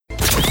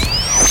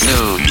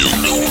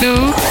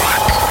New.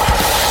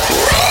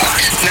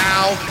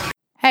 Now.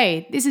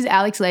 Hey, this is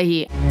Alex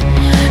Leahy.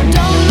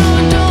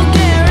 Don't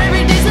care,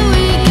 every day's a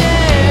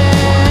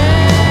weekend.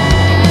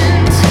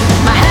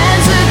 My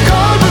hands are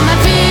cold, but my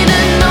feet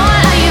are not.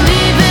 Are you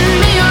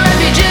leaving me or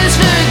have you just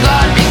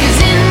forgot? Because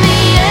in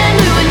the end,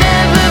 we were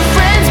never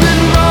friends, but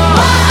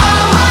more.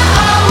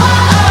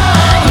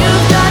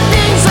 You've got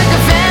things like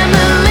a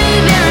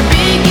family, they're a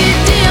bigger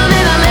deal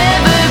than I'll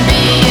ever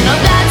be. You know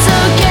that's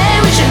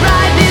okay, we should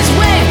ride this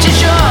wave to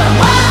shore.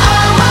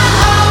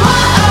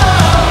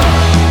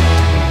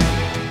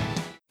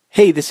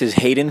 Hey, this is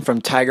Hayden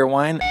from Tiger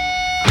Wine. Move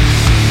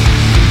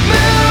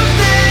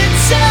the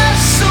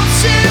tassel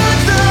to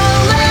the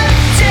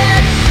left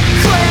and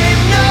claim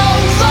no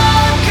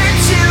longer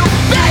to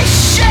be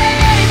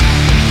shame.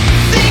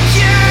 Think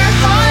you're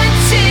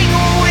hunting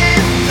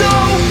with the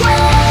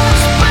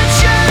wolves, but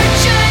you're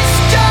just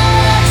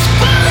dogs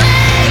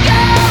pulling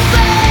a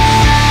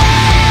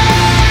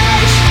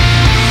leash.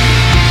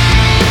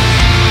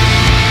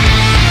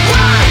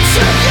 Run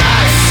to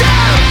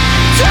yourself,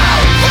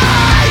 don't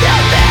lie to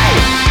me.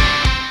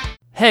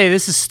 Hey,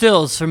 this is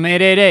Stills from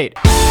 888.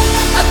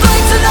 I'd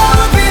like to know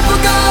where people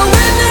go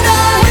in the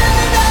night.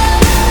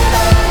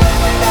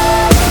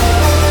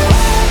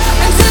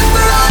 And send for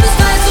honest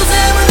vessels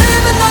and we're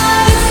living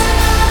lives.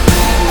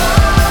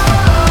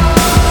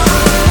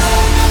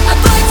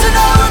 I'd like to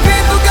know where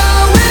people go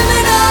in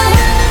the night.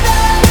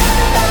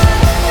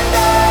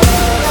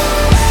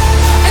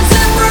 And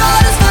send for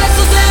honest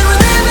vessels and we're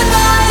living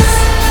lives.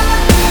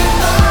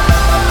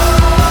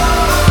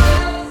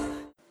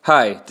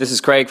 Hi, this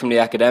is Craig from The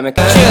Academic.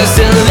 Just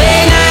a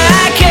late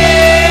night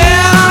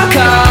call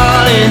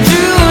calling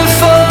through her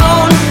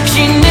phone.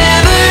 She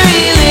never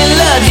really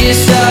loved you,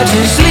 so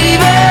just leave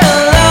her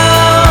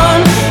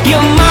alone.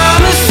 Your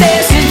mama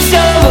says it's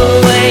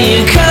over when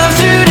you come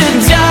through the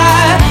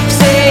door,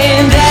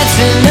 saying that's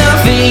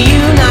enough for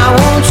you, now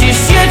won't you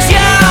shut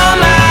your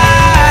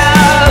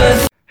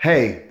mouth?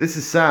 Hey, this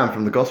is Sam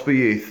from the Gospel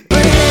Youth.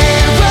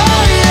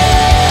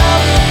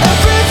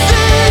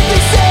 Everything they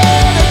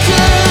said I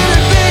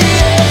couldn't be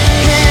it.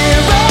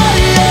 Here I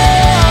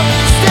am,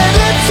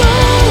 standing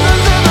taller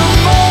than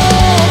them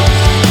all.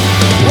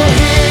 Well,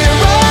 here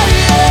I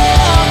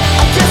am,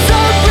 I guess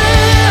I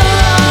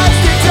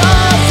realized it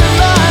doesn't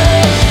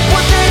matter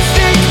what they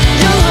think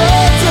you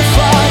learn to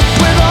fight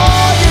when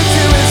all you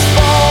do is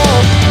fall.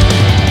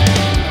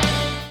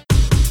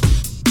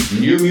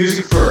 New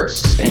music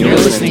first. And you're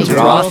listening to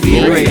Raw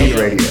Feed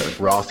Radio.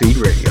 Raw Feed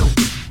Radio.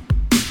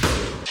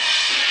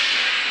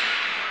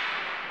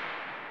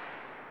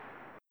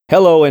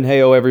 Hello and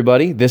heyo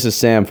everybody, this is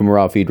Sam from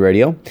Raw Feed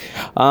Radio.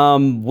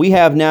 We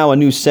have now a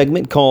new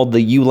segment called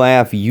the You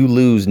Laugh, You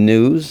Lose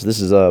News. This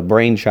is a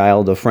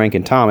brainchild of Frank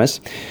and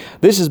Thomas.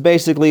 This is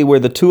basically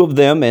where the two of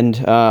them and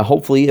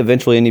hopefully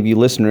eventually any of you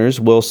listeners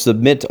will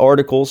submit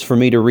articles for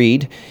me to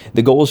read.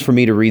 The goal is for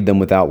me to read them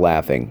without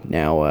laughing.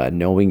 Now,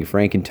 knowing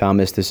Frank and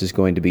Thomas, this is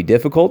going to be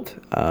difficult.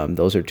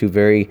 Those are two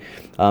very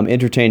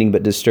entertaining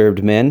but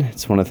disturbed men.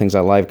 It's one of the things I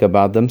like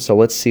about them. So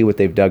let's see what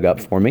they've dug up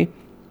for me.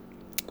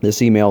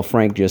 This email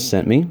Frank just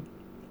sent me,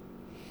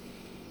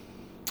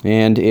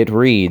 and it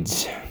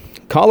reads,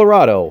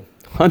 Colorado.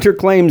 Hunter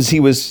claims he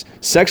was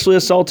sexually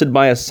assaulted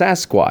by a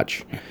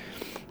Sasquatch.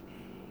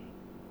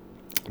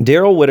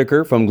 Daryl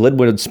Whitaker from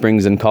Glenwood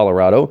Springs in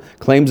Colorado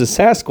claims a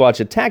Sasquatch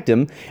attacked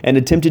him and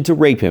attempted to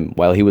rape him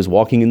while he was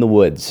walking in the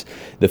woods.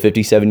 The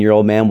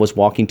 57-year-old man was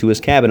walking to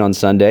his cabin on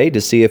Sunday to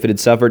see if it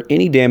had suffered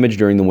any damage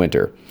during the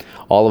winter.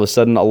 All of a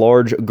sudden, a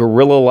large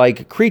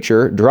gorilla-like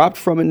creature dropped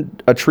from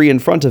a tree in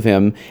front of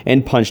him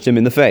and punched him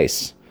in the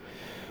face.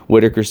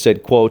 Whitaker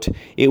said, quote,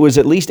 "It was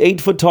at least 8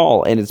 foot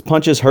tall, and its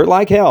punches hurt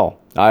like hell.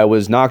 I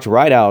was knocked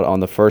right out on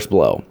the first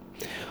blow."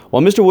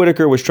 While Mr.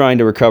 Whitaker was trying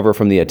to recover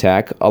from the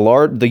attack,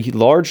 the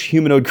large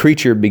humanoid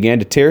creature began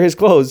to tear his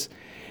clothes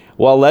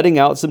while letting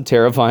out some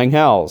terrifying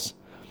howls.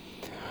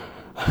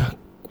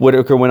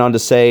 Whitaker went on to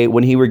say,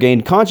 when he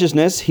regained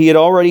consciousness, he had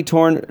already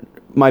torn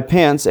my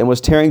pants and was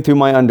tearing through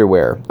my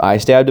underwear. I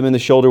stabbed him in the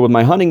shoulder with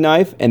my hunting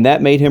knife, and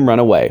that made him run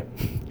away.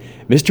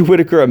 Mr.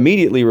 Whitaker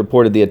immediately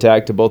reported the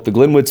attack to both the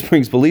Glenwood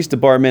Springs Police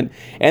Department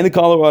and the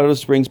Colorado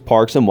Springs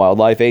Parks and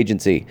Wildlife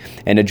Agency,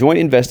 and a joint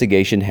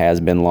investigation has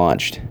been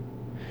launched.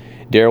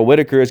 Daryl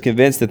Whitaker is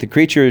convinced that the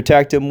creature who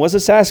attacked him was a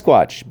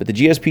Sasquatch, but the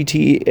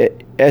GSPT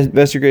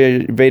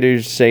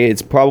investigators say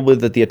it's probably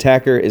that the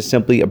attacker is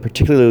simply a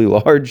particularly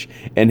large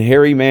and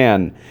hairy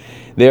man.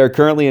 They are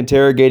currently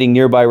interrogating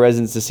nearby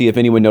residents to see if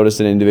anyone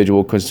noticed an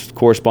individual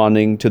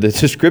corresponding to the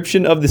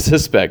description of the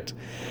suspect.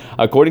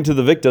 According to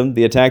the victim,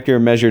 the attacker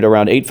measured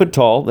around 8 foot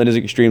tall and is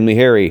extremely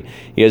hairy.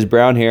 He has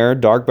brown hair,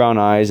 dark brown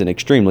eyes, and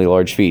extremely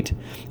large feet.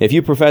 If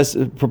you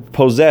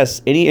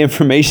possess any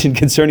information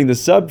concerning the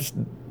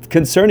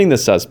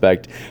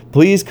suspect,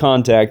 please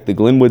contact the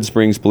Glenwood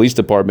Springs Police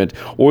Department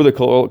or the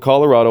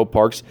Colorado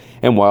Parks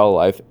and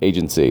Wildlife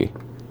Agency.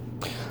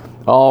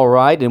 All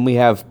right, and we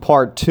have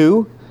part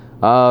 2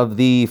 of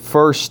the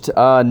first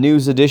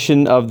news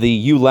edition of the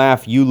You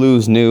Laugh, You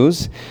Lose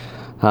news.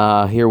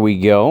 Here we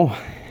go.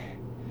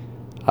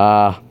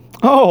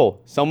 Oh,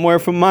 somewhere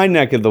from my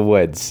neck of the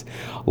woods.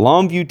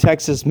 Longview,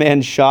 Texas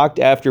man shocked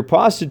after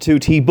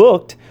prostitute he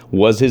booked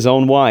was his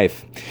own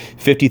wife.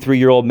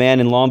 53-year-old man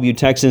in Longview,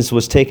 Texas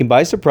was taken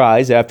by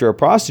surprise after a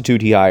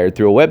prostitute he hired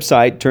through a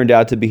website turned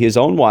out to be his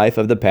own wife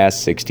of the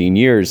past 16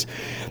 years.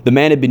 The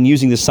man had been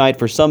using the site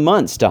for some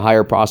months to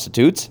hire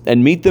prostitutes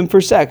and meet them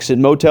for sex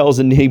in motels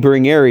in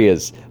neighboring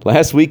areas.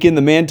 Last weekend,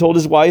 the man told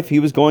his wife he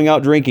was going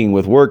out drinking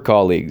with work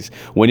colleagues,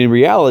 when in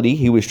reality,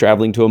 he was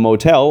traveling to a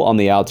motel on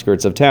the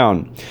outskirts of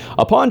town.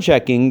 Upon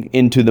checking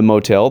into the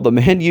motel, the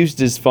man used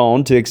his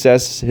phone to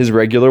access his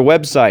regular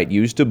website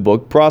used to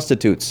book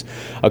prostitutes.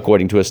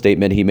 According to a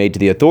statement he made to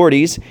the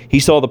authorities,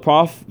 he saw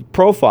the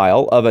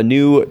profile of a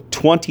new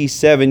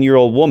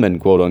 27-year-old woman,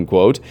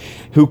 quote-unquote,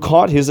 who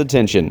caught his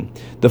attention.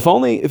 The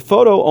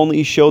photo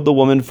only showed the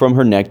woman from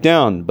her neck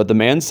down, but the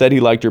man said he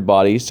liked her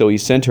body, so he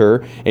sent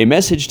her a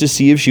message to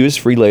see if she was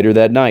free later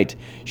that night.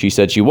 She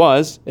said she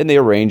was, and they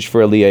arranged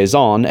for a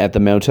liaison at the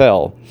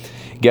motel.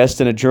 Guests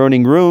in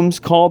adjoining rooms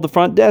called the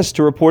front desk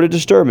to report a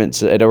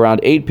disturbance at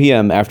around 8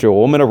 p.m. after a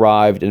woman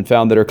arrived and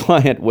found that her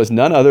client was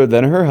none other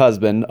than her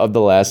husband of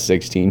the last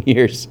 16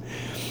 years.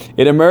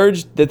 It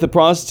emerged that the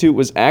prostitute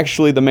was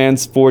actually the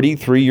man's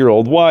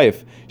 43-year-old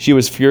wife. She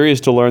was furious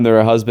to learn that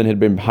her husband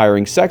had been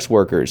hiring sex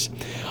workers,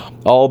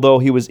 although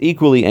he was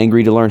equally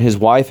angry to learn his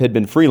wife had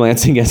been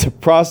freelancing as a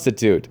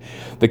prostitute.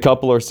 The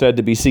couple are said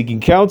to be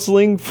seeking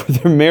counseling for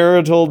their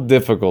marital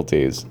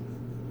difficulties.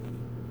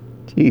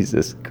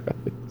 Jesus Christ.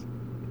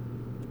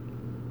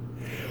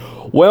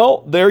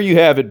 Well, there you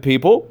have it,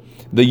 people.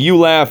 The You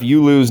Laugh,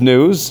 You Lose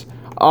news.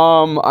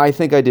 I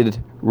think I did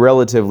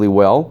relatively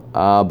well,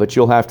 but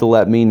you'll have to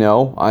let me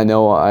know. I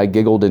know I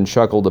giggled and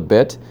chuckled a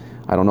bit.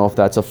 I don't know if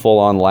that's a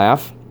full-on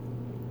laugh,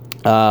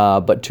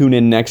 but tune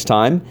in next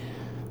time.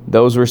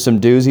 Those were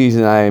some doozies,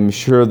 and I'm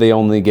sure they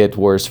only get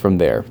worse from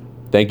there.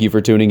 Thank you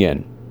for tuning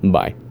in.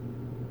 Bye.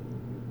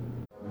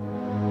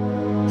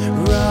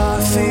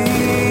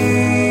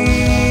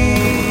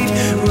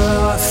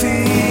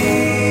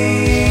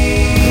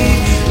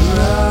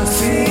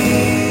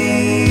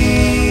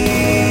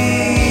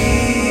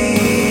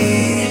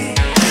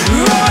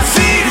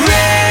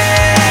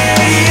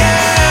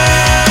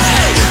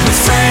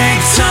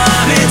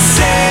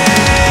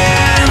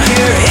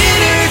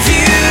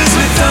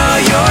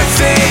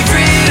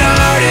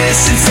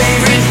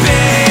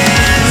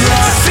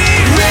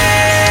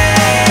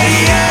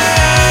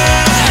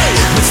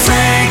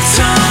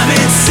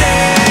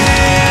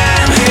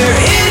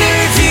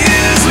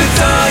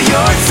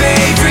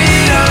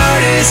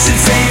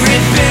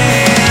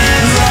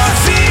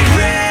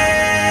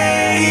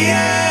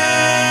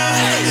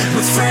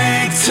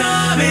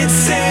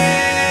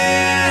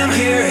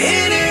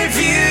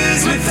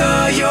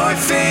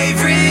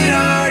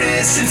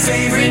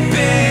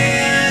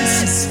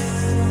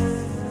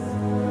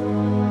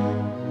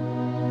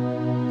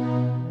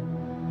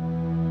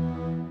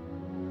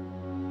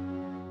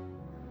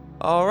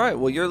 All right,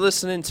 well, you're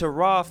listening to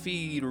Raw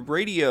Feed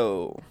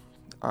Radio.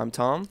 I'm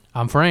Tom.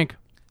 I'm Frank.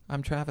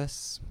 I'm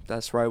Travis.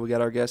 That's right, we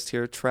got our guest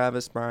here,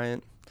 Travis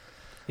Bryant.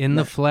 In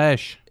the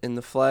flesh. In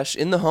the flesh,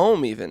 in the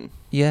home even.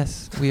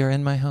 Yes, we are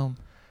in my home.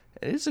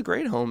 It is a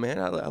great home, man.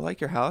 I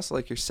like your house, I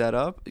like your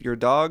setup. Your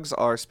dogs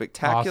are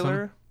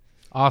spectacular.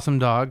 Awesome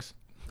dogs.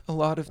 A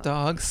lot of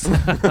dogs.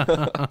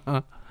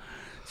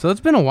 So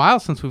it's been a while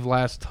since we've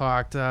last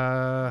talked.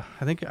 I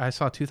think I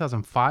saw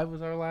 2005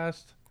 was our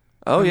last.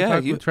 Oh yeah,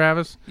 with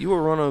Travis. You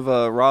were one of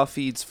Raw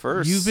Feed's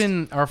first. You've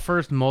been our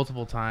first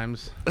multiple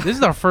times. This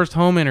is our first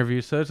home interview,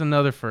 so it's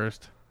another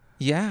first.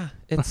 Yeah,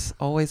 it's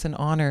always an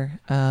honor.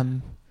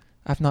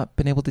 I've not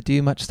been able to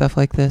do much stuff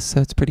like this, so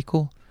it's pretty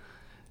cool.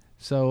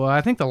 So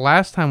I think the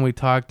last time we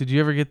talked, did you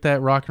ever get that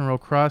rock and roll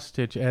cross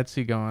stitch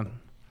Etsy going?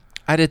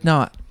 I did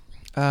not.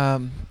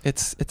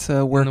 It's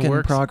a work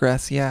in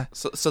progress. Yeah.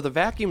 So the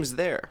vacuum's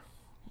there.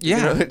 Yeah.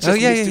 You know, it just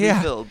needs to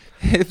be filled.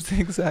 It's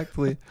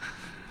exactly.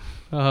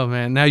 Oh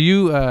man! Now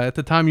you at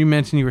the time you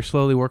mentioned you were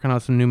slowly working on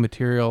some new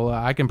material.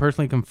 I can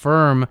personally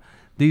confirm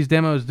these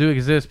demos do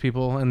exist,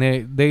 people, and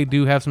they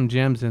do have some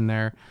gems in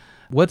there.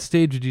 What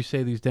stage would you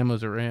say these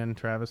demos are in,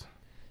 Travis?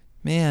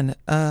 Man,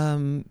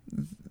 they're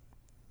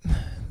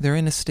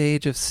in a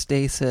stage of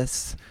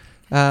stasis.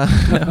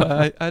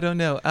 I don't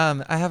know.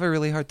 I have a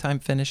really hard time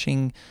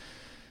finishing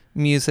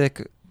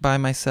music by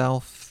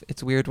myself.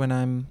 It's weird when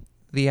I'm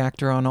the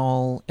actor on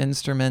all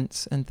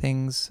instruments and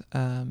things.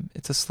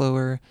 It's a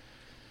slower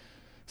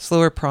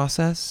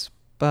process,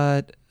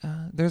 but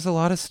there's a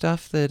lot of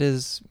stuff that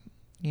is,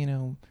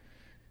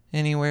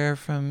 anywhere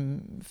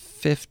from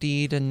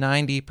 50 to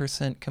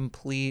 90%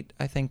 complete.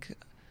 I think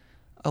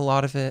a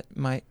lot of it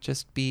might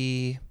just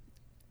be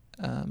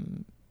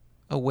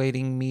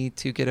awaiting me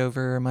to get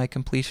over my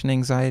completion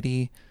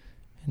anxiety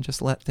and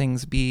just let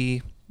things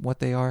be what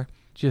they are.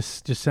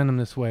 Just send them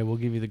this way. We'll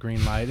give you the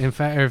green light. In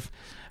fact, if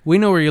we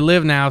know where you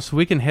live now, so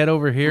we can head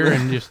over here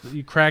and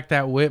you crack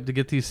that whip to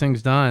get these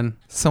things done.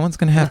 Someone's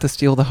going to have to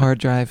steal the hard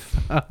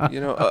drive.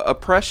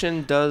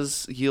 Oppression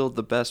does yield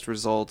the best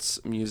results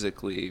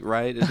musically,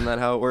 right? Isn't that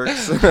how it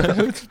works?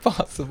 It's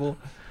possible.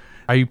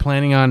 Are you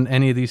planning on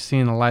any of these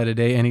seeing the light of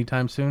day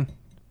anytime soon?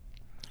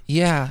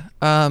 Yeah,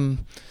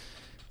 and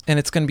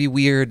it's going to be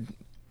weird.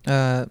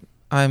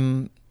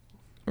 I'm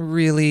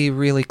really,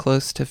 really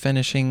close to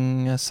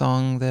finishing a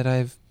song that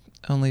I've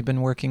only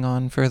been working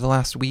on for the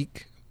last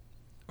week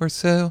or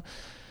so.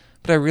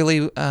 But I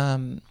really,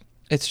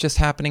 it's just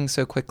happening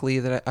so quickly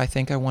that I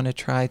think I want to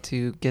try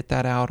to get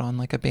that out on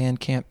like a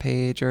Bandcamp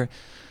page or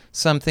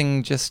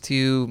something, just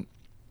to,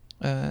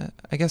 I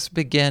guess,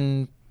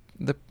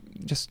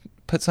 just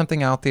put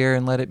something out there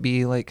and let it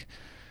be like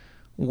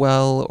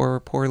well or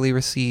poorly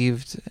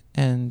received,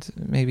 and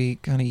maybe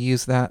kind of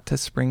use that to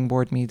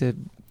springboard me to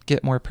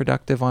get more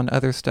productive on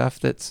other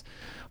stuff that's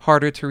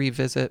harder to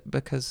revisit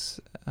because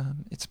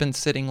it's been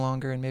sitting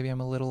longer and maybe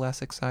I'm a little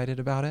less excited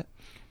about it.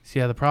 So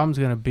yeah, the problem's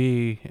going to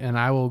be, and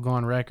I will go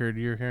on record,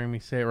 you're hearing me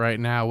say it right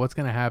now, what's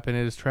going to happen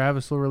is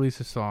Travis will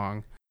release a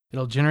song.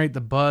 It'll generate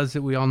the buzz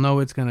that we all know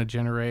it's going to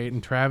generate,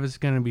 and Travis is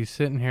going to be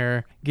sitting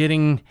here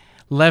getting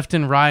left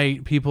and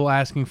right people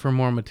asking for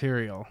more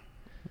material.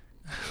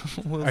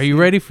 Are you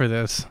ready for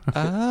this?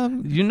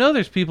 You know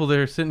there's people that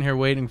are sitting here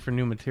waiting for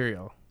new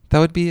material. That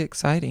would be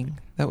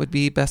exciting. That would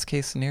be best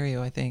case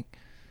scenario, I think.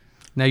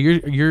 Now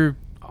you're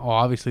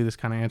obviously this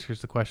kind of answers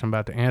the question I'm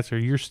about to answer.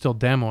 You're still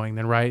demoing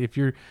then, right? If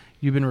you've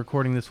been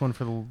recording this one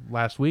for the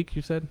last week,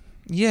 you said?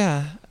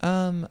 Yeah.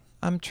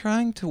 I'm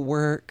trying to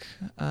work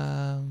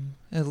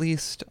at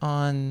least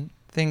on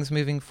things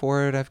moving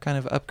forward. I've kind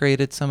of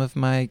upgraded some of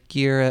my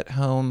gear at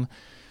home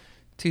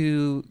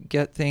to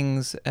get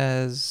things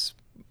as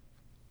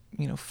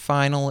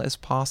final as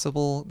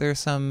possible. There's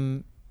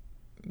some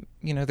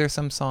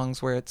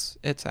songs where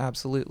it's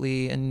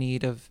absolutely in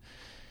need of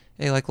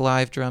a like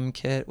live drum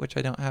kit, which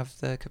I don't have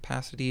the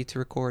capacity to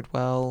record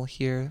well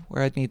here,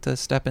 where I'd need to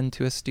step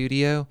into a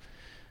studio.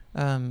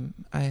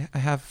 I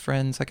have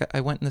friends, like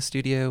I went in the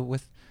studio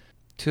with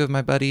two of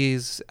my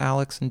buddies,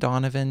 Alex and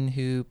Donovan,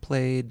 who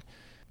played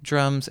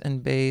drums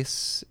and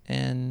bass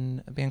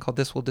in a band called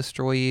This Will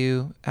Destroy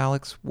You.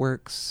 Alex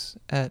works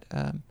at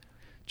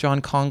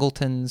John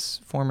Congleton's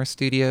former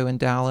studio in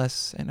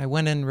Dallas, and I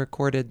went and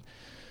recorded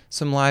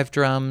some live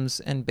drums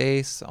and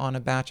bass on a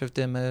batch of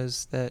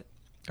songs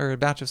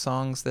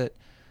that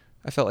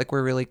I felt like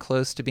were really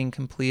close to being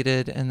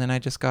completed, and then I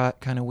just got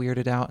kind of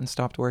weirded out and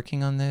stopped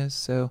working on those.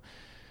 So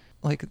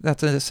like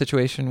that's a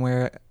situation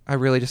where I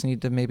really just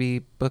need to maybe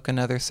book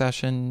another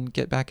session,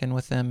 get back in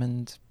with them,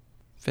 and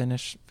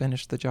finish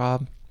the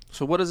job.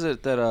 So what is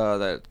it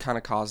that kind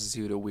of causes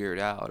you to weird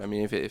out? I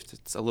mean, if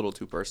it's a little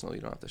too personal,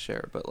 you don't have to share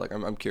it. But like,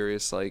 I'm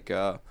curious, like,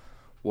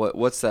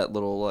 what's that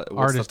little what's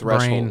artist the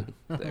threshold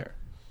brain there?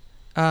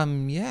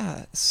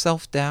 Yeah,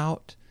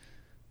 self-doubt.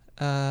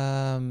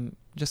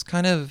 Just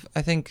kind of,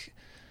 I think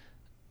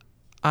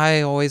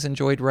I always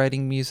enjoyed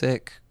writing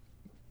music.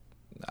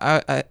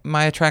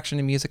 My attraction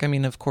to music, I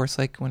mean, of course,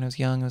 like when I was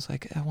young, I was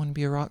like, I want to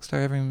be a rock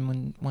star.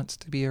 Everyone wants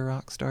to be a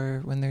rock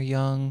star when they're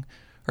young,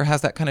 or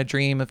has that kind of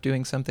dream of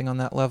doing something on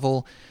that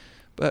level.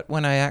 But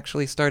when I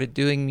actually started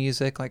doing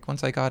music, like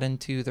once I got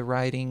into the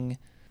writing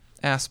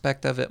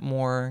aspect of it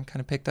more,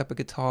 kind of picked up a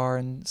guitar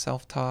and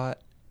self-taught,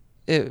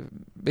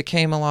 it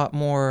became a lot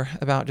more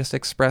about just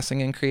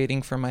expressing and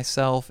creating for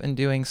myself and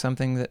doing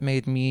something that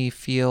made me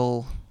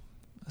feel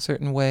a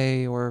certain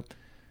way, or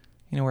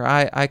where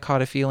I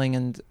caught a feeling.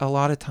 And a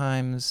lot of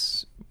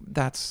times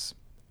that's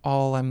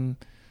all I'm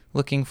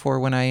looking for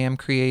when I am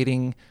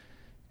creating.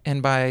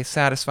 And by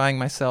satisfying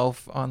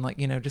myself on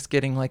just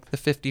getting like the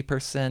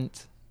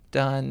 50%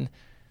 done,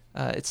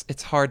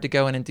 it's hard to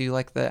go in and do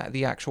like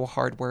the actual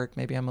hard work.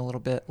 Maybe I'm a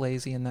little bit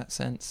lazy in that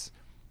sense,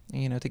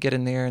 to get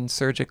in there and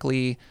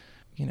surgically,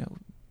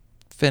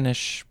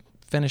 finish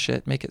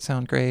it, make it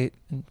sound great,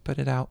 and put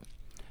it out.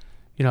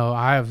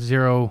 I have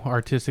zero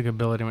artistic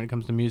ability when it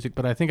comes to music,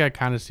 but I think I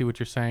kind of see what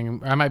you're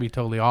saying. I might be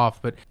totally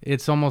off, but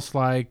it's almost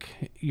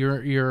like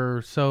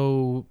you're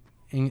so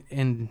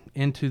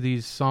into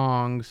these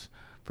songs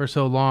for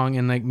so long,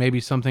 and like maybe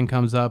something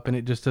comes up and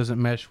it just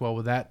doesn't mesh well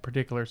with that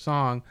particular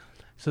song.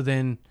 So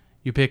then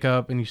you pick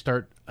up and you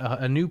start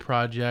a new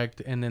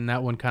project, and then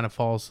that one kind of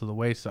falls to the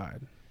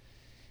wayside.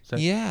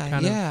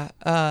 Yeah.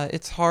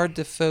 It's hard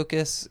to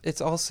focus.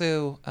 It's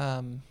also,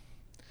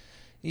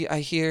 you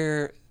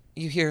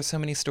hear so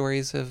many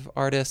stories of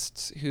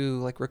artists who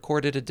like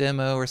recorded a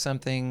demo or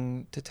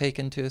something to take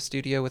into a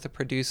studio with a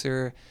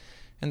producer,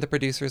 and the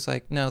producer's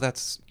like, no,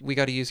 we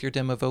got to use your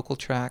demo vocal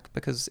track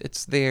because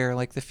it's there,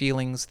 like the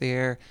feeling's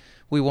there.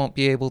 We won't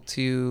be able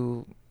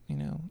to,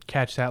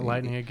 catch that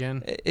lightning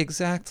again.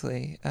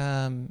 Exactly.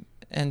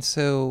 And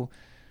so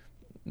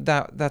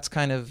that's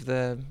kind of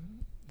the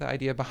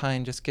idea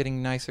behind just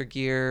getting nicer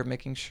gear,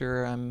 making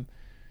sure I'm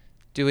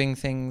doing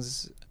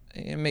things,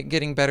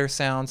 getting better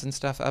sounds and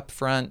stuff up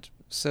front,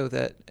 so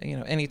that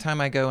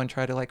anytime I go and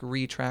try to like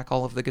retrack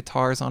all of the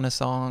guitars on a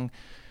song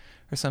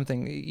or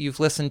something, you've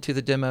listened to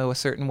the demo a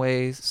certain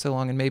way so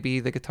long, and maybe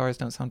the guitars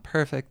don't sound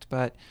perfect,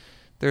 but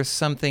there's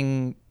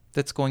something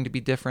that's going to be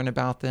different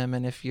about them,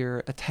 and if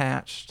you're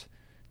attached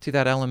to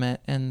that element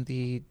in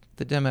the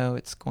demo,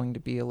 it's going to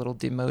be a little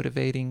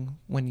demotivating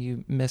when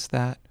you miss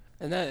that.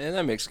 And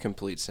that makes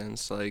complete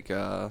sense. Like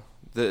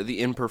the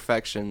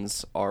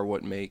imperfections are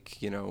what make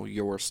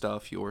your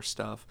stuff your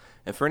stuff.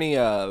 And for any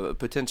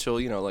potential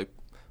like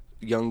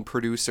young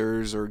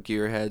producers or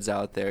gearheads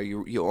out there,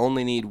 you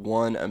only need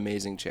one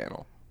amazing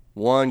channel,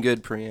 one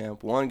good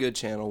preamp, one good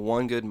channel,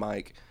 one good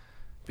mic.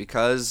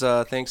 Because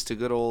thanks to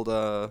good old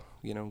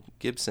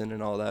Gibson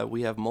and all that,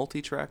 we have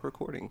multi-track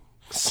recording,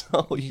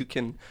 so you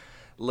can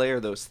layer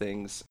those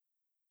things.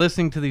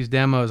 Listening to these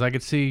demos, I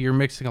could see you're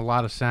mixing a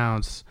lot of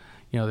sounds.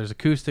 There's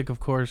acoustic, of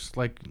course,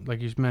 like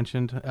you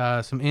mentioned,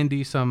 some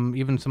indie,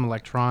 even some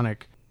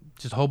electronic,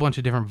 just a whole bunch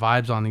of different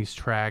vibes on these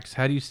tracks.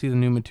 How do you see the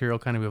new material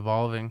kind of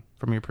evolving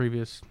from your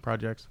previous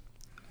projects?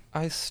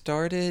 I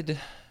started,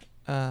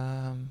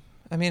 I'm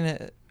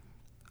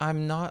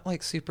not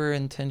like super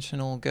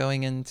intentional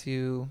going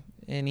into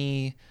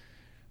any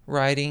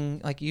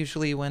writing. Like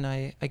usually when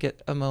I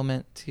get a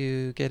moment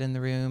to get in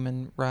the room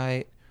and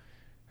write,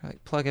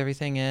 like plug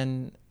everything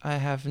in, I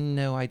have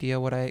no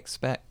idea what I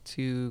expect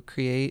to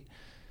create,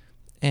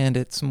 and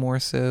it's more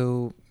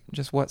so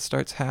just what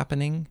starts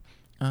happening.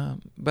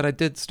 But I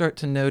did start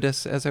to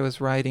notice as I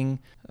was writing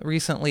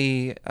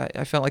recently,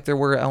 I felt like there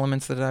were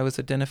elements that I was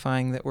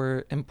identifying that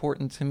were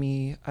important to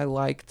me. I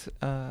liked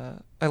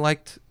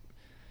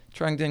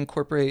trying to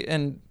incorporate,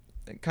 and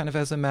kind of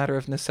as a matter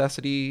of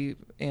necessity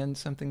and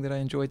something that I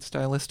enjoyed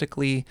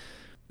stylistically,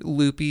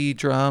 loopy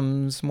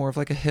drums, more of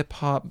like a hip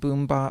hop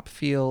boom bop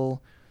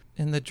feel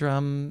in the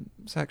drum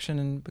section,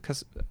 and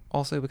because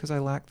I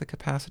lack the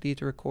capacity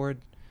to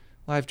record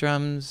live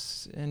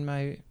drums in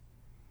my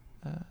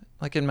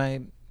in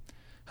my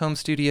home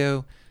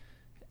studio,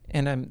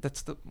 and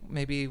that's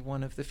maybe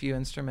one of the few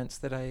instruments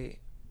that I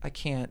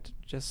can't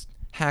just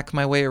hack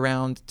my way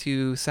around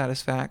to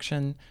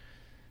satisfaction.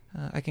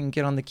 I can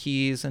get on the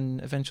keys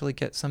and eventually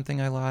get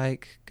something I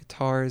like.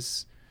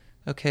 Guitars,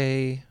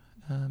 okay.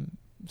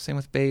 Same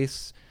with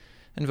bass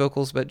and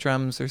vocals, but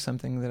drums are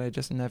something that I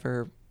just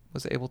never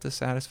was able to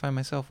satisfy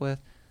myself with.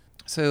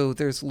 So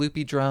there's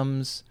loopy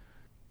drums,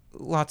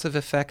 lots of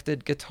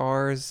affected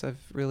guitars.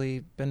 I've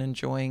really been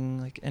enjoying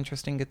like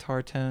interesting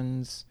guitar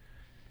tones,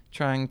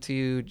 trying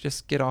to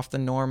just get off the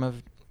norm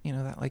of,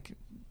 that like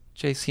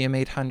JCM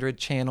 800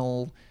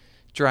 channel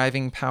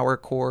driving power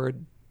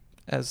chord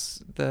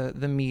as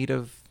the meat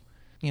of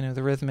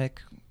the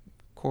rhythmic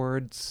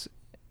chords,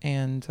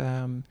 and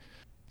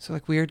so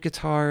like weird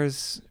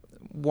guitars,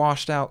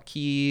 washed out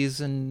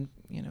keys, and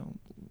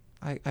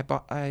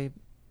I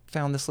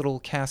found this little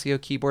Casio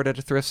keyboard at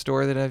a thrift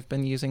store that I've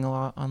been using a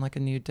lot on like a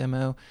new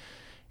demo,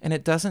 and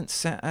it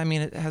doesn't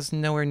it has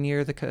nowhere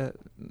near the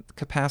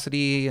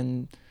capacity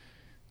and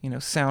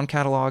sound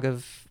catalog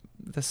of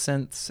the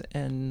synths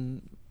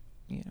and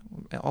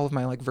all of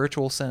my like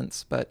virtual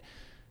synths, but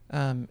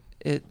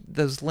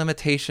those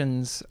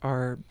limitations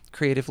are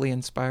creatively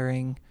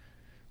inspiring.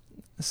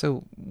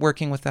 So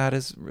working with that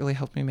has really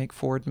helped me make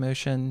forward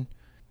motion.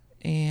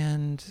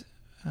 And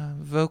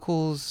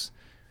vocals,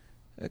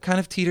 kind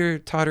of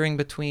teeter-tottering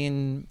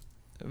between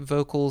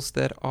vocals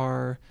that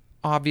are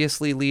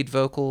obviously lead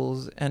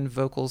vocals and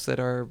vocals that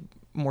are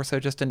more so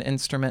just an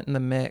instrument in the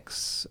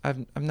mix.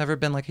 I've never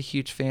been like a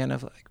huge fan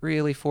of like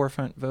really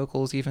forefront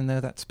vocals, even though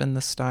that's been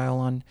the style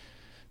on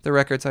the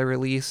records I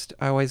released.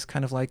 I always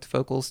kind of liked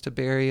vocals to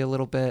bury a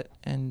little bit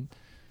and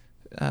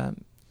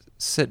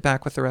sit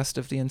back with the rest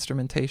of the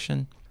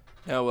instrumentation.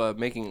 Now,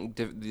 making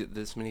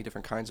this many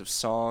different kinds of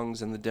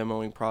songs and the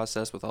demoing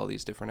process with all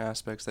these different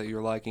aspects that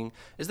you're liking,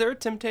 is there a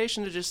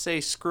temptation to just say,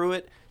 screw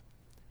it,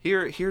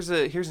 here's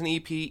an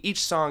EP,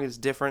 each song is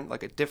different,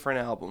 like a different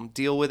album,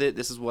 deal with it,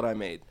 this is what I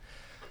made?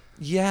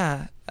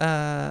 Yeah,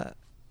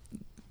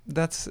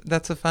 that's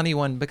a funny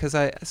one, because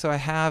I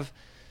have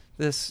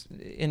this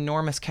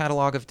enormous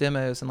catalog of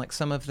demos, and like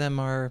some of them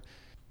are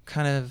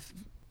kind of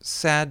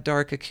sad,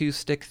 dark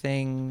acoustic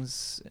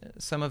things.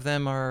 Some of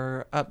them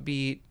are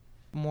upbeat,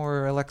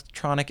 more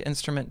electronic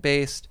instrument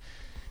based.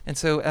 And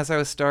so as I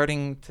was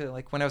starting to,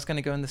 like, when I was going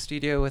to go in the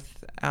studio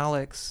with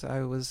Alex,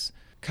 I was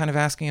kind of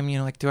asking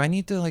him, do I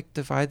need to like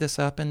divide this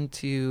up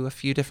into a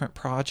few different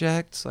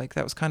projects? Like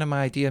that was kind of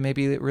my idea,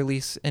 maybe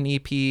release an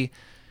EP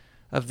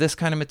of this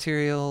kind of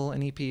material,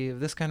 an EP of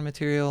this kind of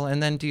material,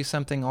 and then do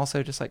something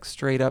also just like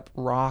straight up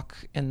rock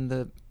in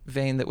the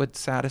vein that would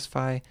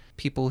satisfy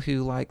people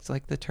who liked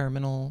like the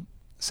Terminal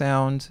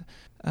sound.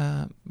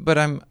 But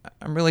I'm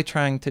really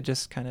trying to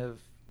just kind of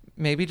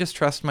maybe just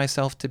trust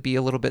myself to be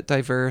a little bit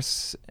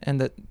diverse, and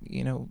that,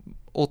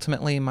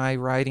 ultimately my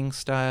writing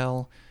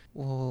style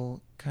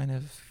will kind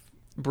of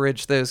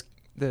bridge those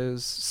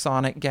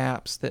sonic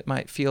gaps that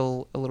might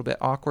feel a little bit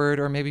awkward,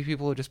 or maybe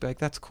people will just be like,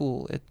 that's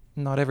cool.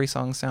 Not every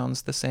song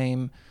sounds the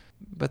same,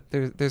 but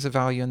there's a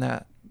value in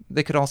that.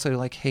 They could also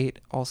like hate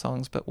all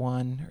songs but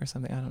one or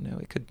something. I don't know.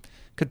 It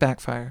could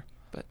backfire.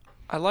 But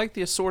I like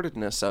the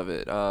assortedness of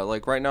it.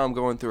 Like right now I'm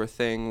going through a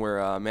thing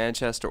where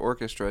Manchester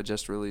Orchestra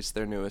just released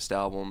their newest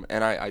album,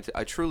 and I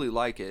truly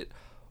like it,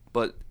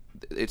 but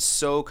it's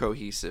so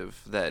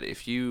cohesive that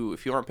if you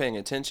aren't paying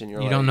attention,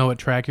 You don't know what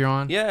track you're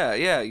on?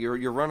 Yeah,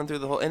 you're running through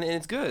the whole, and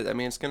it's good. I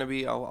mean, it's gonna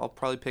be. I'll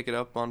probably pick it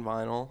up on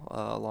vinyl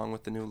along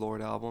with the new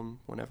Lord album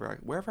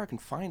wherever I can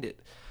find it.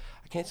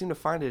 I can't seem to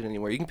find it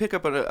anywhere. You can pick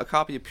up a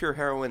copy of Pure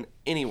Heroin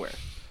anywhere.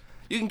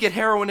 You can get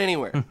heroin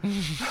anywhere.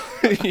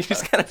 You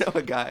just gotta know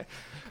a guy.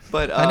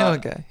 But I know a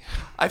guy.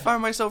 I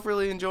find myself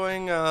really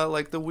enjoying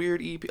like the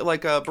weird EP,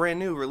 like Brand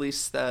New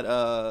released that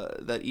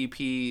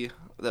EP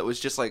that was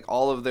just like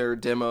all of their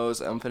demos,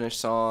 unfinished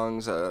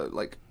songs,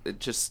 like it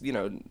just,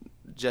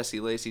 Jesse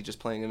Lacey just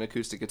playing an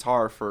acoustic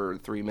guitar for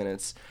 3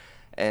 minutes.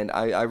 And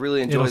I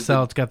really enjoyed it. It'll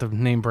sell. It's got the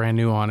name Brand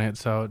New on it,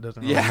 so it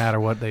doesn't really matter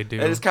what they do.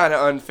 It is kind of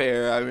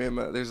unfair. I mean,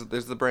 there's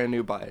the Brand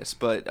New bias,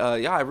 but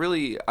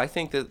I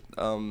think that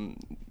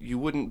you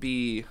wouldn't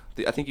be.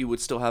 I think you would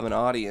still have an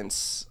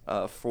audience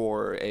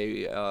for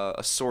a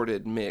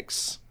assorted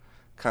mix,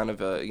 kind of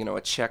a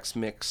Chex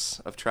mix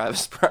of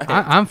Travis Bryant.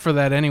 I'm for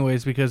that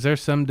anyways, because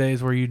there's some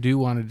days where you do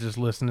want to just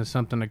listen to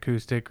something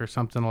acoustic or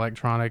something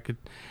electronic.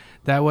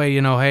 That way,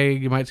 hey,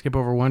 you might skip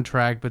over one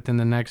track, but then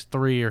the next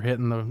 3 are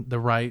hitting the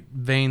right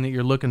vein that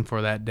you're looking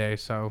for that day.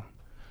 So,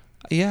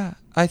 yeah,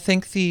 I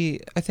think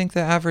the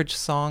average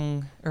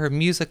song or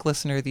music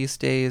listener these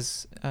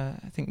days, I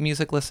think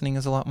music listening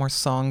is a lot more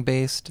song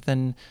based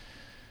than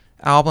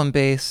album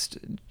based,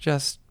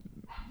 just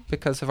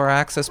because of our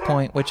access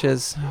point, which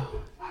is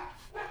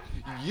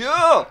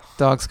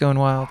dogs going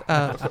wild.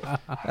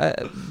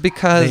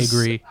 Because they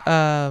agree.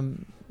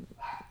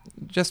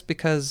 Just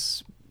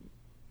because.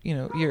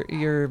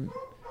 Your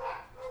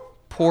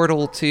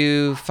portal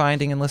to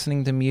finding and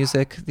listening to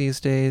music these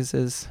days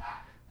is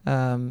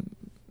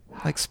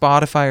like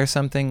Spotify or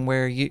something,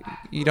 where you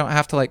don't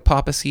have to like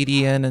pop a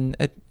CD in and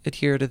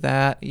adhere to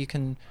that. You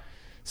can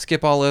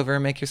skip all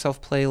over, make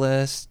yourself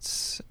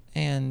playlists,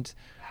 and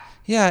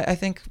I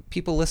think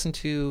people listen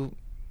to,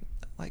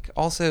 like,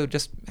 also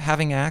just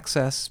having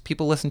access.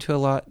 People listen to a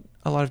lot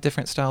of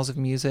different styles of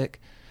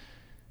music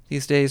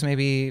these days.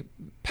 Maybe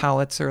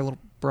palettes are a little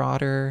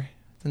broader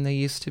than they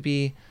used to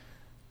be.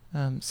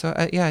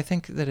 I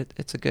think that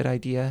it's a good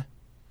idea.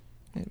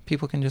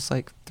 People can just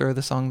like throw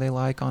the song they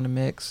like on a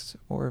mix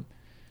or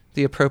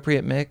the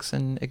appropriate mix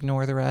and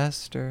ignore the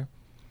rest. Or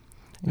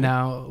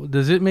now,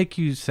 does it make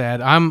you sad?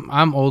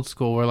 I'm old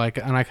school, where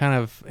and I kind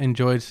of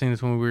enjoyed seeing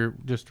this when we were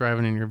just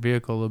driving in your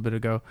vehicle a little bit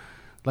ago.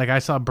 Like, I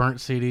saw burnt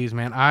CDs,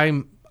 man.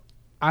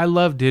 I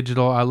love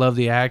digital. I love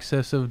the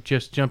access of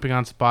just jumping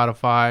on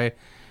Spotify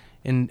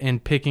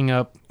and picking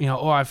up,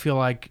 I feel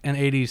like an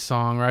 80s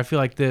song, or I feel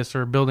like this,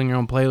 or building your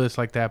own playlist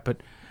like that.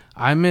 But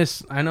I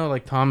know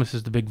like Thomas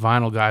is the big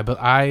vinyl guy, but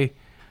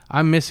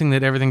I'm missing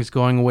that everything's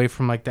going away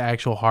from like the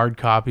actual hard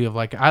copy of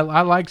like, I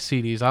like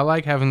CDs. I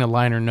like having the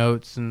liner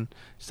notes and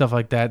stuff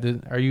like that.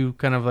 Are you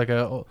kind of like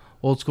a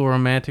old school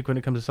romantic when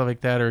it comes to stuff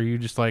like that, or are you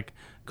just like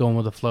going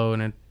with the flow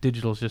and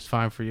digital's just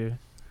fine for you?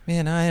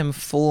 Man, I am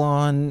full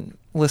on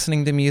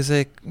listening to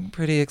music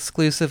pretty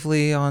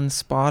exclusively on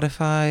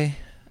Spotify.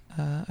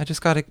 I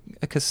just got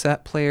a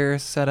cassette player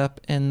set up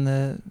in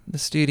the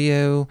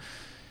studio,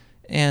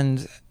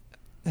 and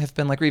have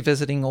been like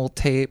revisiting old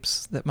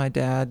tapes that my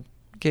dad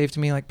gave to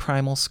me, like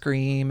Primal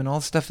Scream and all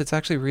the stuff that's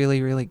actually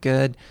really, really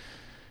good.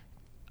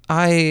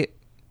 I'm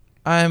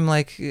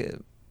like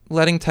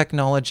letting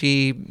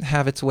technology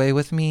have its way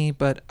with me,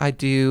 but I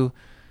do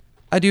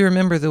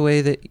remember the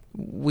way that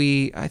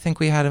I think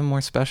we had a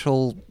more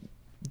special,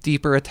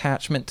 deeper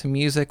attachment to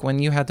music when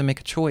you had to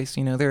make a choice.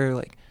 There are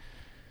like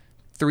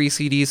 3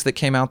 CDs that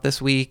came out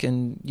this week,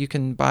 and you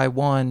can buy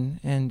one,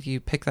 and you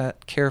pick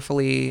that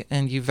carefully,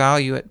 and you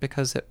value it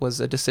because it was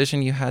a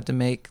decision you had to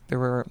make. There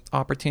were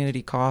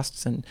opportunity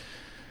costs, and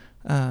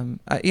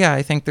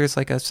I think there's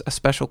like a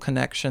special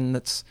connection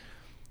that's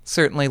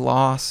certainly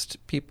lost.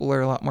 People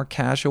are a lot more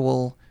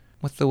casual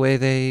with the way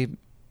they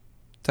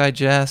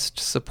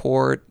digest,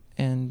 support,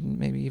 and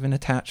maybe even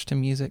attach to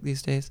music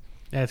these days.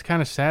 Yeah, it's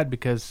kind of sad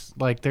because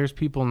like there's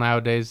people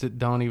nowadays that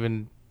don't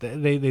even.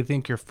 They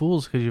think you're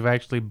fools because you've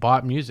actually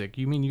bought music.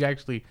 You mean you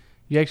actually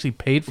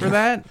paid for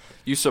that?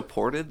 You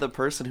supported the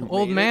person who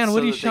old made man. it What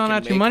so are you that they shelling can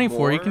out your make money more?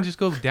 for? You can just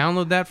go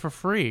download that for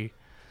free.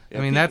 Yeah,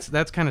 I mean,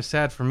 that's kind of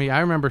sad for me. I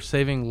remember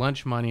saving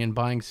lunch money and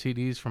buying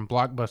CDs from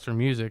Blockbuster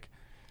Music.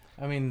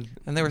 I mean,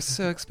 and they were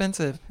so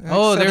expensive. They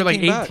were like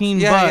 18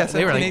 bucks. Yeah,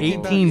 they were like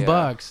 18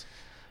 bucks.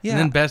 Yeah. And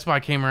then Best Buy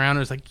came around and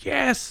was like,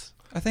 yes.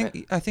 I think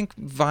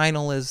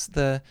vinyl is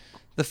the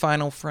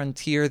final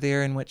frontier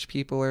there, in which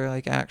people are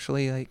like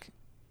actually like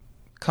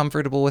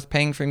comfortable with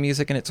paying for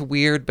music. And it's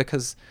weird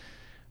because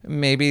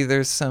maybe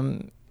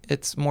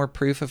it's more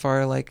proof of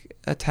our like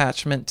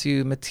attachment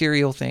to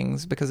material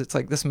things, because it's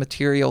like this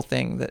material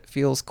thing that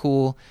feels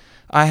cool.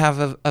 I have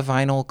a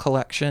vinyl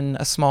collection,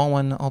 a small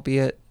one,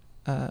 albeit,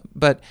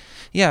 but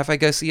yeah, if I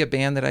go see a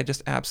band that I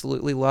just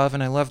absolutely love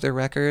and I love their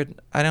record,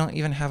 I don't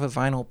even have a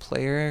vinyl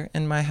player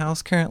in my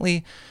house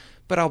currently,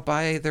 but I'll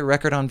buy their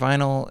record on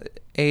vinyl,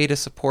 A, to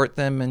support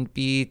them, and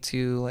B,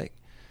 to like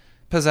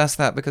possess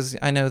that, because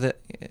I know that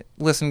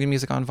listening to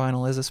music on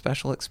vinyl is a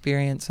special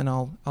experience, and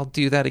I'll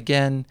do that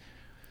again.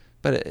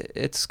 But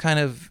it's kind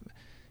of,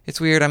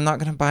 it's weird. I'm not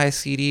going to buy a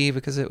CD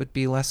because it would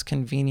be less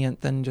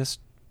convenient than just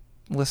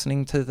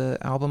listening to the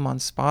album on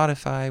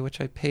Spotify,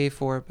 which I pay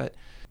for. But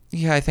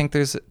yeah, I think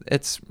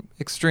it's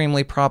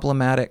extremely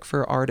problematic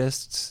for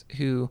artists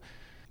who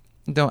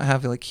don't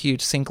have like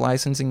huge sync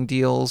licensing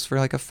deals for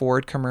like a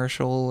Ford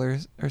commercial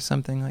or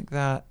something like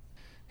that,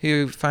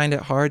 who find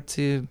it hard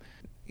to,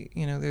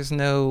 there's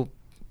no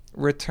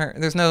return,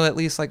 there's no at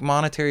least like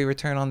monetary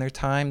return on their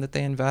time that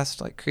they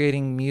invest like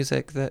creating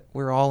music that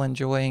we're all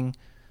enjoying.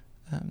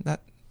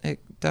 That it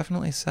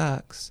definitely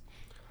sucks.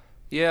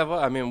 Yeah, well,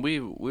 I mean, we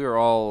were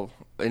all,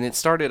 and it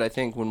started, I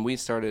think, when we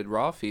started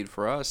Raw Feed.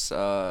 For us,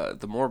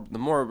 the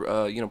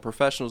more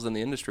professionals in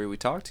the industry we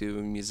talked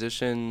to,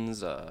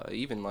 musicians,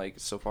 even like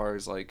so far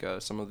as like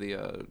some of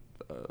the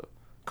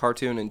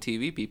cartoon and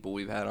TV people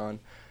we've had on.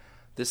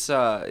 This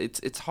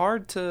it's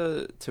hard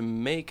to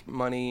make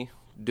money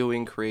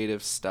doing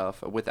creative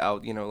stuff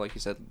without, like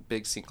you said,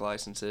 big sync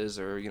licenses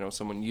or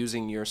someone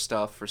using your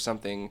stuff for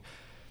something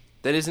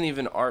that isn't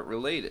even art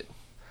related.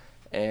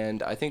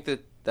 And I think that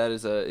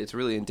it's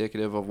really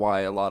indicative of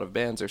why a lot of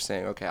bands are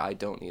saying, okay, I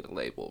don't need a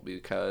label,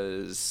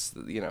 because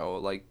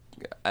like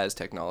as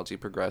technology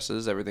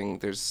progresses,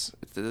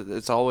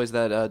 it's always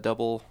that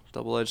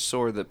double-edged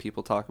sword that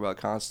people talk about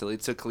constantly.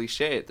 It's a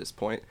cliche at this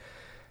point,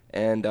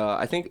 and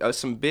I think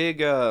some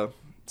big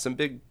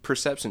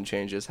perception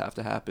changes have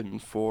to happen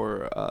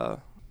for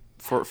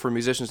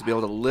musicians to be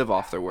able to live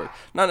off their work.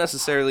 Not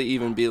necessarily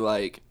even be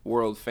like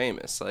world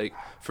famous. Like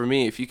for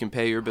me, if you can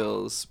pay your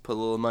bills, put a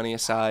little money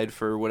aside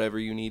for whatever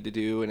you need to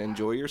do and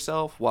enjoy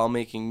yourself while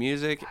making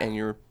music,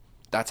 and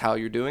that's how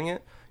you're doing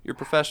it, you're a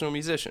professional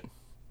musician.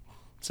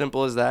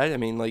 Simple as that. I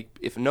mean, like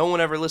if no one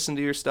ever listened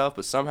to your stuff,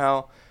 but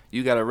somehow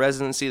you got a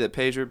residency that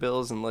pays your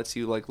bills and lets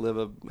you like live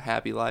a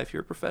happy life,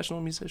 you're a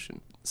professional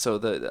musician. So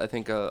I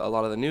think a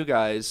lot of the new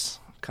guys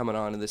coming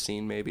on in the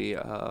scene maybe,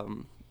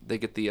 they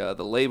get the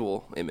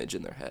label image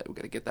in their head. We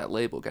got to get that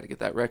label, got to get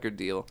that record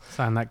deal,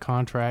 sign that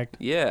contract.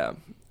 Yeah,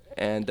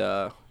 and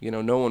no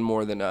one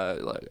more than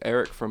like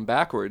Eric from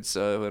Backwards,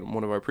 in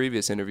one of our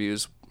previous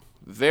interviews,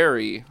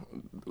 very,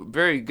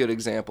 very good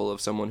example of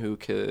someone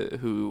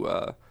who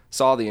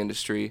saw the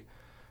industry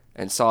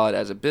and saw it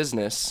as a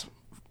business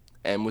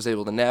and was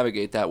able to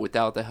navigate that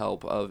without the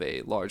help of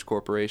a large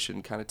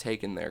corporation kind of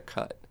taking their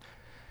cut.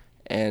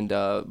 And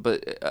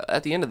but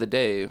at the end of the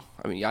day,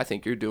 I mean, I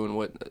think you're doing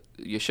what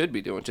you should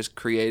be doing, just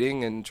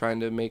creating and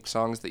trying to make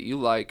songs that you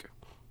like,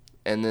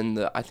 and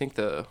then I think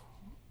the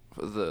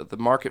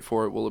market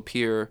for it will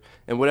appear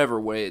in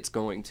whatever way it's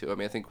going to. I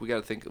mean, I think we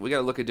got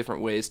to look at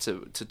different ways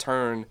to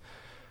turn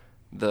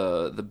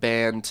the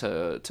band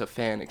to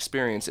fan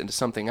experience into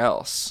something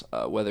else,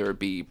 whether it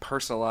be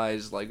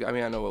personalized. Like, I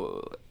mean, I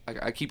know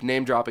I keep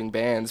name dropping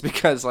bands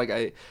because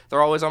like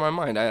they're always on my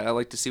mind. I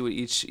like to see what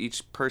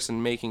each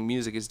person making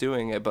music is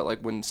doing. But like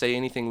when Say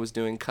Anything was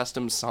doing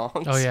custom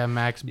songs. Oh yeah,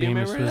 Max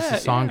Bemis was the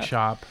song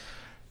shop.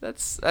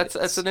 That's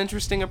an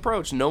interesting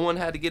approach. No one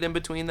had to get in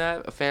between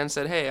that. A fan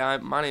said, "Hey,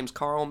 my name's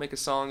Carl. Make a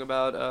song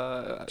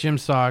about Gym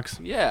socks."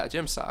 Yeah,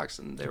 gym socks,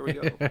 and there we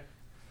go.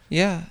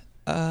 Yeah.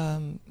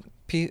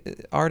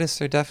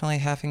 Artists are definitely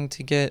having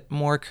to get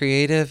more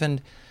creative,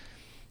 and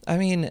I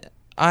mean,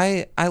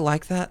 I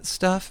like that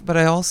stuff, but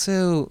it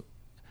also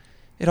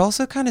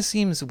kind of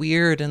seems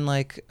weird, and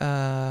like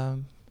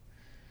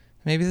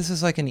maybe this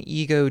is like an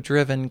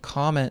ego-driven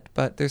comment,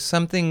 but there's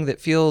something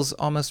that feels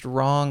almost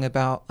wrong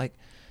about like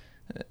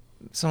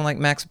someone like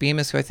Max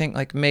Bemis, who I think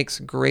like makes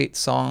great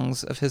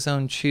songs of his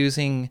own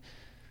choosing,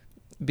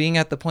 being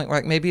at the point where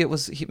like maybe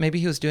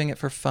he was doing it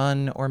for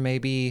fun, or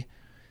maybe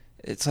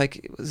it's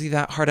like, was he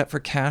that hard up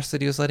for cash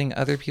that he was letting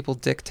other people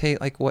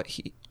dictate like what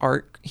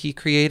art he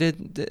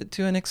created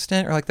to an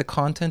extent, or like the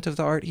content of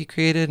the art he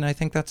created? And I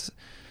think that's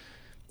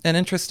an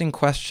interesting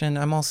question.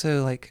 I'm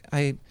also like,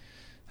 I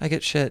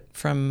get shit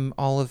from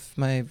all of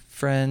my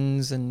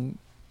friends and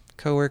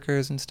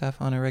coworkers and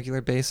stuff on a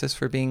regular basis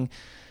for being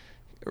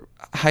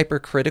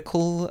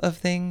hypercritical of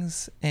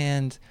things,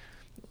 and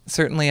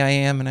certainly I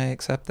am, and I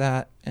accept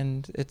that,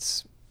 and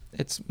it's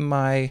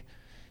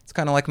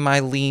kind of like my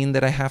lean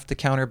that I have to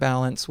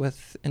counterbalance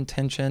with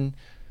intention.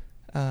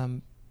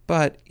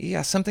 But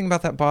yeah, something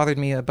about that bothered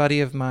me. A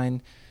buddy of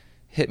mine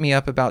hit me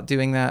up about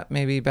doing that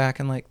maybe back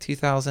in like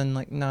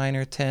 2009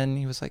 or 10.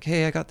 He was like,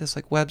 "Hey, I got this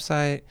like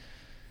website,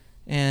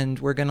 and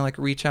we're going to like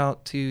reach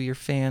out to your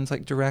fans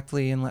like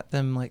directly and let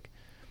them like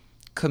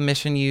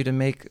commission you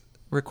to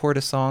record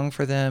a song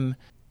for them."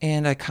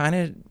 And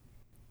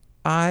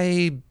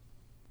I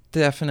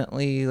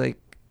definitely like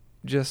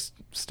just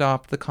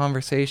stopped the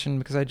conversation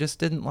because I just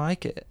didn't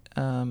like it.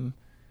 I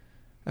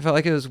felt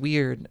like it was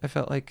weird. I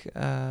felt like,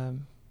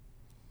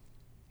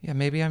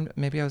 maybe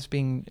I was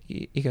being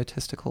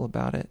egotistical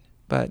about it,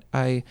 but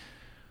I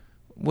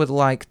would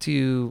like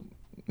to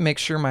make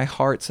sure my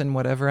heart's in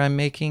whatever I'm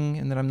making,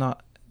 and that I'm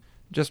not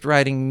just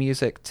writing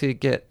music to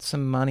get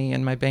some money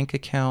in my bank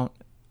account.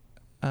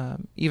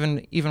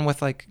 Even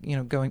with like,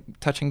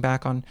 touching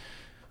back on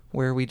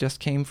where we just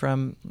came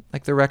from,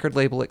 like the record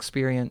label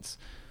experience,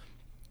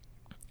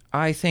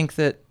 I think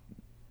that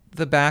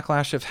the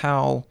backlash of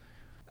how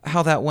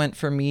how that went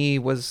for me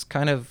was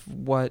kind of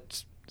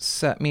what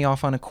set me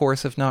off on a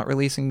course of not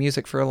releasing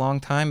music for a long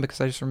time,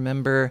 because I just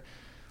remember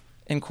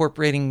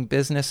incorporating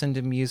business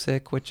into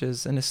music, which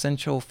is an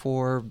essential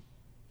for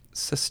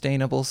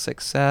sustainable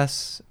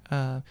success,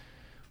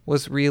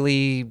 was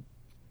really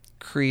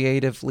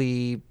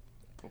creatively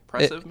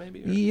Oppressive, maybe?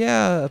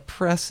 Yeah,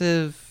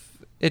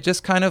 oppressive. It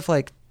just kind of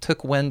like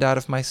took wind out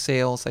of my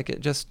sails. Like, it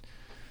just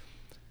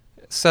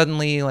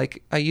suddenly,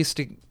 like, I used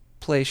to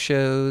play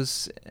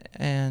shows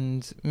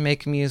and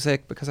make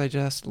music because I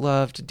just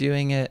loved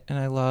doing it, and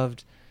I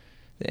loved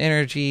the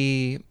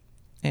energy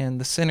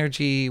and the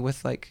synergy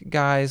with like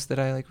guys that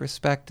I like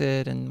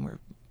respected and were,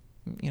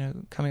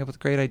 coming up with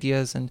great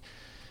ideas. And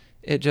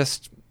it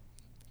just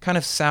kind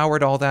of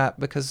soured all that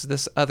because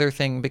this other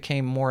thing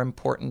became more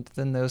important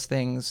than those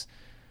things.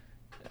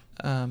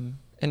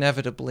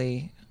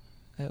 Inevitably,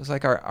 it was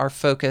like our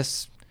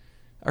focus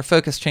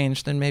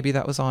changed, and maybe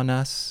that was on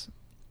us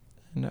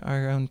and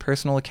our own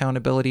personal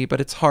accountability.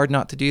 But it's hard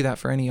not to do that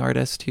for any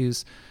artist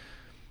who's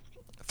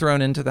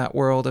thrown into that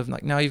world of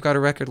like, now you've got a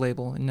record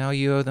label and now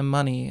you owe them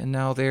money, and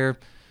now they're,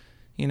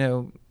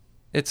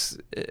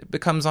 it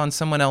becomes on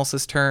someone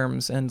else's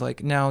terms, and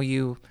like now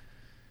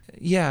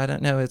I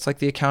don't know, it's like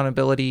the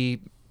accountability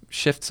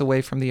shifts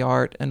away from the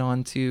art and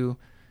onto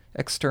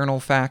external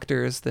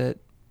factors that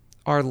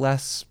are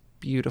less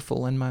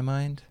beautiful in my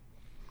mind.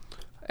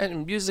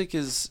 And music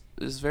is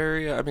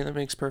very, that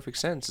makes perfect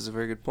sense. It's a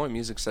very good point.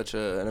 Music's such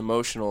an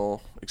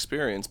emotional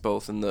experience,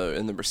 both in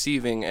the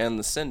receiving and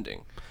the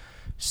sending.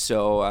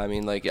 So,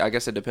 I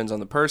guess it depends on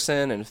the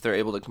person and if they're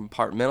able to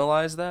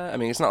compartmentalize that.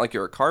 It's not like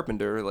you're a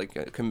carpenter, like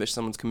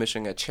someone's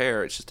commissioning a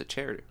chair. It's just a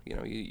chair.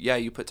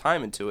 You put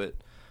time into it,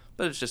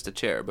 but it's just a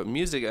chair. But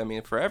music,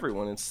 for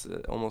everyone, it's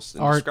almost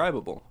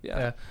indescribable.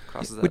 Yeah.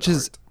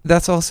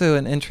 That's also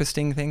an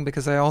interesting thing,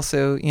 because I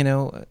also,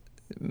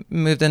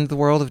 moved into the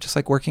world of just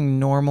like working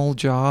normal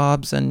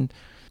jobs, and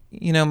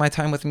my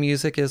time with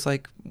music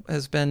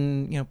has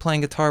been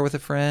playing guitar with a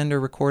friend or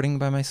recording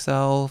by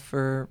myself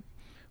or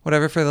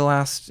whatever for the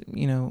last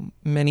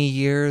many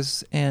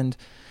years. And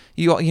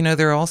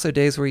there are also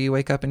days where you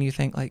wake up and you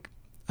think like,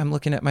 I'm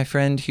looking at my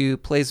friend who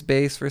plays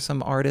bass for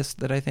some artist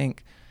that I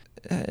think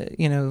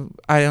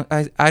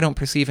I don't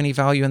perceive any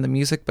value in the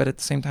music, but at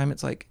the same time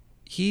it's like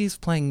he's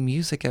playing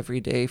music every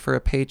day for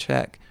a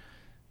paycheck,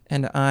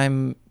 and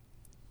I'm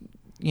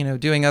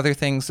doing other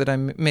things that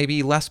I'm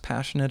maybe less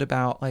passionate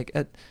about. Like,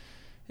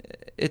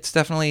 it's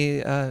definitely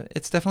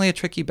a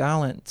tricky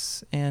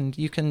balance, and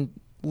you can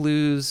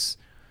lose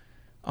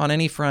on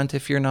any front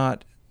if you're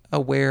not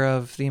aware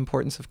of the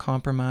importance of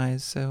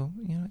compromise. So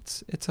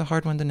it's a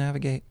hard one to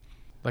navigate.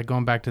 Like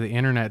going back to the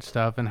internet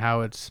stuff and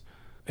how it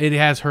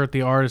has hurt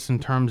the artists in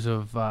terms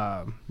of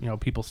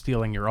people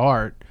stealing your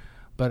art.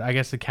 But I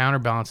guess the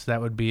counterbalance to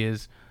that would be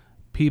is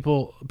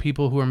people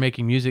who are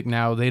making music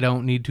now, they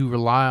don't need to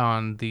rely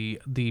on the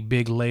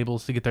big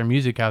labels to get their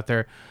music out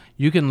there.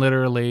 You can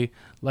literally,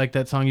 like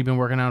that song you've been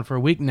working on for a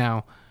week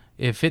now,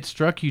 if it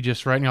struck you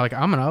just right and you're like,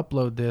 I'm gonna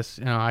upload this,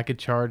 I could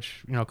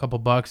charge a couple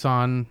bucks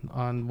on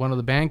one of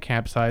the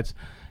Bandcamp sites.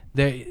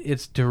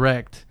 It's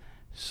direct.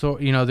 So,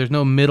 there's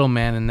no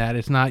middleman in that.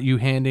 It's not you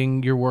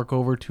handing your work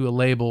over to a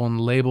label and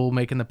the label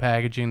making the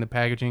packaging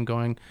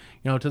going,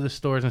 to the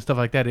stores and stuff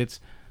like that. It's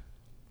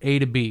A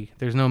to B.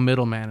 There's no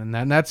middleman in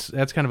that. And that's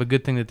kind of a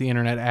good thing that the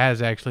internet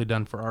has actually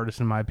done for artists,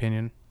 in my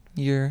opinion.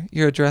 You're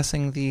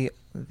addressing the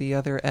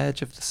other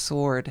edge of the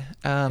sword.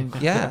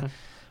 Yeah.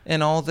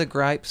 And all the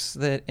gripes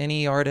that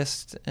any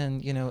artist,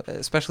 and,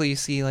 especially you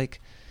see like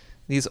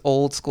these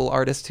old school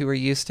artists who are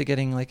used to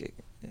getting like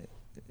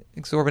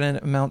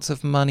exorbitant amounts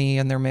of money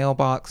in their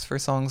mailbox for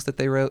songs that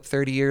they wrote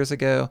 30 years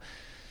ago,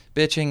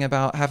 bitching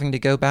about having to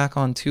go back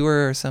on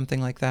tour or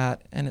something like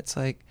that. And it's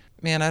like,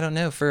 man, I don't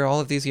know, for all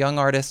of these young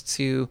artists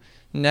who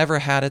never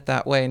had it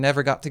that way,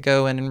 never got to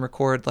go in and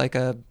record like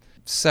a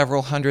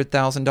several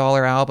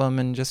 $100,000 album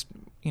and just,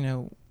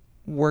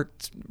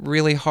 worked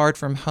really hard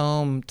from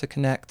home to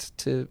connect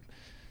to,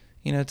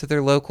 to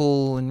their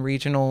local and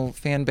regional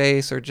fan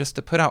base, or just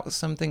to put out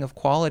something of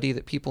quality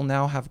that people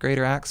now have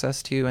greater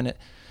access to, and it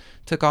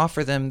took off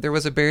for them. There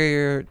was a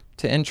barrier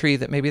to entry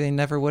that maybe they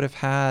never would have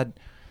had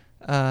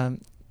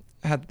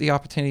the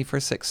opportunity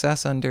for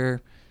success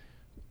under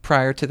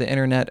prior to the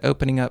internet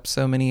opening up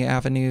so many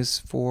avenues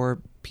for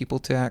people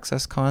to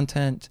access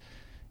content.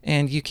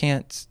 And you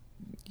can't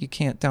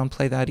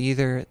downplay that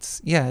either.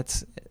 It's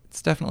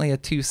definitely a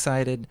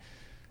two-sided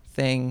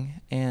thing,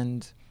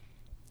 and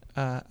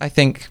I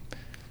think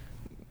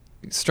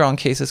strong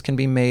cases can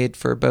be made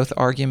for both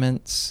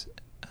arguments.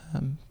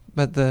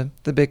 But the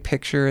big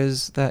picture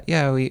is that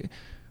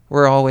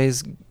we're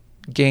always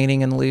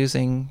gaining and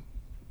losing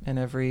in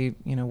every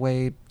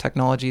way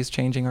technology is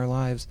changing our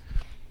lives.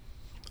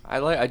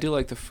 I do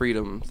like the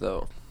freedom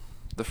though,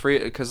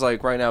 because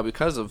like right now,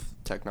 because of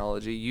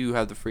technology, you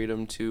have the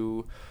freedom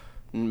to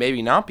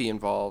maybe not be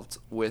involved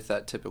with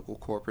that typical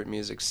corporate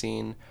music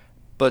scene,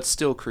 but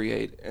still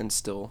create and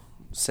still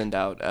send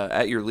out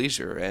at your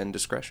leisure and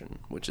discretion,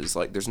 which is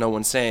like there's no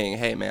one saying,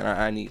 hey man,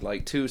 I need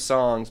like 2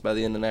 songs by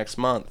the end of next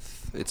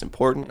month. It's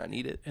important. I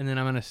need it. And then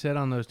I'm gonna sit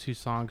on those 2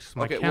 songs.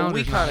 My Okay, well,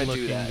 we calendar's kind not of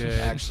do looking that, good.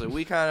 actually.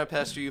 We kind of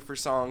pester you for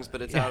songs,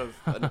 but it's out of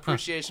an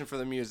appreciation for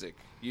the music.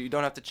 You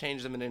don't have to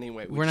change them in any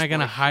way. We're not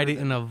gonna hide it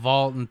in a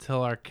vault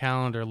until our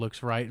calendar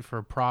looks right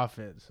for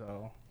profit.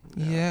 So.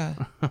 Yeah.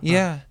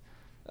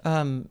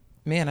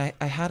 Man,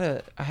 I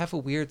have a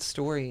weird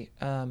story.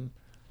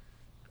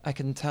 I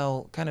can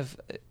tell kind of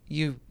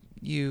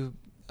you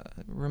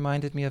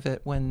reminded me of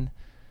it when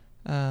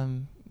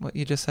what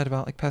you just said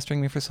about like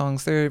pestering me for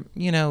songs. There,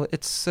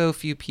 it's so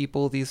few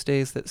people these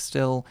days that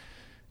still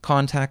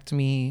contact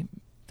me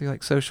through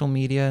like social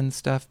media and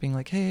stuff, being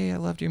like, hey, I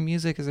loved your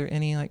music. Is there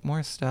any like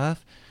more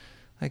stuff?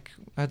 Like,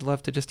 I'd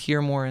love to just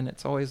hear more. And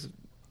it's always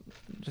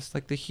just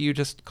like the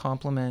hugest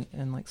compliment,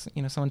 and like,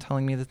 someone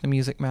telling me that the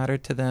music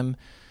mattered to them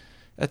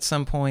at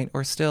some point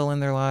or still in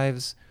their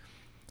lives.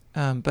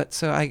 But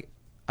so I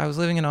was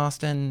living in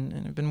Austin,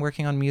 and I've been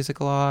working on music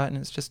a lot, and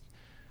it's just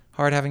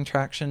hard having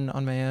traction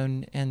on my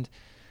own. And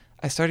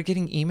I started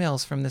getting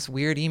emails from this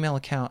weird email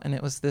account, and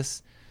it was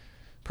this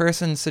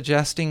person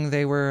suggesting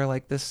they were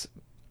like this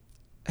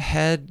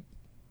head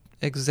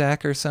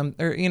exec or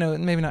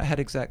maybe not head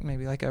exec,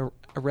 maybe like a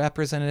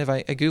representative.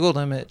 I Googled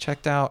him, it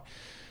checked out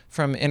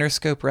from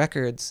Interscope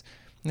Records.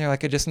 And they're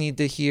like, I just need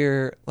to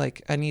hear,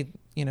 like,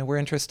 we're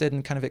interested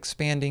in kind of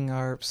expanding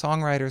our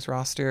songwriters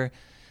roster,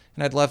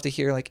 and I'd love to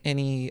hear like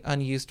any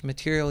unused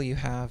material you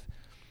have.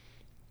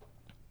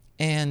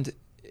 And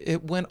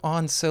it went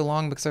on so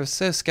long because I was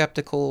so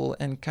skeptical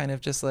and kind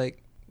of just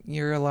like,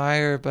 you're a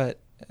liar. But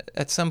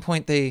at some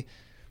point they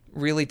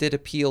really did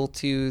appeal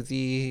to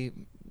the,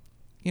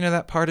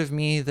 that part of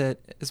me that,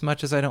 as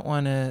much as I don't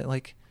want to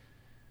like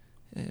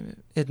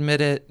admit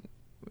it,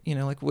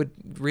 like would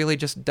really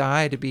just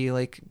die to be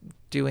like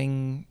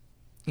doing,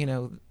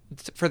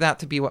 for that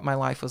to be what my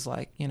life was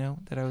like,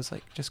 that I was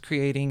like just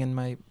creating, and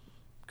my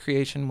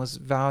creation was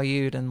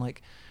valued and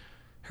like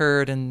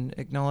heard and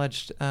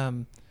acknowledged.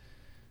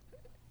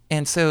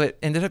 And so it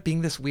ended up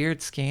being this weird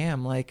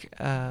scam. Like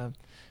one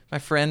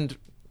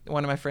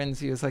of my friends,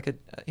 he's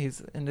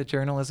into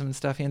journalism and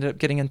stuff. He ended up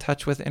getting in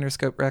touch with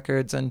Interscope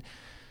Records, and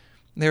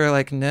they were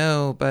like,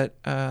 no, but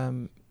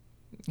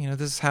this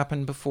has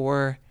happened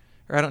before.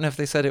 Or I don't know if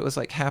they said it was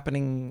like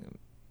happening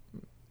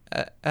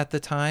at the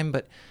time,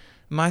 but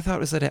my thought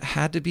was that it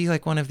had to be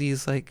like one of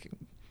these like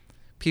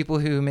people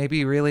who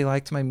maybe really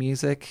liked my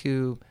music,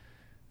 who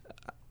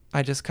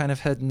I just kind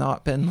of had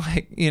not been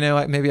like,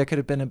 maybe I could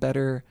have been a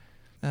better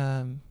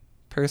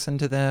person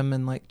to them,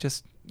 and like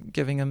just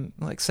giving them,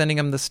 like sending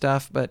them the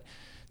stuff. But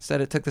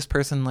instead it took this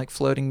person like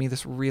floating me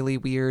this really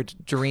weird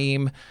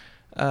dream,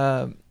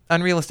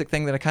 unrealistic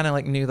thing that I kind of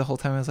like knew the whole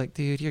time. I was like,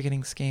 dude, you're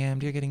getting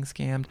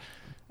scammed.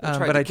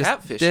 But I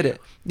just did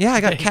it. Yeah, I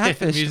got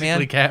catfished,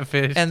 man.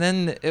 Catfished. And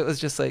then it was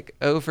just like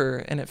over,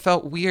 and it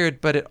felt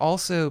weird, but it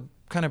also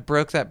kind of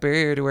broke that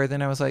barrier to where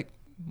then I was like,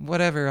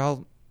 whatever,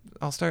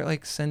 I'll start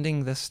like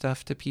sending this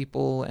stuff to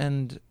people,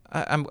 and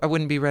I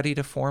wouldn't be ready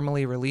to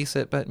formally release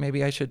it, but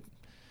maybe I should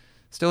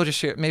still just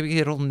share it. Maybe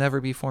it'll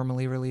never be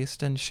formally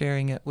released, and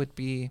sharing it would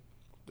be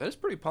that is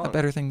pretty punk. A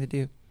better thing to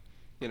do.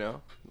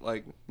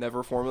 Like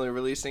never formally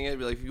releasing it.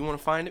 Be like, if you want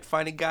to find it,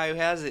 find a guy who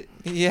has it.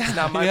 Yeah, it's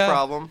not my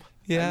problem.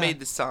 Yeah. I made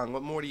this song.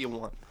 What more do you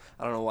want?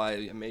 I don't know why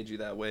I made you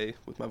that way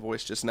with my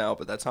voice just now,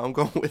 but that's how I'm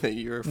going with it.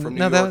 You're from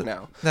New York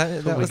now.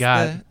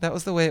 That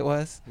was the way it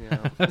was.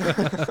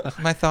 Yeah.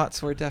 My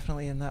thoughts were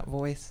definitely in that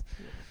voice.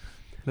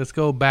 Let's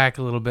go back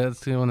a little bit.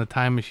 Let's go on the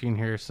time machine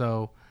here.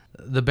 So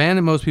the band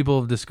that most people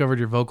have discovered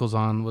your vocals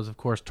on was, of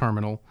course,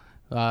 Terminal.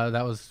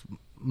 That was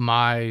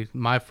my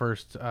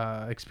first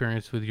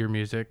experience with your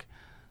music.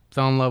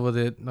 Fell in love with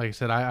it. Like I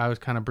said, I was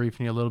kind of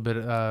briefing you a little bit.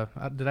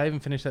 Did I even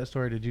finish that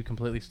story? Or did you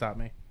completely stop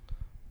me?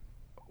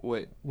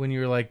 Wait. When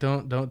you were like,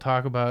 don't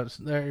talk about,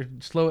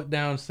 slow it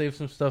down, save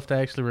some stuff to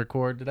actually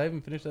record. Did I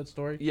even finish that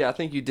story? Yeah, I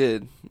think you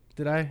did.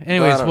 Did I?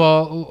 Anyways,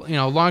 well,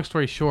 long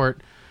story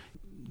short,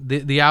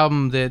 the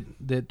album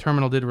that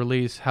Terminal did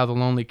release, How the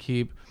Lonely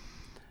Keep,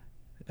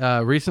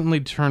 recently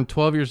turned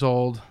 12 years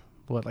old,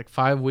 like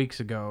 5 weeks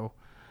ago.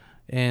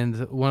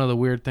 And one of the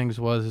weird things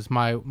is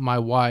my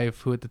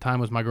wife, who at the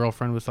time was my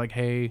girlfriend, was like,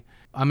 hey,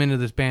 I'm into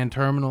this band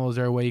Terminal. Is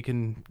there a way you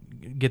can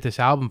get this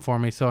album for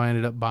me? So I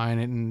ended up buying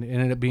it, and it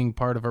ended up being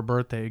part of her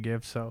birthday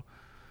gift. So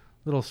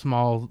little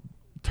small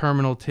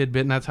Terminal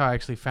tidbit, and that's how I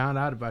actually found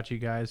out about you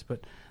guys.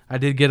 But I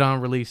did get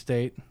on release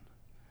date.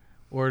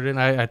 Ordered it, and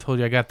I told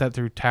you I got that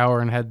through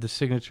Tower and had the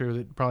signature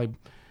that probably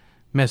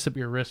messed up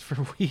your wrist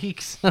for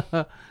weeks.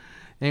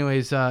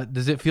 Anyways,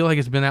 does it feel like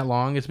it's been that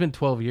long? It's been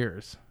 12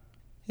 years.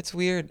 It's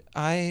weird.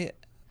 I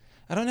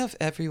don't know if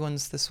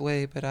everyone's this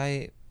way, but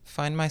I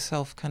find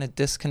myself kind of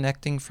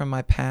disconnecting from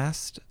my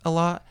past a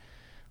lot.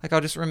 Like,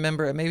 I'll just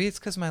remember it. Maybe it's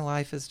because my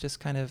life has just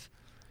kind of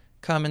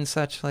come in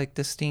such like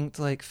distinct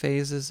like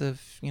phases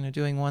of,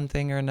 doing one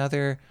thing or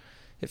another.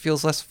 It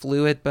feels less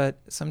fluid, but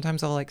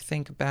sometimes I'll like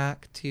think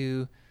back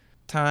to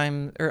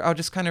time, or I'll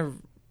just kind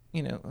of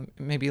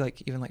maybe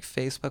like even like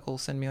Facebook will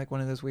send me like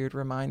one of those weird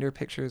reminder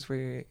pictures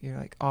where you're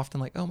like often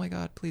like, oh my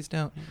God, please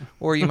don't.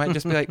 Or you might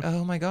just be like,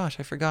 oh my gosh,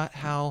 I forgot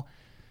how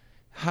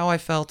I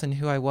felt and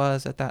who I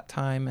was at that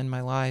time in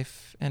my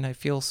life. And I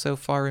feel so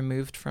far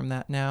removed from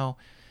that now.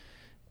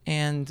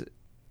 And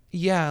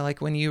yeah,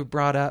 like when you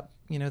brought up,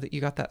 that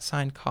you got that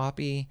signed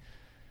copy,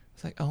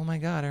 it's like, oh my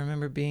God, I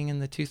remember being in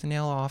the tooth and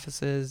nail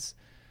offices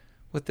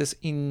with this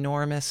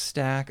enormous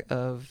stack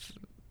of,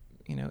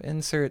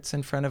 inserts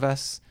in front of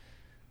us.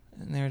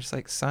 And they were just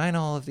like, sign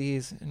all of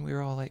these. And we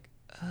were all like,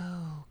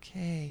 oh,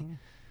 okay,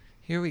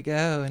 here we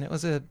go. And it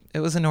was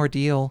an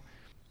ordeal.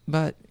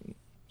 But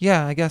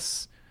yeah, I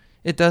guess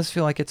it does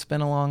feel like it's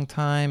been a long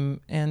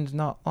time and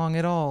not long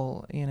at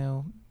all,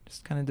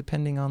 just kind of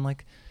depending on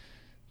like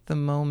the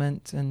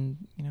moment and,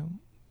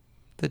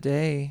 the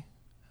day.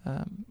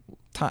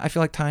 I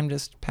feel like time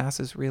just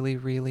passes really,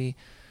 really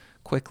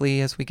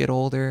quickly as we get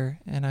older.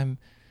 And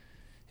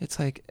it's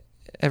like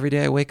every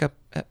day I wake up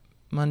at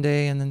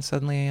Monday and then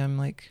suddenly I'm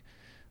like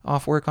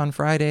off work on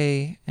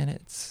Friday, and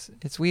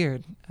it's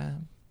weird. I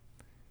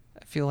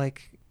feel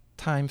like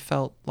time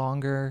felt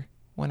longer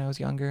when I was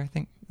younger. I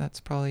think that's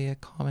probably a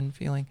common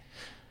feeling.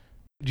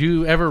 Did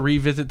you ever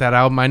revisit that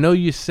album? I know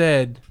you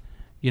said,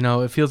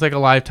 it feels like a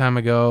lifetime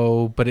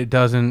ago, but it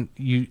doesn't.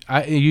 You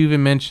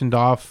even mentioned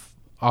off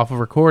of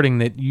recording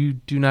that you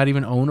do not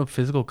even own a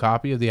physical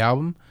copy of the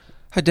album.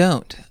 I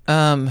don't.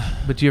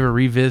 But do you ever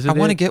revisit it? I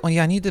want to get one.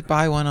 Yeah, I need to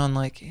buy one on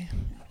like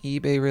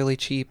eBay really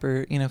cheap,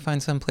 or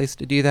find some place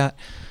to do that.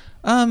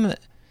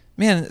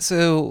 Man,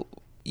 so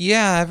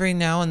yeah, every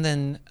now and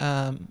then,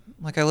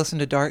 like I listened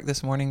to Dark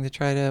this morning to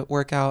try to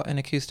work out an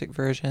acoustic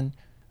version.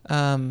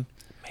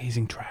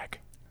 Amazing track.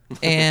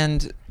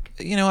 And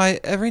I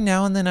every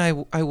now and then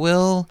I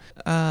will,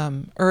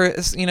 or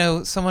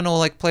someone will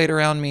like play it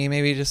around me,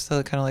 maybe just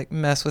to kind of like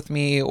mess with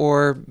me,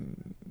 or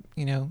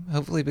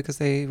hopefully because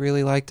they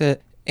really liked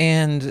it,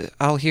 and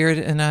I'll hear it,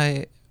 and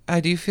I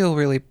do feel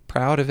really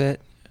proud of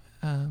it.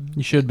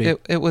 You should be.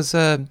 It was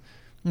I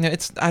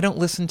don't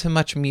listen to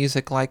much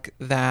music like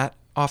that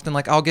often.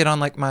 Like I'll get on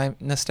like my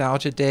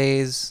nostalgia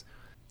days,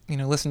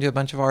 listen to a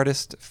bunch of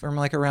artists from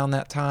like around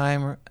that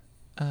time, or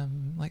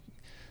like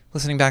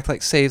listening back to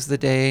like Saves the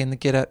Day and the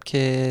Get Up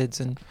Kids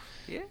and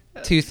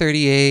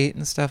 238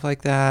 and stuff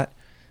like that.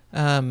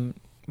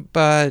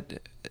 But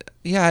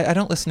yeah, I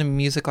don't listen to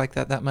music like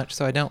that much,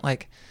 so I don't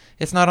like.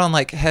 It's not on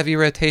like heavy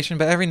rotation,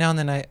 but every now and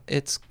then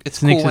it's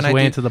sneaks cool when its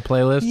way I do. into the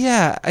playlist.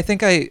 Yeah, I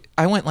think I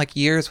went like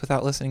years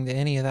without listening to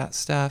any of that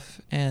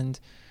stuff, and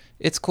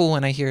it's cool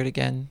when I hear it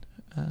again.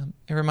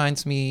 It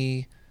reminds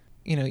me,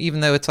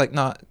 even though it's like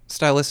not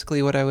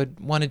stylistically what I would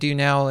want to do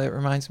now, it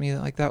reminds me that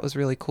like that was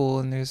really cool,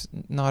 and there's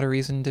not a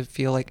reason to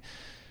feel like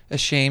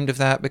ashamed of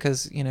that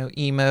because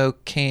emo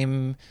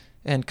came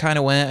and kind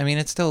of went. I mean,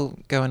 it's still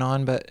going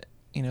on, but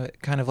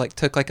it kind of like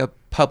took like a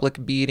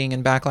public beating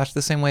and backlash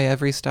the same way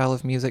every style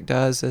of music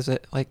does, as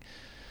it like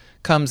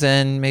comes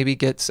in, maybe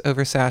gets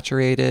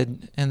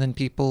oversaturated, and then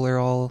people are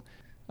all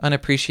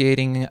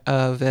unappreciating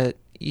of it,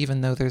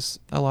 even though there's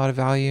a lot of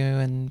value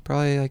in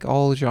probably like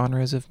all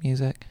genres of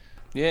music.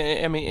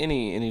 Yeah, I mean,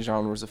 any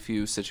genre is a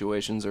few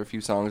situations or a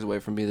few songs away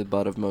from being the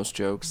butt of most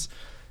jokes.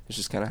 It's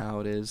just kind of how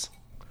it is.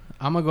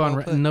 I'm gonna go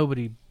on.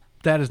 Nobody.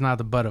 That is not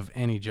the butt of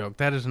any joke.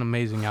 That is an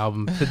amazing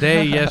album.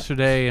 Today,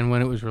 yesterday, and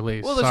when it was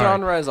released. Well, the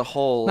genre as a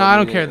whole. No, I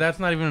don't care. That's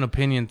not even an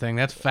opinion thing.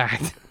 That's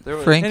fact.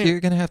 Frank, you're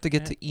going to have to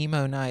get to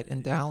emo night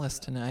in Dallas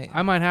tonight.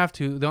 I might have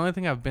to. The only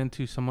thing I've been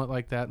to somewhat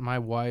like that, my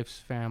wife's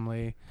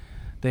family,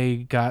 they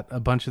got a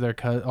bunch of their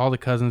all the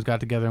cousins got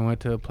together and went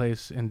to a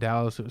place in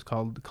Dallas. It was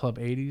called Club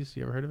 80s.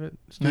 You ever heard of it?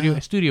 Studio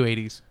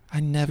 80s.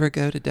 I never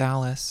go to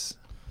Dallas.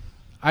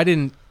 I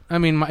didn't. I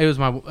mean,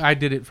 I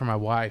did it for my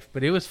wife,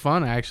 but it was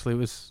fun actually.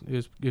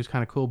 It was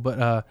kind of cool.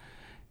 But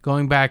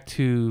going back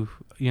to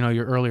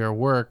your earlier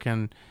work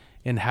and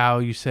how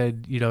you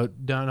said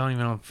don't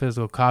even own a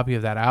physical copy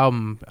of that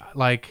album.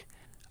 Like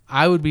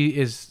I would be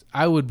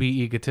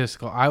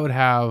egotistical. I would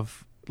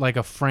have like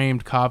a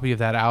framed copy of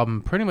that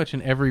album pretty much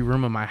in every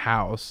room of my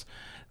house.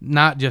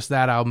 Not just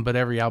that album, but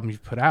every album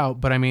you've put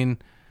out. But I mean,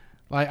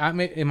 like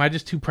am I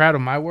just too proud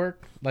of my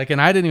work? Like, and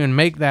I didn't even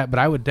make that, but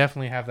I would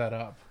definitely have that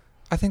up.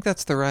 I think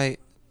that's the right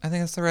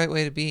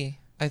way to be.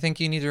 I think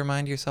you need to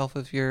remind yourself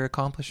of your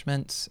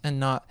accomplishments and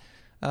not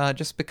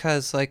just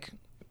because like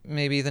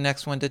maybe the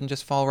next one didn't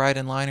just fall right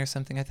in line or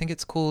something. I think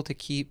it's cool to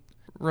keep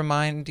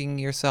reminding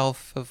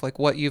yourself of like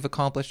what you've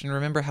accomplished and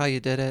remember how you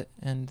did it,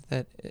 and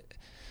that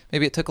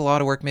maybe it took a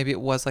lot of work. Maybe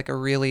it was like a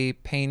really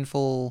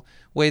painful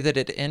way that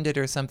it ended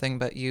or something,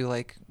 but you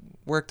like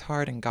worked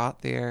hard and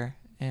got there,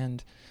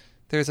 and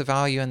there's a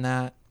value in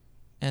that,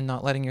 and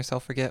not letting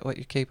yourself forget what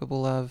you're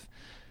capable of.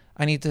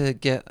 I need to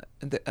get.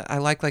 I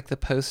like the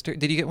poster.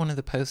 Did you get one of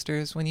the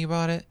posters when you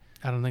bought it?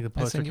 I don't think the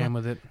poster came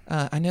with it.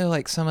 I know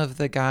like some of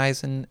the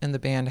guys in the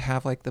band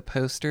have like the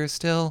poster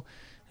still,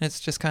 and it's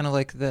just kind of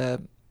like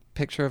the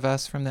picture of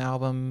us from the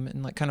album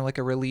and like kind of like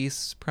a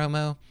release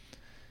promo.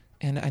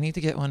 And I need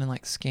to get one and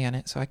like scan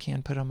it so I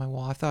can put it on my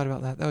wall. I thought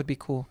about that. That would be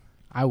cool.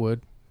 I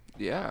would.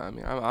 Yeah, I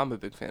mean, I'm a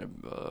big fan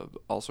of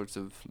all sorts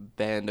of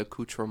band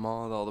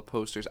accoutrement, all the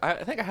posters.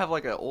 I think I have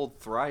like an old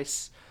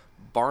Thrice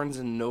Barnes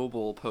and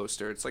Noble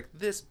poster. It's like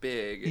this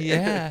big.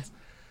 Yeah.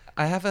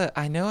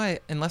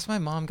 Unless my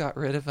mom got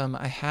rid of them,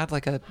 I had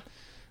like a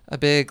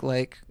big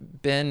like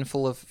bin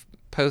full of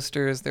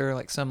posters. There were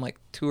like some like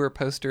tour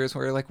posters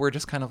where like we're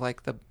just kind of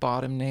like the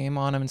bottom name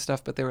on them and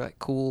stuff, but they were like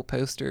cool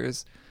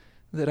posters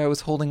that I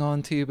was holding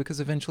on to because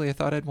eventually I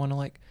thought I'd want to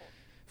like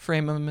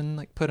frame them and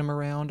like put them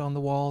around on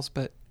the walls,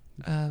 but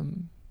I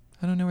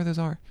don't know where those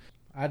are.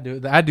 I do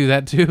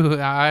that too.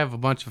 I have a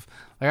bunch of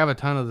I have a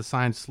ton of the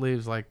signed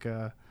sleeves. Like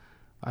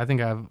I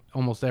think I have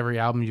almost every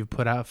album you've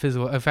put out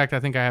physical. In fact, I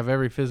think I have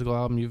every physical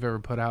album you've ever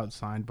put out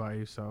signed by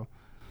you. So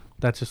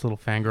that's just a little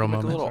fangirl Like a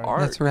moment. little Sorry.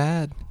 art. That's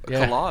rad. A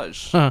Yeah.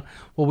 collage.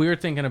 Well, we were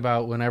thinking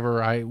about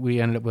whenever we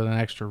ended up with an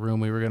extra room,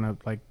 we were gonna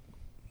like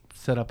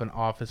set up an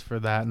office for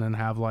that, and then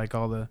have like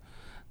all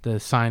the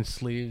signed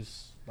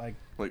sleeves, like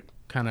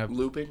kind of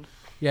looping.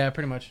 Yeah,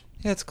 pretty much.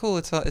 Yeah, it's cool.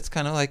 It's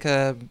kind of like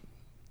a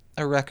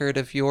record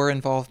of your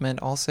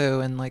involvement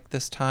also in like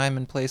this time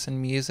and place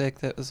in music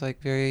that was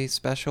like very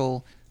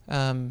special,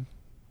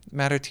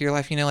 mattered to your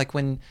life. You know, like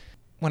when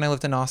I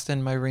lived in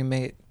Austin, my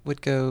roommate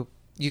would go.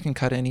 You can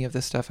cut any of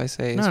this stuff I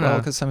say as well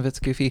because some of it's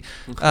goofy.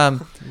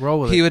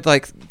 Roll with he it. would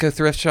like go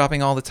thrift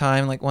shopping all the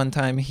time. Like one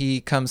time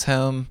he comes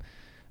home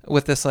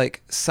with this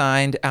like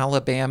signed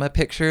Alabama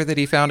picture that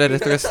he found at a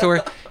thrift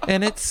store,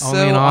 and it's Only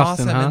so in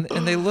Austin, awesome, huh?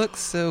 and they look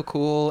so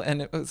cool.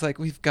 And it was like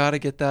we've got to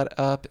get that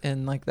up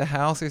in like the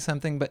house or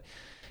something. But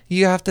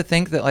you have to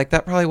think that like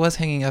that probably was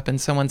hanging up in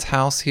someone's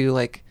house who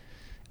like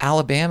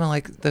Alabama,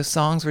 like those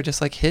songs were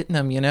just like hitting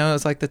them. You know, it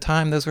was like the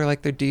time those were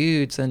like their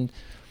dudes, and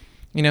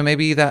you know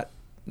maybe that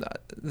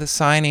the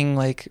signing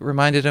like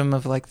reminded them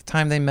of like the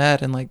time they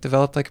met and like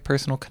developed like a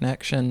personal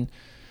connection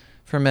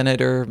for a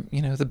minute, or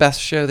you know the best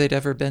show they'd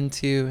ever been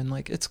to, and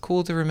like it's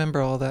cool to remember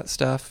all that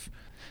stuff.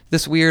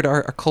 This weird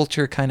our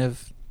culture kind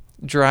of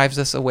drives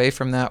us away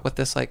from that with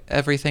this like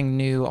everything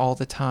new all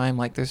the time.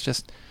 Like there's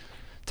just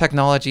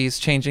technology is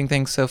changing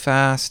things so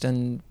fast,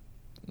 and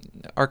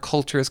our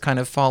culture has kind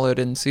of followed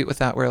in suit with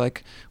that, where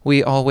like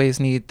we always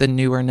need the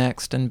newer,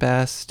 next, and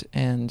best,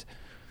 and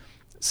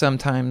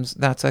sometimes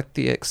that's at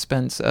the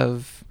expense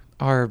of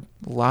our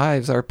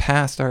lives, our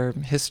past, our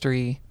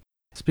history.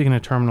 Speaking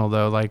of Terminal,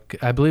 though, like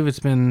I believe it's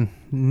been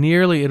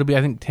it'll be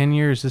I think 10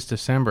 years this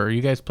December.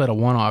 You guys played a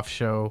one-off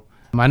show.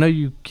 I know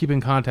you keep in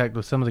contact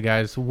with some of the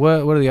guys.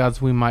 What are the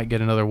odds we might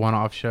get another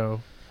one-off show?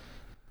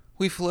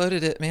 We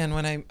floated it, man.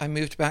 When I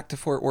moved back to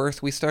Fort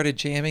Worth, we started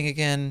jamming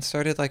again,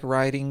 started like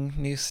writing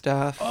new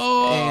stuff.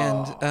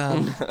 Oh!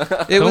 And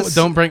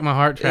don't break my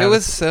heart, Travis. It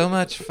was so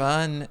much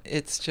fun.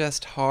 It's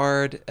just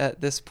hard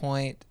at this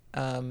point.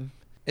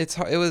 It's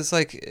hard. It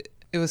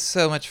was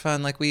so much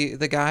fun. Like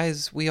the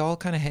guys, we all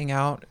kind of hang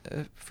out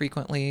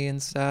frequently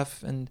and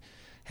stuff, and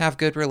have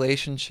good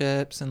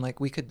relationships. And like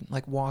we could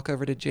like walk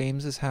over to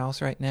James's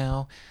house right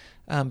now,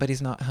 but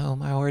he's not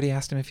home. I already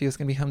asked him if he was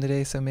gonna be home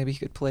today, so maybe he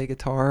could play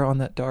guitar on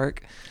that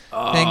dark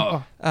thing.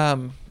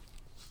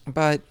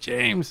 But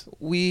James,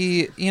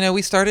 we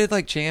started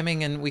like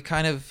jamming, and we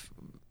kind of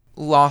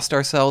lost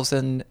ourselves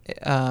in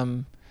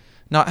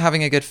not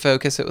having a good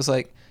focus. It was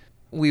like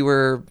we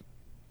were,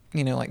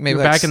 like maybe you're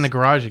like back in the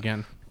garage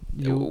again.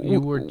 You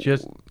were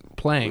just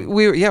playing.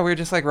 We were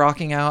just like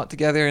rocking out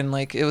together, and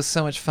like it was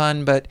so much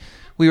fun, but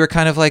we were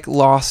kind of like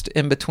lost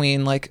in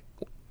between, like,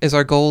 is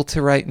our goal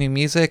to write new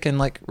music and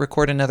like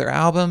record another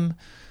album,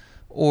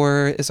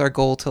 or is our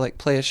goal to like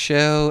play a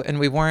show? And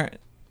we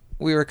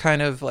were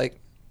kind of like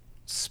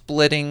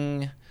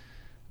splitting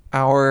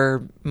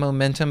our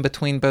momentum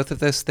between both of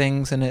those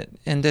things, and it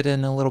ended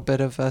in a little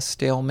bit of a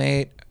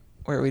stalemate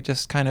where we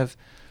just kind of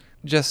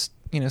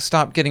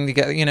stopped getting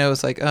together. It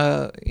was like,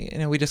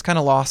 we just kind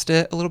of lost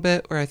it a little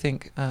bit, where I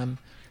think,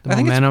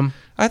 momentum.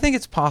 I think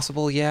it's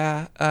possible.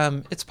 Yeah.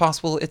 It's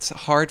possible. It's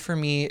hard for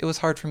me. It was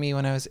hard for me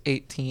when I was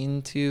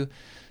 18 to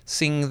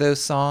sing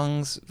those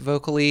songs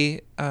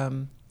vocally.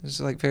 It was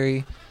like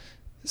very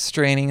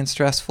straining and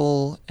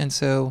stressful. And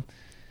so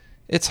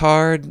it's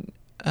hard.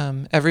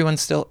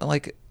 Everyone's still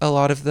like all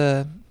of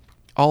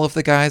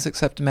the guys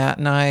except Matt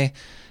and I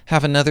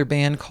have another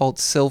band called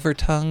Silver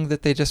Tongue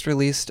that they just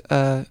released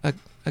a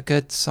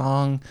good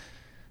song.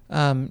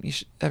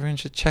 Everyone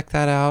should check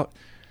that out.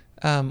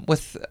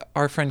 With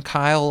our friend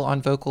Kyle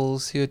on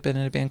vocals, who had been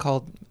in a band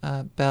called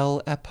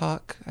Belle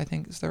Epoch, I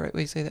think is the right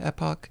way to say the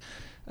Epoch.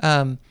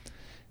 And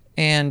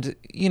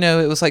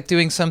it was like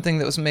doing something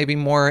that was maybe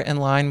more in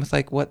line with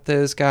like what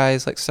those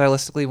guys like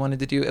stylistically wanted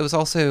to do. It was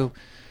also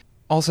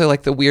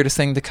like the weirdest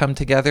thing to come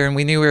together, and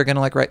we knew we were gonna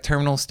like write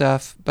Terminal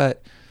stuff,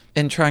 but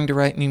in trying to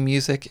write new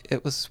music,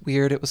 it was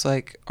weird. It was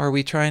like, are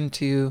we trying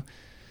to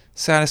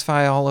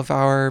satisfy all of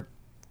our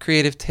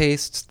creative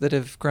tastes that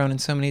have grown in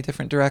so many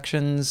different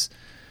directions,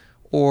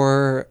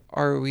 or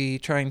are we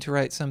trying to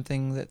write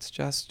something that's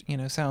just,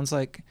 sounds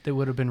like They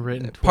would have been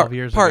written 12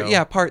 years ago.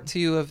 Yeah, part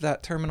 2 of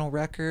that Terminal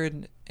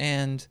record.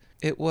 And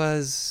it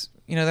was,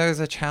 there was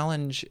a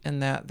challenge in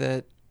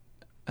that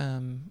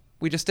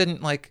we just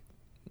didn't like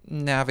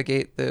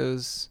navigate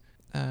those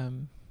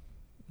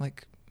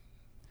like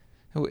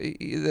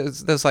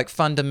those like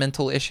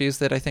fundamental issues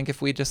that I think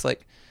if we just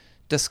like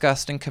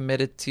discussed and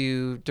committed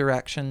to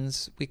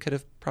directions, we could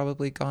have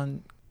probably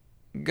gotten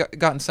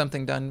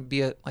something done,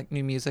 be it like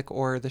new music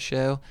or the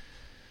show.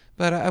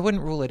 But I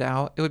wouldn't rule it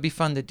out. It would be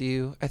fun to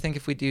do. I think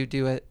if we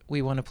do it,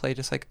 we want to play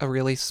just like a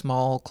really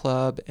small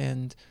club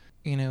and,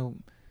 you know,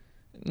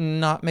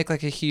 not make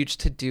like a huge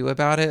to-do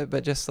about it,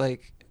 but just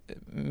like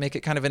make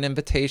it kind of an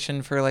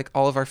invitation for like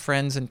all of our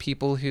friends and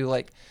people who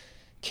like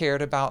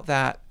cared about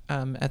that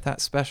at that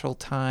special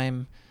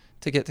time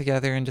to get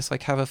together and just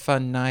like have a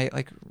fun night,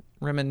 like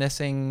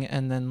reminiscing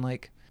and then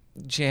like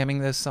jamming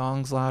those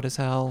songs loud as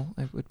hell.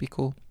 It would be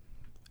cool.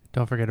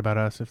 Don't forget about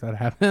us if that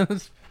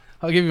happens.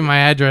 I'll give you my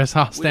address.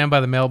 I'll stand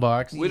by the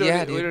mailbox. We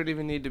don't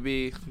even need to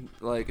be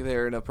like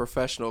there in a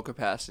professional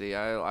capacity.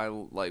 I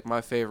like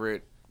my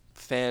favorite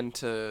fan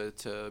to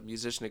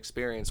musician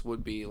experience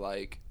would be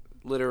like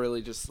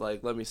literally just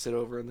like let me sit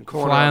over in the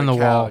corner Fly on on the the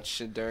wall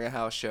couch during a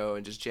house show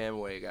and just jam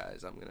away,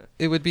 guys.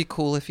 It would be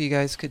cool if you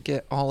guys could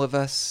get all of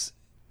us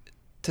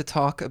to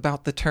talk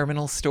about the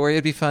Terminal story.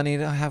 It'd be funny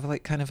to have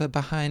like kind of a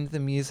behind the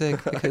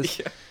music because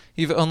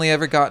you've only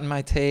ever gotten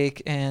my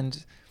take,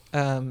 and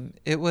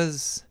it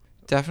was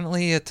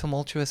definitely a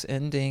tumultuous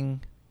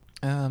ending.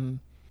 There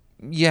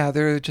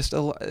were just a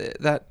lot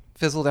that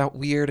fizzled out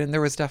weird, and there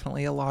was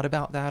definitely a lot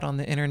about that on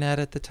the internet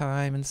at the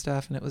time and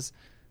stuff, and it was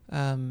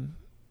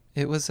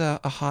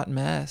a hot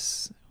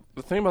mess.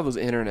 The thing about those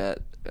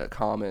internet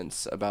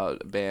comments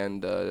about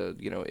band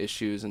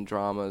issues and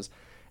dramas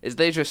is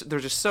they're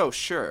just so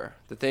sure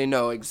that they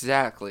know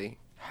exactly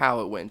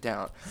how it went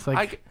down. It's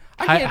like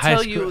I can't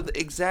tell you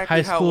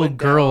exactly how it went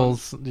down. High school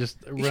girls just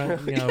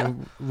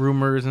run,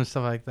 rumors and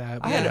stuff like that.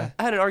 I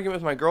had an argument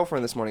with my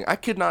girlfriend this morning. I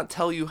could not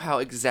tell you how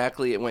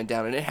exactly it went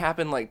down, and it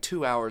happened like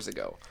 2 hours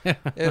ago.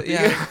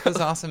 It was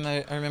awesome.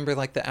 I remember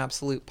like the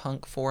Absolute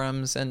Punk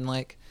forums and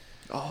like.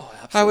 Oh,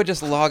 absolutely. I would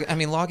just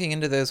logging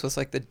into those was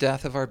like the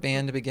death of our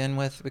band to begin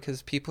with,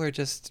 because people are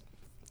just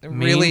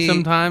really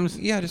sometimes.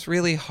 Yeah, just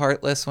really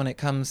heartless when it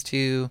comes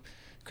to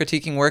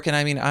critiquing work. And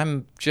I mean,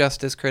 I'm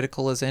just as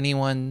critical as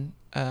anyone.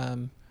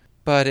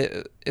 But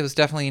it was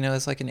definitely,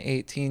 as like an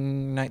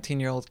 18,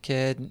 19-year-old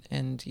kid,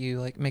 and you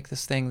like make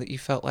this thing that you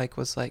felt like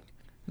was like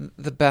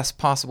the best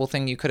possible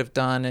thing you could have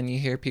done, and you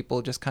hear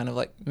people just kind of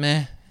like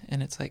meh,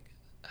 and it's like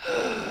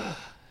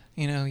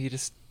you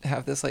just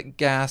have this like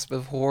gasp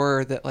of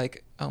horror that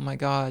like, oh my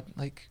god,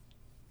 like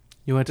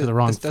you went to the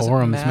wrong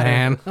forums,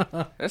 man.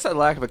 It's that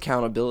lack of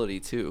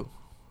accountability too.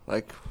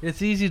 Like,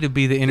 it's easy to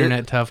be the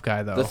internet tough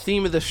guy though. The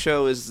theme of the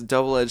show is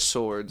double-edged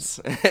swords,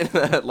 and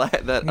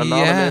that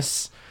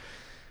anonymous.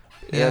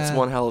 Yeah, that's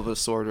one hell of a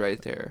sword right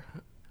there.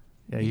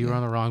 Yeah, you were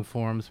on the wrong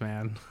forums,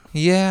 man.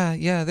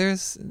 Yeah.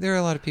 There are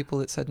a lot of people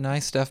that said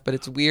nice stuff, but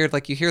it's weird.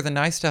 Like you hear the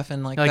nice stuff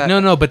and like that,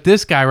 no, but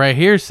this guy right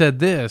here said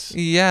this.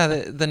 Yeah,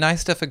 the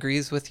nice stuff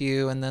agrees with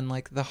you, and then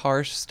like the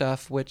harsh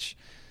stuff, which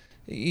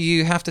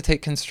you have to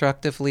take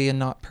constructively and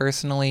not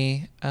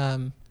personally.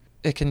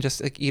 It can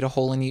just like eat a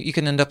hole in you. You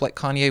can end up like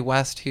Kanye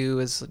West, who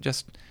is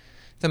just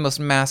the most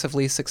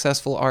massively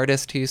successful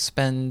artist who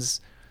spends,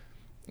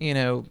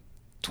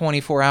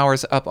 24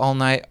 hours up all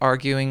night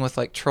arguing with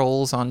like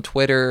trolls on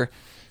Twitter,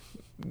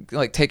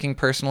 like taking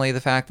personally the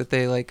fact that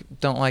they like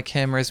don't like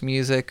him or his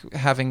music,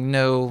 having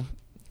no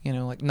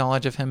like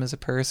knowledge of him as a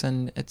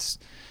person. It's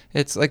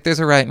like there's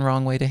a right and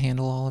wrong way to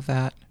handle all of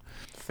that.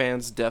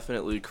 Fans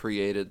definitely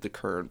created the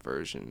current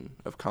version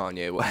of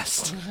Kanye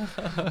West.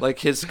 Like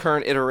his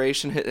current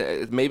iteration,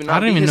 maybe not. I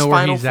don't even know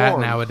where he's at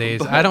form,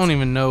 nowadays. I don't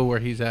even know where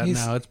he's at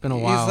now. It's been a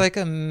while. He's like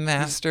a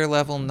master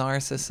level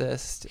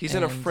narcissist. He's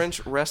in a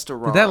French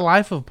restaurant. Did that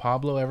Life of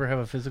Pablo ever have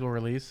a physical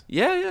release?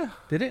 Yeah.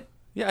 Did it?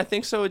 Yeah, I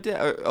think so. It did.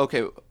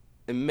 Okay,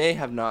 it may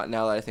have not.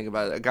 Now that I think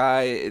about it, a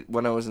guy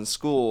when I was in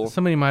school,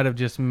 somebody might have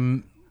just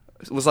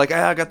was like,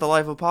 I got the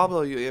Life of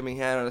Pablo. He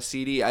had it on a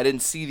CD. I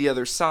didn't see the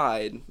other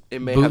side.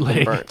 It may have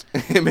been burnt.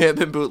 It may have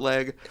been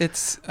bootleg.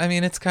 It's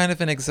kind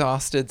of an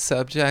exhausted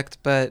subject,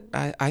 but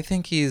I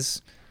think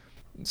he's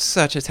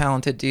such a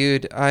talented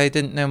dude. I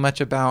didn't know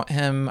much about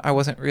him. I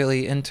wasn't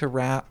really into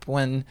rap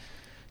when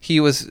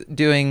he was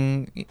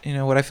doing,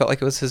 what I felt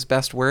like it was his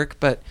best work,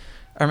 but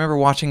I remember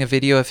watching a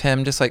video of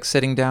him just like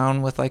sitting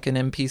down with like an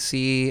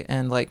MPC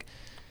and like,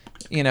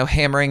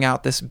 hammering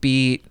out this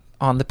beat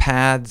on the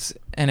pads,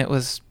 and it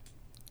was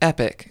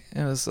epic.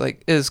 It was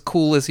like as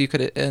cool as you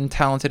could and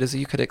talented as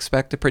you could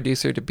expect a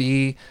producer to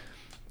be,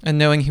 and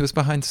knowing he was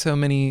behind so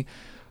many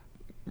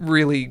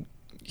really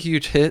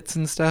huge hits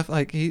and stuff.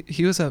 Like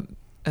he was a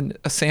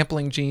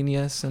sampling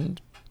genius,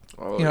 and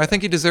I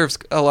think he deserves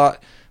a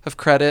lot of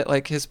credit.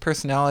 Like his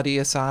personality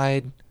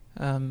aside,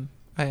 I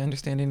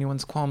understand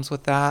anyone's qualms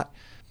with that.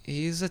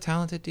 He's a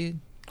talented dude.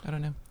 I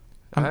don't know.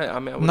 I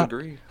would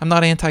agree. I'm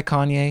not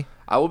anti-Kanye.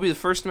 I will be the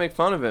first to make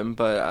fun of him,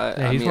 but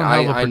I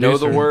I know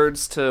the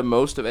words to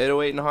most of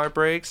 808 and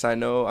Heartbreaks. I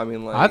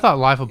thought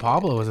Life of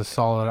Pablo was a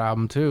solid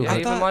album too.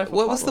 Yeah,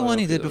 What was the one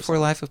he did before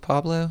Life of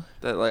Pablo?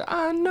 That like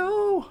I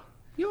know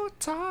You're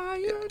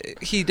tired.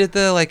 He did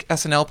the like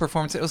SNL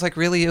performance. It was like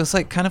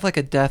kind of like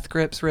a Death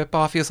Grips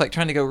ripoff. He was like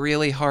trying to go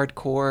really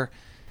hardcore,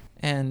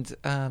 and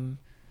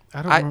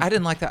I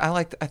didn't like that.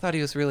 I thought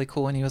he was really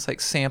cool, and he was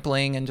like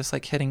sampling and just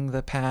like hitting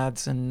the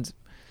pads and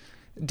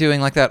doing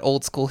like that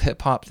old school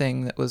hip hop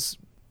thing that was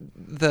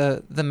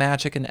the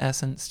magic and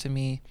essence to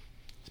me.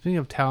 Speaking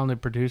of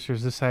talented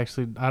producers, this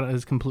actually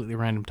is a completely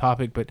random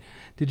topic, but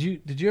did you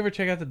ever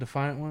check out the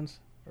Defiant Ones,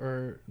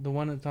 or the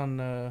one that's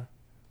on?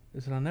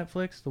 Is it on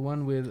Netflix? The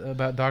one with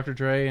about Dr.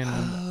 Dre and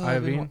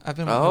Iovine? I've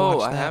been wanting to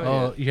watch that. haven't.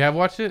 Oh, you have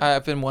watched it?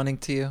 I've been wanting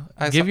to. Give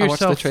I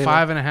watched the yourself trailer.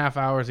 5.5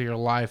 hours of your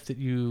life that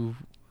you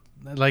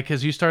like,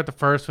 because you start the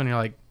first one, you're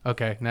like,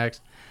 okay,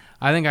 next.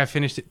 I think I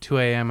finished at 2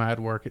 a.m. I had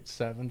work at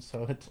 7,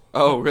 so it's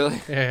Oh, really?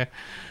 yeah.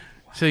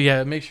 So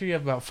yeah, make sure you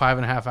have about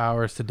 5.5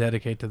 hours to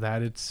dedicate to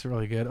that. It's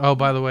really good. Oh,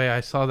 by the way, I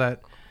saw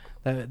that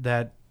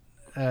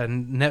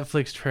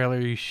Netflix trailer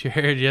you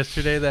shared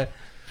yesterday. That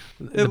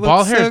the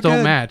ball hairs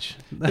don't match.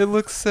 It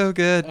looks so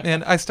good,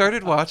 and I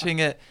started watching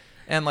it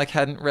and like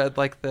hadn't read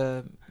like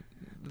the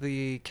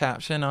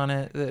caption on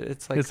it. That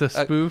it's like It's a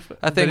spoof.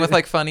 a thing with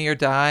like Funny or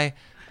Die.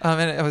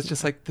 And I was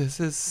just like, this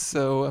is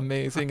so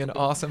amazing and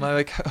awesome. I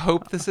like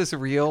hope this is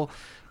real.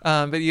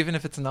 But even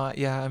if it's not,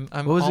 yeah, I'm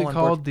What was all it on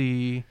called? board.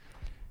 The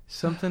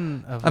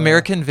something of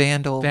American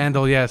Vandal.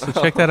 Vandal. Yeah, so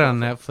check that out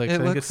on Netflix. I It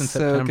think looks it's in so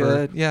September.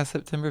 good. Yeah,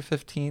 September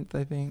 15th,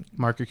 I think.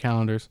 Mark your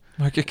calendars.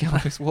 Mark your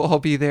calendars. We'll all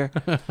be there.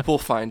 We'll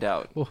find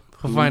out. We'll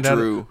Who find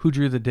drew out who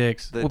drew the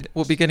dicks.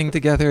 We'll be getting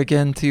together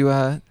again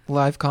to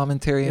live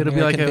commentary. It'll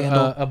be like American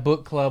Vandal. a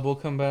book club. We'll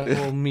come back.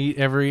 We'll meet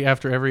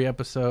after every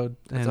episode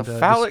It's and a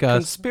phallic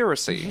discuss.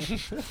 conspiracy.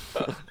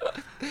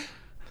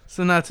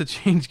 So not to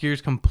change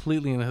gears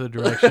completely in another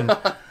direction.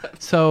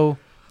 So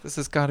This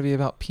has got to be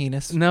about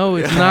penis. no,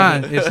 it's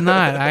not. It's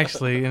not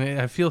actually, and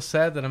I feel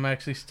sad that I'm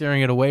actually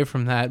steering it away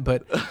from that.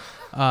 But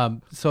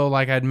so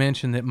like I'd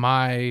mentioned that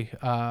my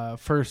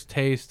first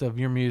taste of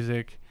your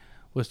music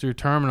was through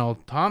Terminal.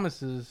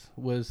 Thomas's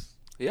was.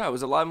 Yeah, it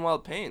was Alive and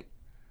Wild Paint.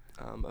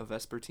 A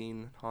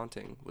Vespertine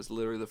Haunting was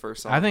literally the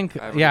first song. I think.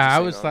 I ever Yeah, got I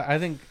to was. sing on. I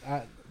think.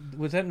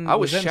 Was that? In, I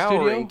was that in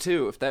showering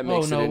studio? too, if that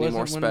Oh, makes no, it it any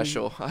more wasn't when-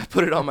 special. I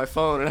put it on my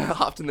phone and I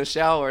hopped in the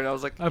shower and I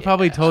was like, I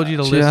probably told you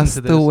to listen Just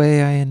to this. the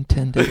way I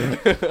intended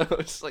it. I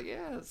was just like,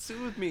 yeah,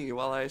 soothe me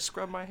while I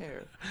scrub my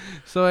hair.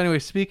 So anyway,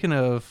 speaking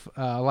of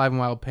Alive and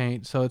Wild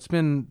Paint, so it's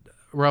been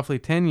roughly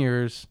 10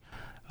 years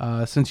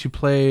since you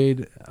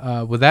played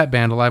with that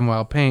band, Alive and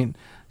Wild Paint.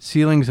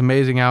 Ceiling's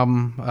amazing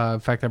album.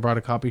 In fact, I brought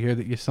a copy here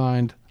that you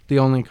signed. The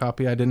only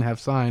copy I didn't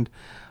have signed.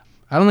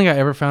 I don't think I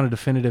ever found a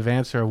definitive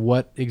answer of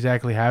what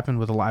exactly happened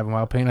with Alive and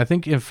Wild Paint. I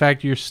think, in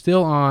fact, you're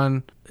still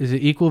on, is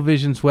it Equal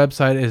Vision's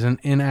website as an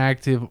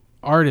inactive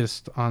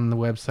artist on the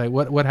website.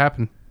 What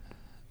happened?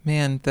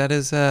 Man,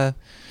 that's a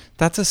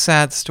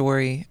sad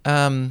story.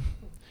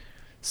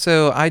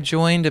 So I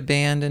joined a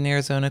band in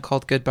Arizona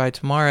called Goodbye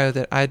Tomorrow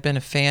that I'd been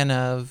a fan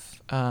of.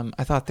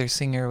 I thought their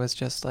singer was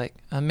just like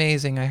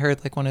amazing. I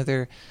heard like one of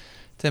their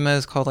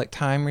demos called like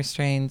Time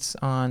Restraints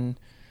on,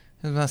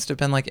 it must have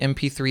been like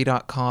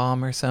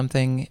mp3.com or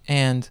something,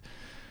 and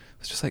I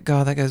was just like,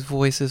 God, that guy's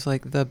voice is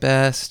like the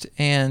best.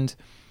 And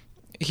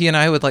he and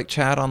I would like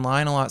chat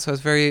online a lot, so I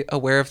was very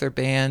aware of their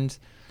band.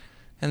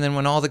 And then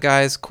when all the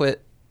guys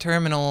quit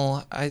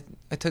Terminal, I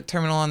took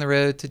Terminal on the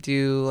road to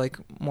do like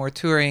more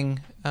touring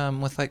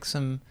with like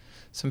some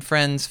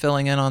friends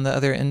filling in on the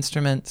other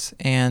instruments,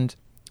 and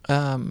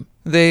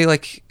they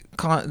like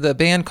the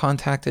band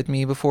contacted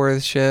me before the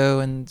show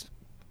and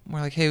were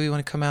like, hey, we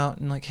want to come out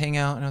and like hang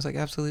out. And I was like,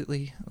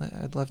 absolutely,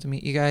 I'd love to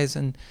meet you guys.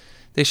 And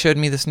they showed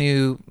me this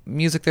new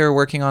music they were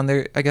working on.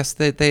 I guess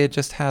they had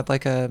just had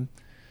like I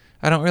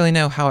don't really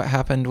know how it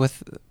happened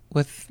with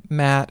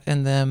Matt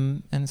and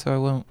them, and so I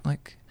won't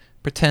like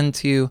pretend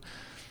to,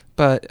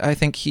 but I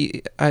think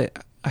I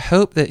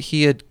hope that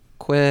he had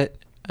quit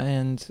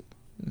and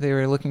they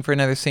were looking for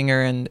another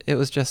singer, and it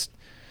was just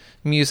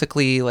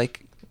musically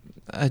like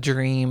a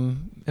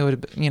dream. It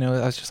would have,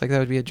 I was just like, that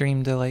would be a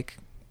dream to like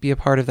be a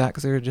part of that,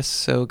 because they were just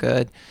so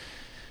good.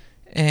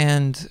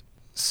 And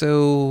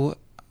so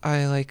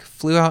I like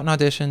flew out and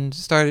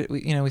auditioned,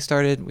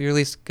 we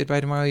released Goodbye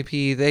Tomorrow EP.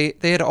 They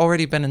had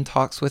already been in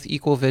talks with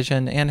Equal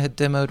Vision and had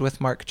demoed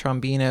with Mark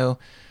Trombino,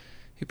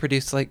 who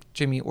produced like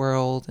Jimmy Eat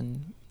World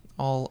and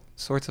all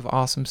sorts of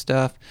awesome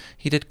stuff.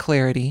 He did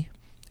Clarity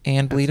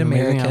and Bleed That's an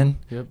amazing American. album.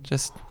 Yep.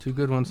 Just Two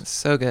good ones.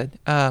 so good.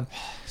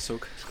 So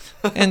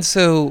good. And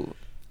so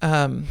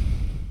I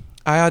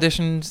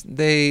auditioned.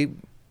 They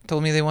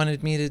told me they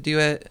wanted me to do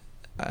it.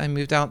 I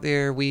moved out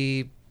there.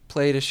 We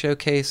played a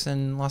showcase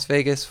in Las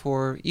Vegas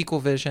for Equal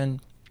Vision,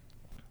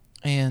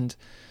 and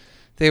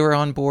they were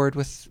on board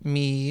with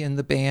me and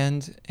the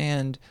band,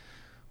 and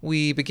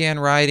we began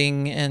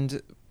writing,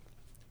 and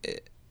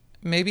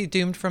maybe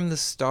doomed from the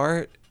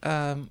start.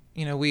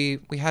 We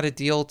had a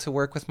deal to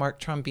work with Mark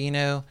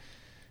Trombino,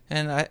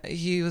 and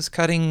he was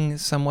cutting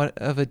somewhat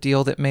of a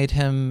deal that made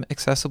him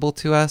accessible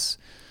to us,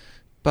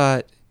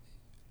 but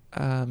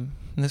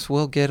this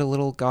will get a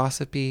little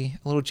gossipy,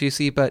 a little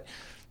juicy, but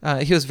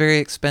he was very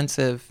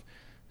expensive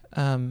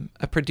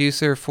a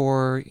producer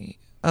for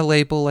a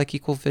label like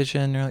Equal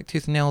Vision or like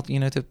Tooth and Nail,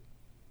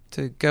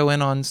 to go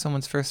in on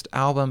someone's first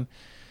album.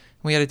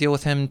 We had to deal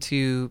with him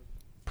to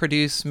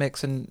produce,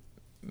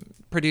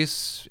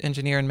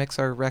 engineer, and mix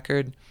our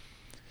record.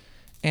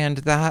 And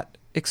that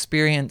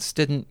experience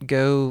didn't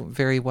go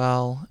very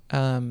well.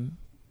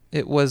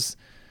 It was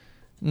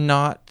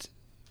not,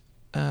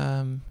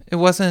 it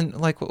wasn't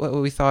like what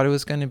we thought it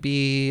was going to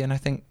be. And I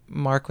think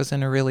Mark was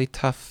in a really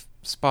tough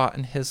spot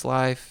in his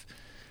life.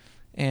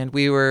 And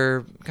we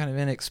were kind of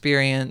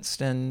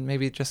inexperienced and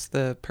maybe just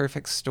the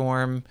perfect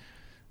storm.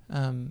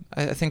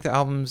 I think the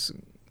album's,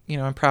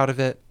 I'm proud of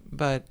it,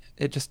 but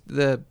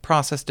the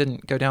process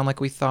didn't go down like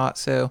we thought.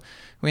 So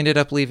we ended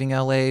up leaving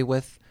LA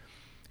with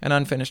an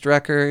unfinished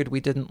record. We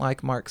didn't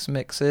like Mark's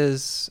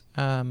mixes.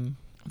 The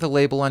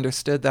label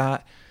understood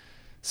that.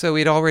 So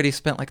we'd already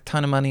spent like a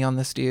ton of money on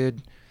this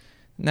dude.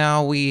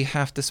 Now we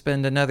have to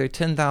spend another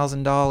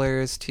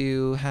 $10,000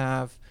 to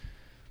have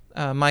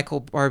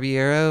Michael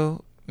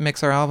Barbiero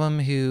mix our album,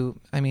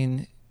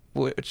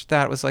 which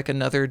that was like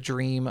another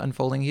dream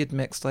unfolding. He had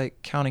mixed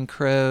like Counting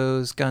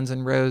Crows, Guns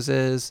N'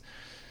 Roses,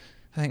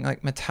 I think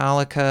like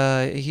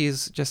Metallica.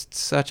 He's just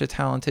such a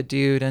talented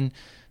dude, and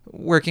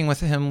working with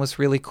him was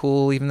really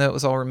cool, even though it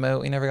was all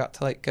remote. We never got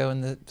to like go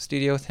in the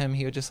studio with him.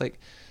 He would just like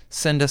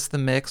send us the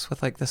mix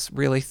with like this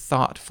really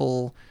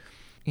thoughtful,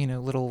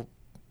 little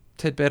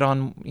tidbit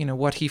on,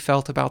 what he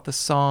felt about the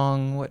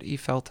song, what he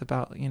felt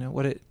about,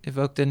 what it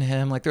evoked in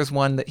him. Like there's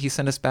one that he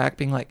sent us back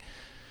being like,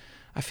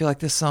 I feel like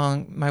this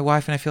song, my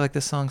wife and I feel like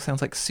this song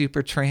sounds like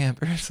Supertramp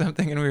or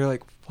something. And we were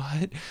like,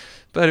 what?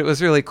 But it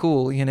was really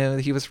cool.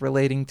 He was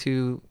relating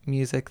to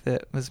music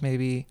that was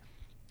maybe,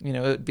 it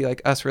would be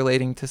like us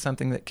relating to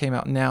something that came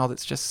out now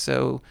that's just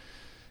so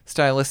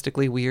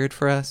stylistically weird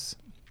for us.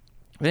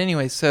 But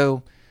anyway,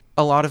 so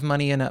a lot of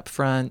money in up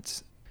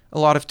front, a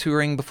lot of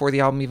touring before the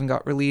album even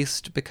got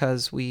released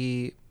because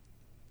we,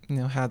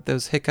 had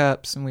those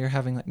hiccups and we were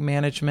having like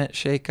management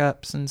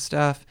shakeups and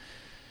stuff.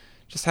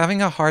 Just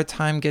having a hard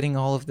time getting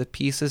all of the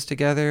pieces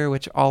together,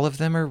 which all of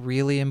them are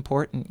really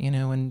important.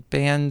 When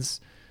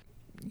bands,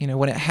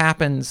 when it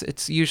happens,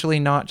 it's usually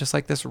not just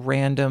like this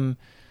random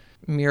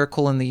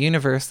miracle in the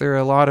universe. There are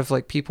a lot of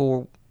like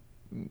people,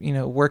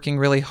 working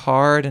really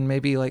hard and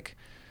maybe like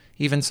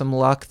even some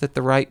luck that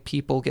the right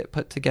people get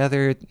put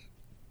together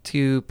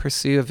to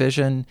pursue a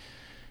vision.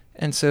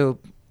 And so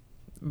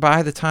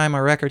by the time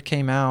our record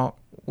came out,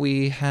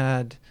 we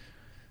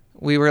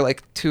were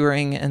like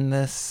touring in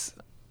this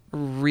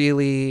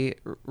really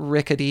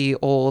rickety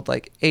old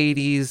like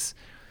 80s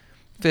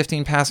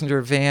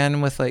 15-passenger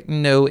van with like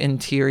no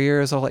interior.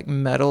 It was all like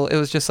metal. It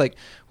was just like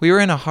we were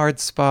in a hard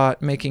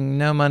spot, making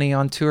no money,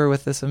 on tour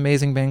with this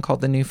amazing band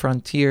called the New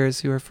Frontiers,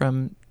 who are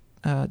from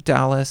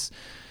Dallas.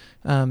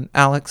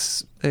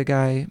 Alex, the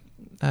guy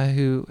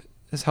who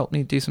has helped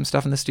me do some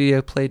stuff in the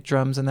studio, played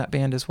drums in that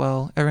band as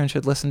well. Everyone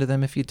should listen to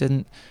them if you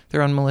didn't.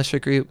 They're on Militia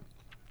Group.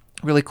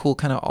 Really cool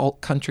kind of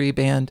alt country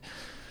band.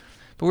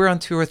 But we were on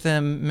tour with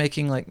them,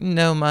 making like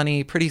no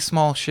money, pretty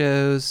small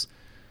shows.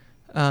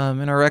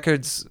 And our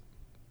records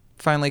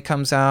finally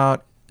comes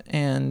out,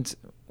 and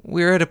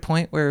we were at a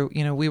point where,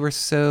 we were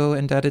so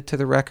indebted to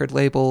the record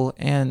label,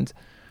 and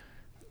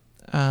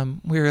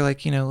we were like,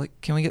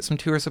 can we get some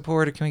tour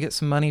support, or can we get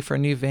some money for a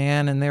new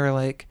van? And they were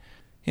like,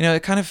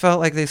 it kind of felt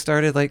like they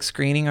started like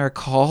screening our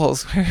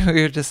calls.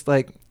 We were just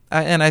like,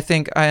 and I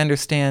think I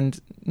understand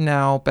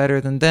now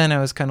better than then. I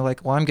was kind of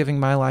like, well, I'm giving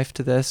my life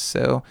to this,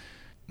 so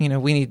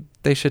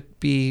they should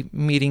be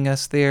meeting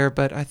us there.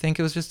 But I think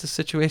it was just a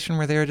situation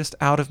where they were just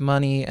out of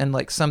money, and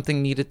like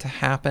something needed to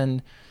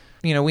happen.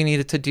 We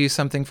needed to do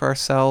something for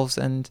ourselves.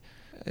 And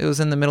it was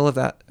in the middle of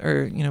that,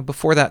 or,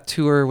 before that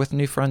tour with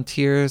New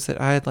Frontiers, that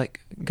I had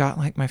like got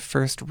like my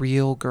first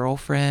real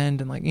girlfriend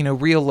and like,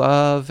 real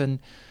love, and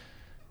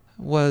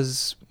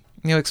was,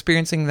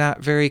 experiencing that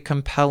very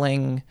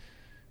compelling,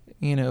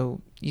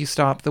 you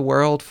stop the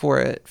world for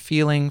it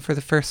feeling for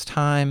the first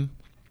time.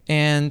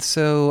 And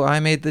so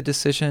I made the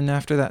decision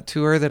after that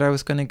tour that I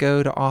was going to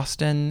go to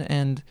Austin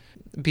and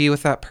be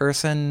with that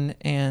person.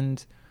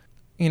 And,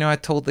 I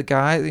told the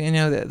guy,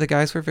 the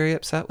guys were very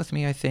upset with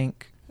me. I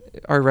think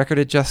our record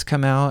had just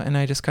come out, and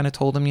I just kind of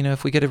told them,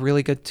 if we get a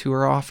really good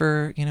tour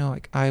offer,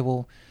 like I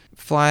will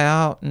fly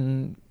out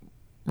and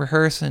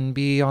rehearse and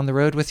be on the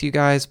road with you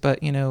guys. But,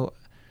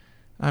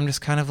 I'm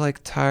just kind of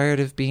like tired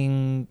of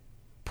being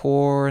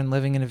poor and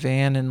living in a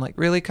van, and like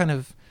really kind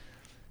of,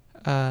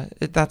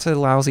 that's a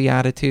lousy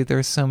attitude.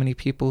 There's so many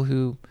people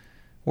who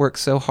work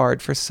so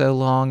hard for so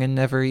long and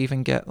never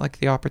even get like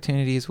the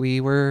opportunities we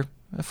were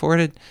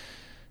afforded.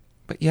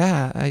 But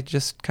yeah, I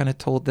just kind of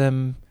told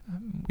them,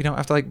 we don't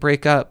have to like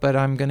break up, but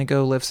I'm going to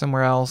go live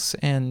somewhere else,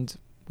 and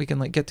we can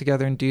like get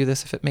together and do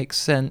this if it makes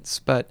sense.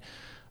 But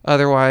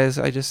otherwise,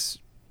 I just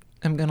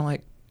am going to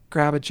like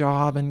grab a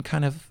job and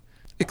kind of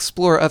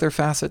explore other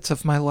facets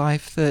of my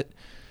life that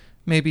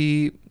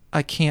maybe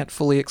I can't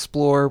fully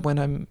explore when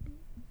I'm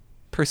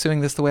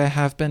pursuing this the way I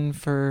have been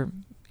for,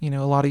 a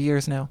lot of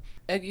years now.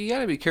 And you got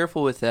to be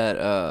careful with that,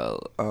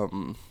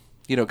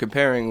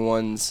 comparing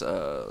one's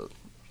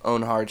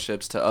own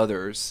hardships to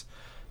others.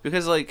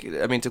 Because, like,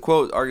 I mean, to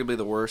quote arguably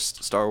the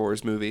worst Star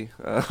Wars movie,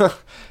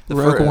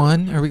 Rogue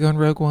One? Are we going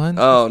Rogue One?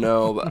 Oh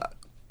no, but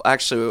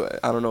actually,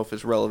 I don't know if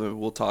it's relevant.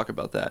 We'll talk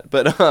about that.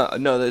 But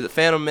no, the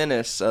Phantom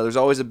Menace. There's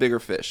always a bigger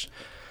fish.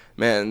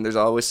 Man, there's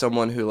always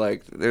someone who,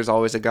 like, there's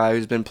always a guy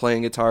who's been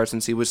playing guitar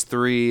since he was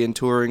 3 and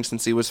touring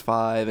since he was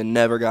 5 and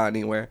never got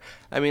anywhere.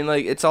 I mean,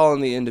 like, it's all in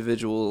the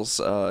individual's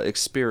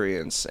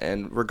experience,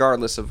 and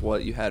regardless of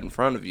what you had in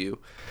front of you,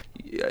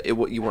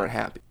 you weren't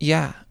happy.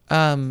 Yeah.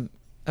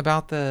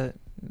 About the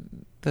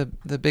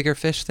bigger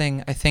fish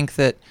thing, I think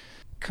that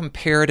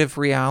comparative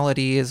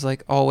reality is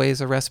like always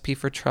a recipe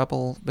for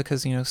trouble,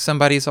 because, you know,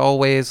 somebody's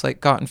always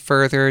like gotten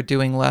further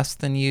doing less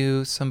than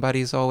you.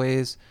 Somebody's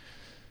always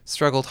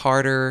struggled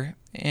harder.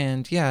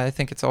 And yeah, I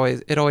think it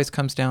always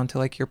comes down to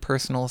like your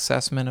personal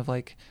assessment of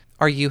like,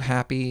 are you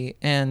happy?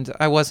 And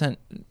I wasn't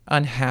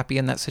unhappy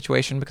in that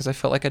situation because I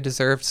felt like I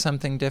deserved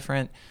something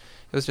different.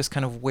 It was just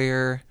kind of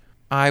where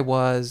I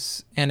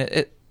was.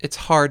 And it's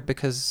hard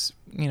because,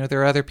 you know,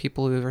 there are other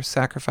people who are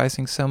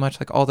sacrificing so much.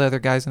 Like all the other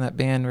guys in that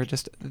band were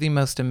just the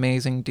most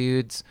amazing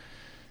dudes,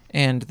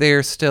 and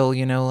they're still,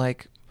 you know,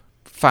 like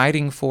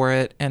fighting for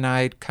it. And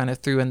I kind of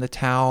threw in the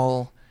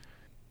towel.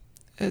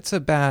 That's a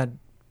bad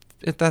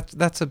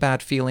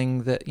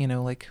feeling that, you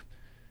know, like,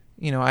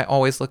 you know, I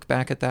always look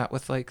back at that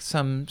with like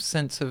some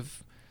sense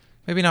of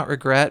maybe not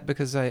regret,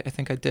 because I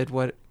think I did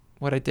what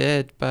I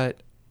did,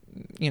 but,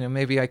 you know,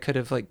 maybe I could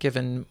have like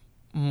given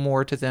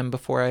more to them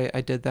before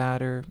I did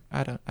that, or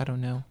I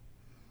don't know.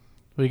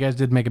 Well, you guys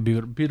did make a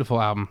beautiful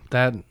album.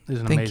 That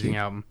is an amazing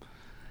album.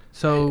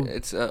 So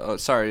it's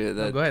sorry,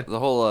 go ahead. The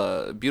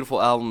whole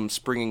beautiful album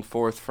springing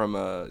forth from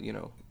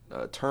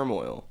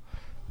turmoil.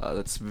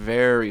 That's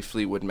very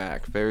Fleetwood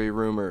Mac, very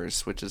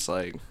Rumors, which is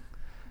like,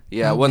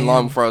 yeah, it wasn't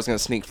long before I was gonna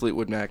sneak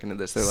Fleetwood Mac into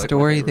this. They're like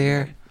story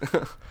there.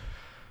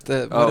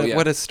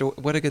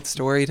 What a good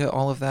story to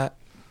all of that.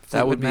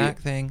 That would be Mac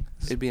thing.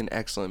 It'd be an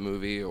excellent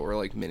movie or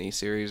like mini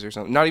series or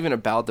something. Not even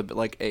about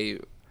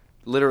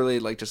literally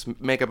like just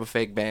make up a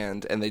fake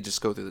band and they just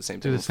go through the same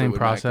thing. Do the same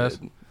process.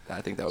 I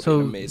think that would be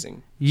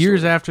amazing.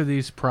 Years after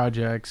these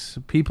projects,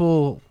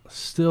 people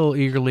still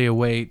eagerly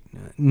await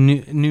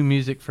new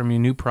music from you,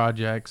 new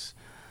projects,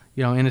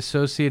 you know, and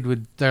associated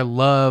with their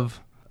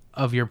love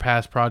of your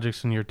past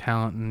projects and your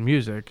talent and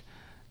music.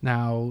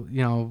 Now,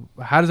 you know,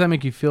 how does that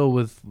make you feel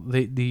with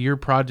your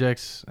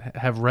projects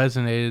have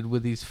resonated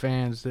with these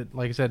fans that,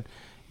 like I said,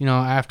 you know,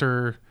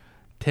 after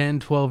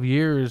 10, 12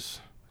 years,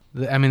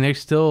 I mean, they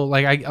still,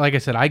 like I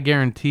said, I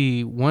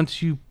guarantee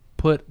once you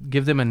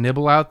give them a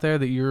nibble out there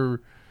that you're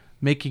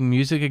making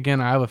music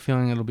again, I have a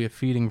feeling it'll be a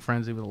feeding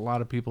frenzy with a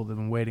lot of people that have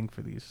been waiting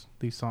for these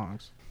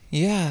songs.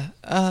 Yeah,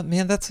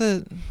 man, that's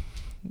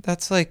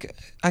like,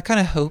 I kind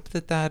of hope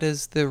that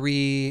is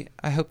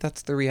I hope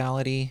that's the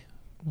reality.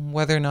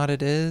 Whether or not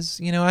it is,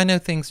 you know, I know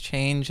things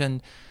change,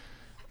 and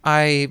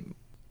I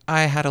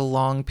had a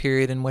long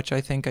period in which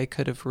I think I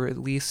could have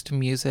released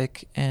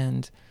music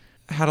and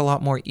had a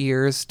lot more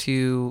ears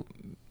to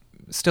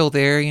still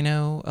there, you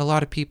know. A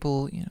lot of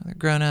people, you know, they're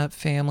grown up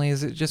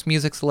families, just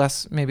music's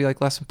less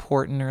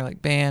important, or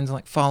like bands and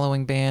like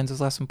following bands is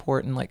less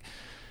important. Like,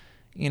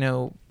 you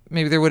know,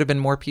 maybe there would have been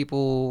more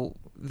people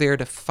there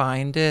to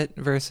find it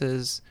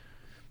versus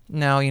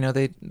now, you know,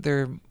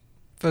 they're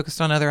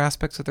focused on other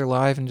aspects of their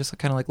life and just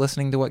kind of like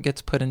listening to what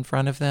gets put in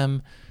front of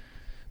them.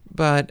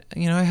 But,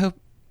 you know, I hope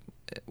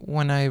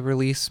when I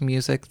release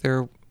music,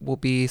 there will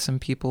be some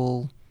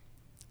people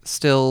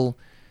still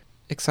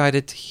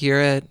excited to hear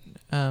it.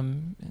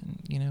 And,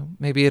 you know,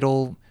 maybe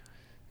it'll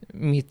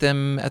meet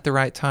them at the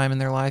right time in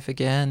their life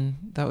again.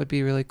 That would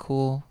be really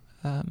cool.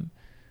 I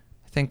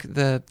think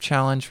the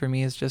challenge for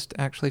me is just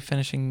actually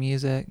finishing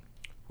music.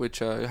 Which,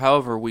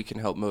 however, we can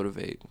help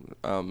motivate.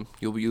 I'll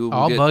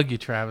bug you,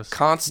 Travis.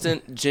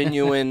 Constant,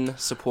 genuine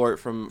support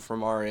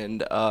from our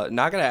end.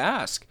 Not gonna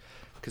ask,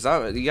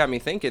 because you got me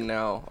thinking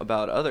now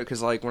about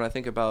because like when I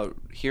think about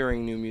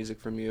hearing new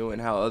music from you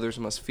and how others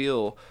must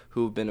feel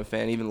who've been a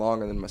fan even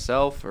longer than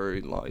myself or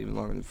even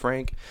longer than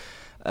Frank.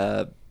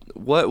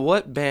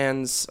 What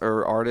bands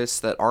or artists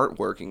that aren't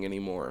working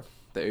anymore?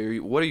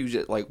 What are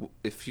you like?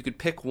 If you could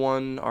pick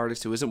one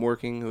artist who isn't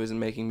working, who isn't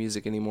making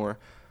music anymore.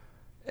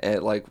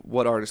 Like,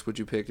 what artist would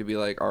you pick to be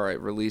like, all right,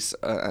 release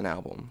an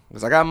album?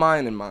 Because I got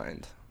mine in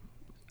mind.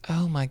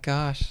 Oh my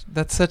gosh,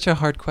 that's such a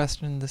hard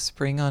question to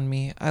spring on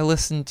me. I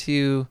listen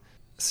to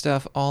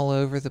stuff all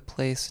over the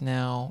place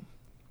now.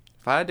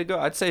 If I had to go,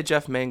 I'd say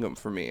Jeff Mangum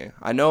for me.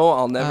 I know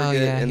I'll never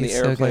get in the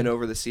airplane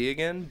over the sea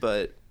again,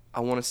 but I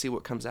want to see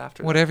what comes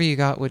after. Whatever you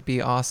got would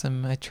be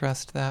awesome. I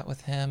trust that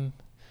with him.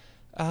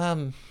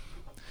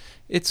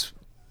 It's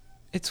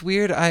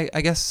weird.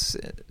 I guess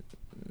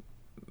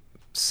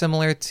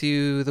similar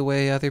to the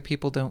way other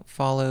people don't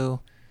follow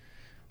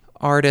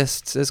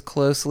artists as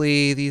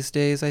closely these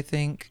days, I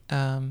think.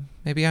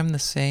 Maybe I'm the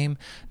same.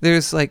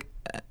 There's like,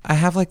 I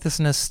have like this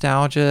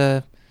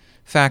nostalgia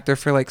factor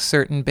for like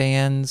certain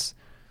bands.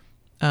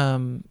 I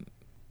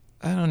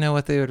don't know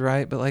what they would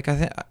write, but like I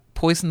think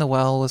Poison the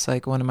Well was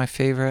like one of my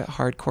favorite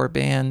hardcore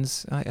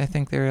bands. I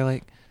think they were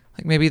like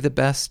like maybe the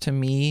best to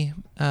me.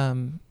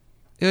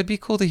 It would be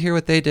cool to hear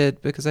what they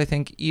did, because I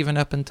think even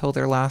up until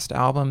their last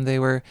album, they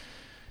were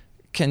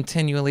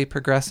continually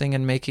progressing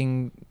and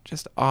making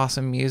just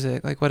awesome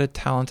music. Like, what a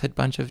talented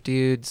bunch of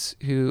dudes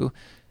who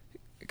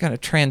kind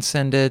of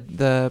transcended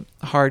the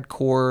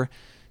hardcore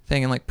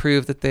thing and like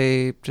proved that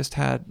they just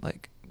had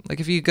like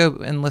if you go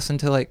and listen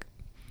to like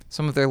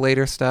some of their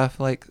later stuff,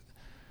 like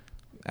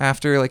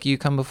after like You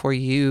Come Before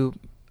You,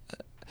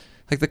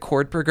 like the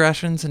chord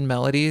progressions and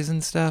melodies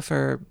and stuff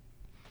are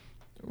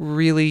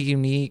really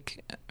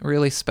unique,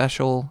 really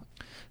special.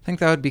 I think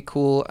that would be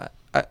cool.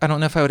 I don't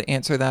know if I would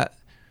answer that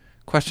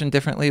question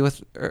differently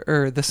with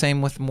or the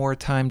same with more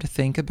time to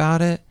think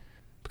about it,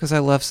 because I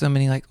love so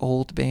many like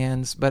old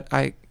bands, but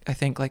I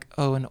think like,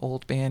 oh, an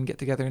old band get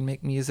together and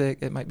make music,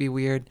 it might be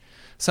weird.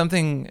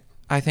 Something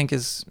I think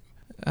is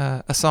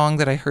a song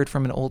that I heard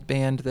from an old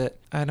band that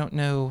I don't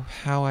know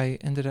how I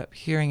ended up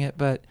hearing it,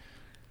 but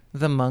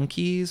the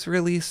Monkees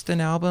released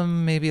an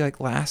album maybe like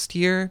last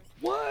year.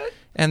 What?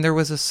 And there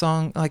was a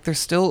song, like they're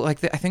still,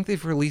 like I think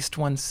they've released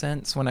one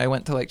since when I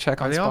went to like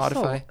check on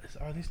Spotify.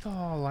 Are they still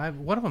all alive?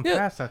 One of them Yeah.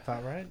 passed, I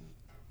thought, right?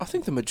 I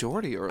think the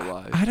majority are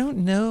alive. I don't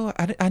know.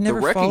 I never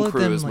the Wrecking followed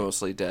Crew them is like,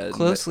 mostly dead.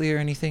 closely or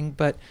anything,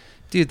 but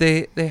dude,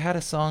 they had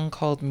a song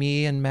called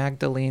Me and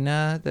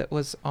Magdalena that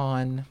was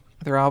on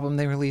their album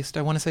they released,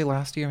 I want to say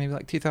last year, maybe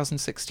like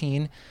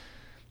 2016,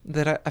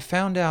 that I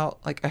found out,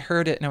 like I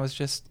heard it and I was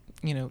just,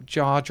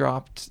 jaw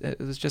dropped. It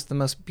was just the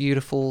most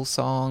beautiful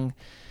song.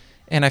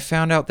 And I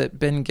found out that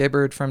Ben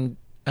Gibbard from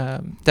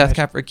Death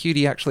Cab for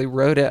Cutie actually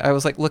wrote it. I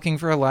was like looking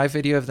for a live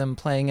video of them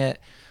playing it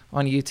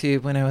on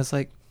YouTube when I was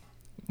like,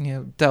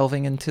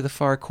 delving into the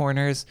far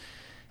corners,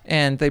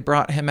 and they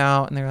brought him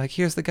out and they were like,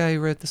 here's the guy who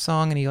wrote the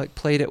song, and he like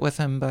played it with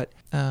him. But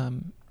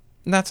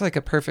that's like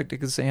a perfect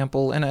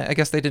example. And I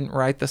guess they didn't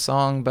write the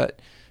song, but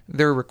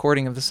their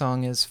recording of the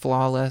song is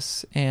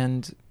flawless,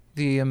 and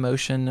the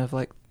emotion of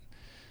like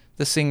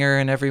the singer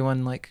and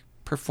everyone like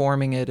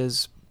performing it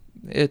is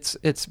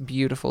it's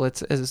beautiful.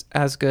 It's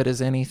as good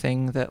as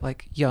anything that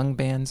like young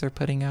bands are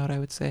putting out, I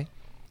would say.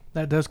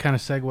 That does kind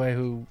of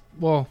segue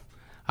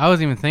I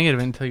wasn't even thinking of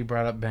it until you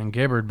brought up Ben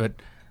Gibbard, but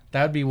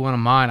that would be one of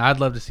mine. I'd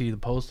love to see the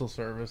Postal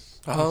Service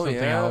or something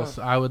else.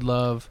 I would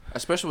love,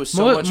 especially with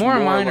so much more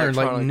of mine are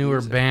like electronic newer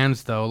music.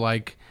 bands though.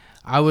 Like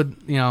I would,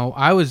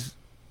 I was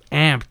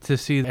amped to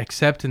see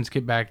Acceptance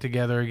get back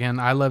together again.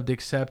 I loved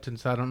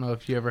Acceptance. I don't know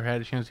if you ever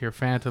had a chance to hear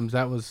Phantoms.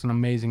 That was an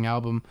amazing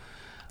album.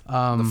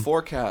 The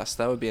Forecast,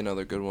 that would be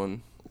another good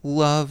one.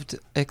 Loved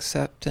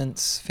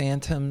Acceptance,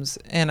 Phantoms,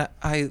 and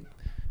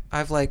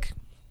I've like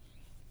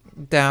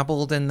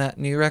dabbled in that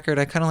new record.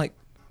 I kind of like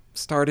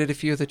started a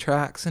few of the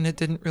tracks and it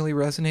didn't really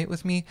resonate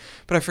with me,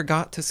 but I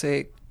forgot to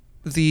say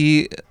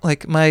a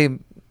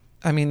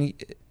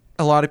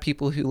lot of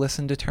people who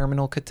listen to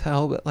Terminal could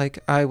tell, but like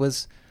I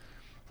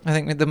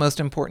think the most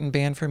important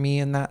band for me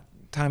in that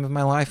time of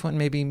my life, when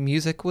maybe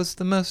music was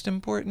the most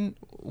important,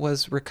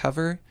 was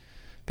Recover,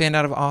 band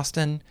out of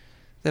Austin,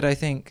 that I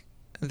think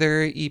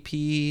their EP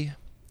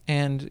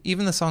and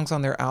even the songs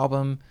on their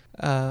album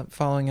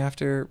Following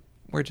After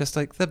were just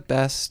like the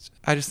best.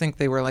 I just think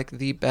they were like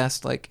the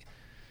best like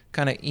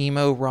kind of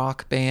emo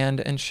rock band,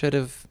 and should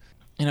have,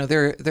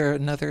 they're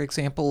another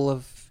example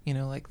of,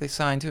 like they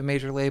signed to a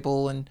major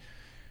label and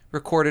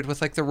recorded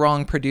with like the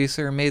wrong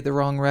producer, made the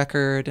wrong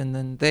record, and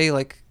then they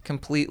like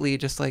completely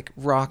just like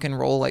rock and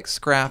roll, like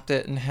scrapped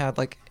it and had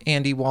like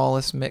Andy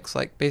Wallace mix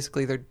like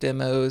basically their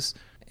demos,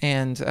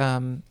 and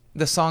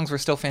the songs were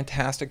still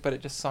fantastic, but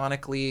it just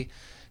sonically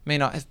may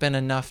not have been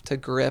enough to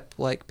grip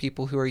like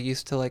people who are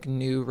used to like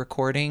new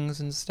recordings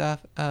and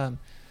stuff.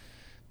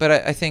 But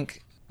I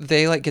think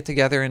they like get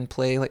together and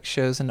play like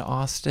shows in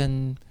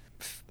Austin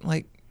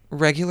like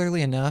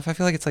regularly enough. I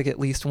feel like it's like at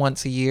least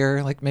once a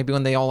year, like maybe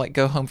when they all like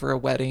go home for a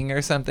wedding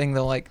or something,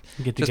 they'll like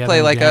Get just together play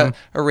and like jam.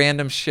 a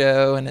random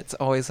show, and it's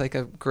always like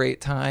a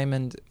great time.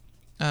 And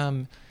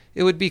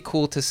it would be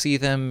cool to see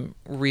them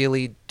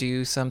really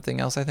do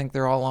something else. I think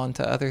they're all on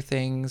to other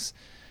things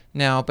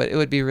now, but it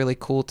would be really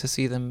cool to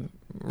see them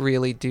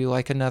really do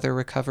like another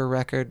Recover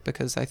record,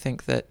 because I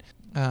think that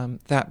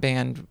that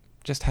band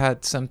just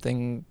had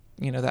something,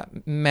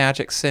 that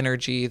magic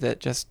synergy that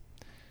just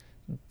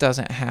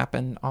doesn't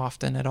happen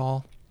often at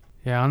all.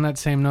 Yeah, on that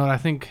same note, I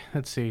think,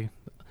 let's see,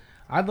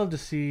 I'd love to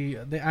see,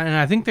 and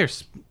I think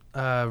there's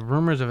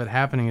rumors of it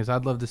happening, is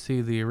I'd love to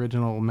see the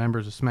original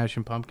members of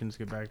Smashing Pumpkins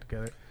get back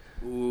together.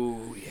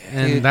 Ooh, yeah.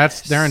 And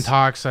they're in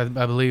talks, I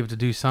believe, to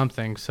do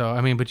something.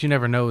 So, but you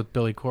never know with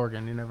Billy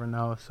Corgan. You never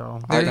know. So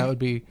that would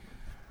be...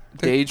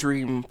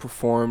 Daydream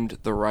performed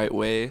the right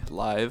way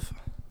live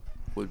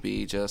would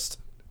be just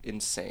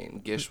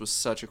insane. Gish was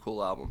such a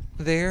cool album.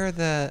 They're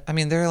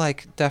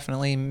like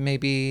definitely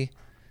maybe,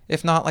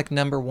 if not like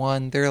number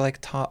one, they're like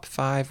top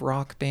 5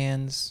 rock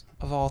bands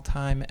of all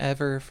time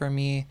ever for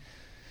me.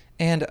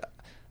 And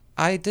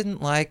I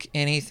didn't love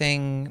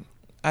anything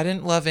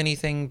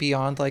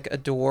beyond like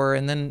Adore.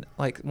 And then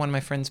like one of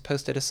my friends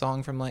posted a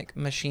song from like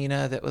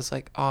Machina that was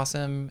like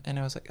awesome. And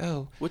I was like,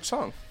 oh. Which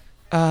song?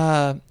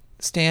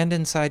 Stand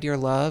Inside Your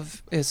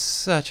Love is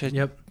such a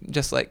Yep.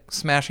 just like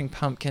Smashing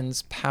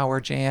Pumpkins power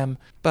jam.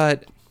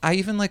 But I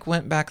even like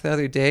went back the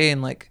other day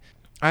and like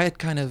I had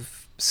kind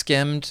of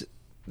skimmed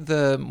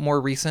the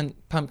more recent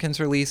Pumpkins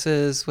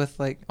releases with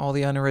like all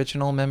the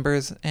unoriginal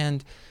members,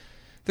 and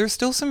there's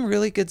still some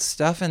really good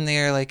stuff in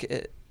there. Like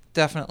it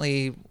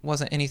definitely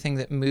wasn't anything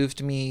that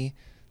moved me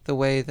the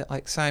way that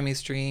like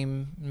Siamese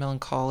Dream,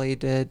 Melancholy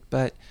did,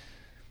 but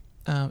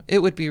it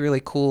would be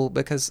really cool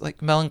because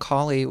like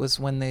Melancholy was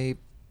when they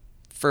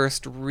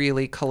first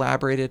really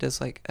collaborated as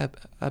like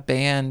a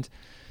band.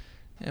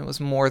 It was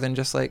more than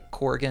just like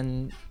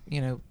Corgan,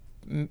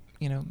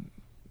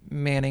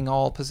 manning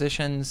all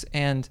positions,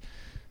 and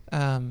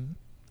I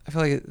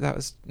feel like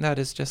that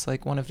is just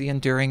like one of the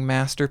enduring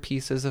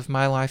masterpieces of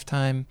my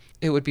lifetime.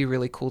 It would be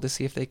really cool to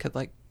see if they could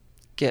like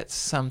get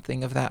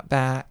something of that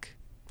back.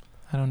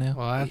 I don't know.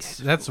 Well,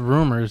 that's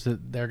rumors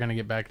that they're gonna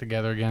get back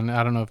together again.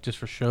 I don't know if just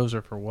for shows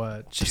or for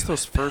what. Just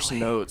those first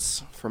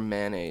notes from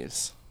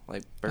Mayonnaise,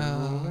 like.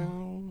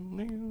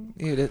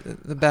 Dude,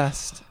 the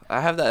best.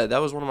 I have that. That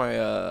was one of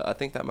my. I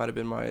think that might have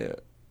been my.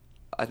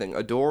 I think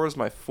Adore was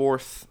my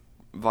 4th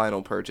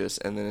vinyl purchase,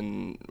 and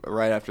then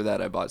right after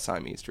that, I bought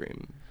Siamese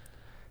Dream,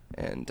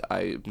 and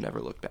I never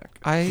looked back.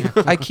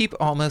 I keep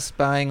almost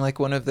buying like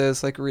one of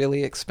those like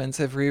really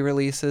expensive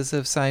re-releases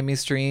of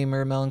Siamese Dream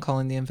or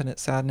Melancholy and the Infinite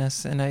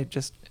Sadness, and I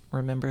just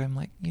remember I'm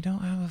like, you don't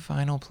have a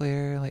vinyl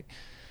player, like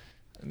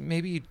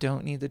maybe you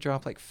don't need to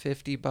drop like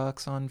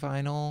 $50 on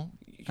vinyl.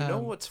 You know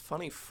what's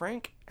funny?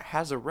 Frank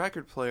has a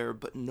record player,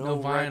 but no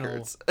vinyl.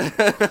 records.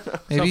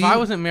 So if I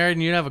wasn't married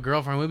and you'd have a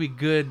girlfriend, we'd be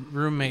good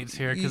roommates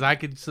here because I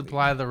could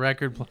supply the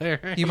record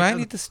player. You might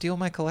need to steal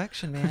my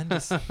collection, man.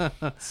 Just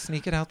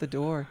sneak it out the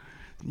door.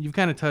 You've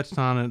kind of touched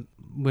on it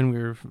when we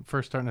were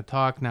first starting to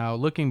talk. Now,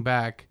 looking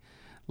back,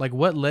 like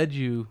what led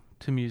you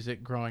to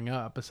music growing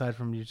up, aside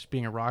from you just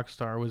being a rock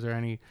star? Was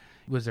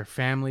there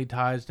family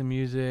ties to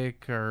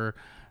music, or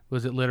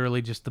was it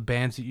literally just the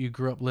bands that you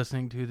grew up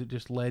listening to that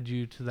just led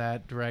you to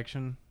that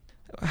direction?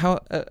 How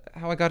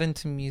I got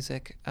into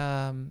music.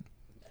 Hold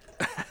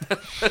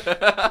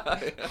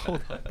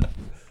on.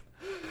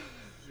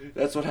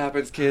 That's what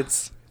happens,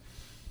 kids.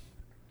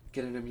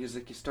 Get into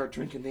music, you start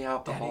drinking the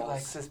alcohol. Daddy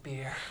likes his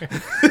beer.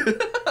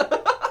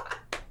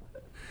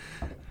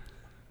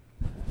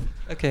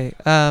 Okay.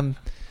 How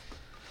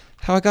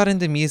I got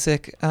into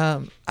music.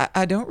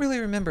 I don't really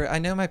remember. I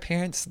know my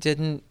parents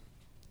didn't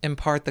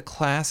impart the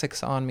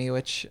classics on me,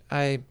 which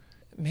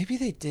maybe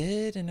they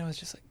did, and I was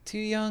just like too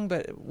young.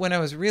 But when I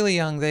was really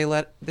young, they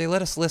let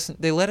us listen.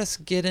 They let us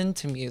get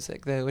into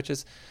music, though, which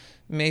is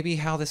maybe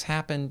how this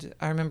happened.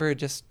 I remember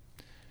just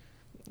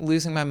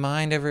losing my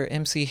mind over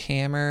MC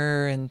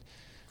Hammer, and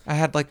I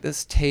had like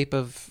this tape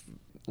of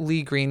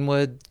Lee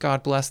Greenwood,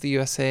 God Bless the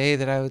USA,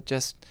 that I would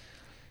just,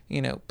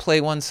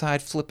 play one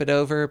side, flip it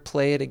over,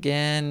 play it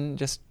again,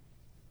 just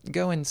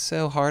going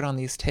so hard on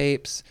these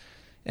tapes.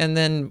 And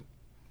then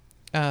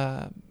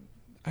I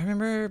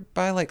remember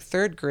by like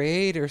 3rd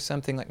grade or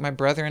something, like my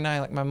brother and I,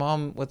 like my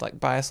mom would like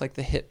buy us like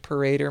the Hit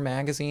Parader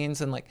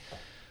magazines, and like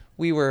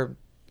we were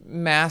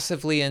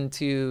massively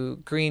into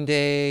Green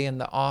Day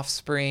and The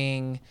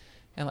Offspring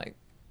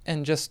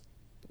and just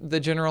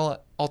the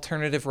general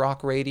alternative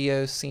rock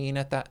radio scene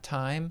at that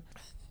time.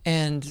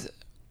 And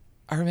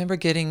I remember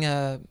getting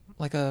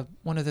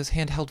one of those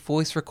handheld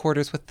voice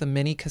recorders with the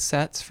mini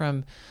cassettes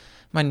from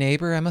my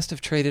neighbor. I must have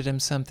traded him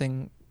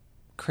something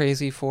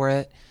crazy for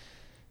it.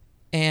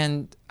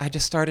 And I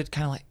just started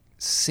kind of like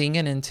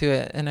singing into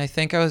it. And I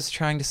think I was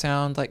trying to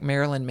sound like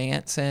Marilyn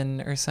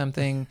Manson or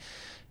something,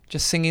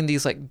 just singing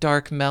these like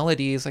dark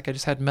melodies. Like I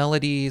just had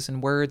melodies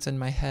and words in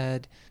my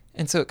head.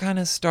 And so it kind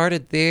of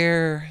started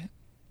there.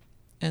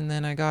 And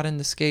then I got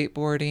into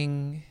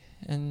skateboarding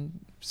and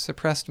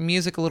suppressed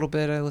music a little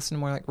bit. I listened to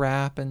more like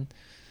rap and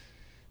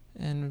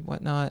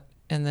whatnot.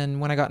 And then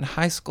when I got in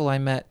high school, I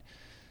met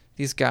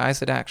these guys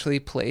that actually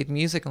played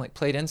music and like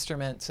played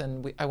instruments.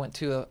 And I went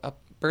to a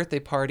birthday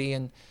party,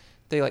 and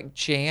they like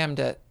jammed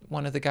at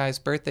one of the guys'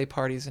 birthday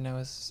parties. And I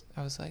was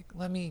like,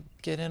 let me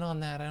get in on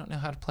that. I don't know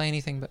how to play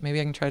anything, but maybe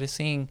I can try to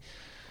sing.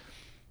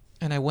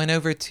 And I went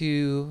over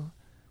to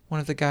one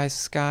of the guys'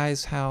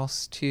 Sky's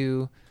house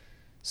to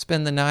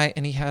spend the night,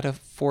 and he had a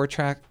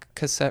 4-track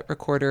cassette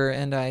recorder,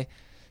 and I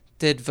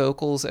did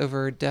vocals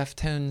over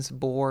Deftones'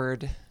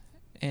 board.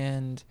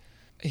 And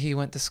he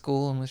went to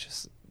school and was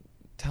just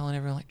telling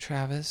everyone like,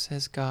 Travis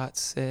has got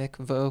sick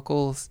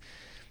vocals.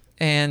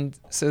 And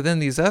so then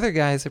these other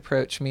guys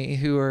approached me,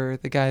 who are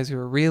the guys who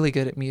were really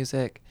good at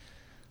music,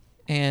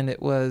 and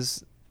it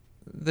was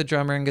the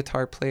drummer and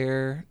guitar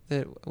player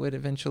that would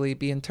eventually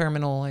be in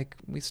Terminal. Like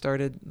we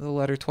started the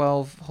Letter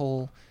 12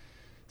 whole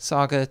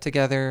saga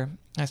together.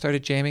 I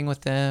started jamming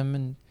with them,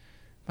 and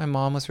my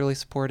mom was really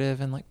supportive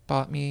and like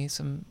bought me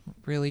some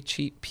really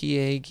cheap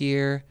PA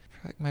gear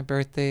for like my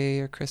birthday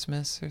or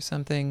Christmas or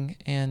something.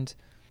 And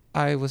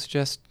I was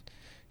just,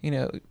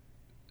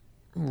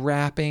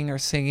 rapping or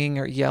singing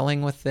or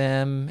yelling with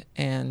them,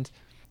 and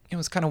it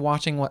was kind of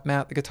watching what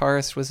Matt the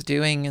guitarist was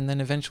doing, and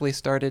then eventually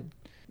started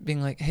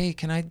being like, hey,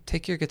 can I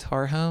take your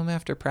guitar home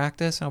after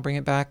practice and I'll bring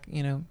it back,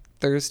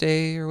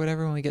 Thursday or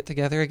whatever when we get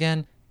together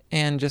again,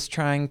 and just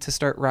trying to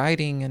start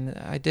writing. And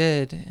I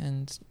did.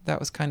 And that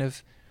was kind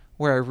of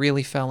where I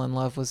really fell in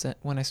love, was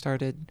when I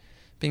started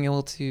being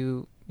able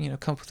to,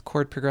 come up with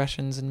chord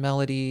progressions and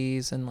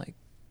melodies and like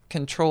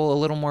control a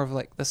little more of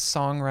like the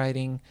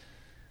songwriting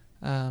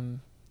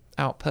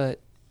output.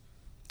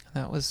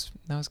 That was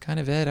kind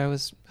of it. I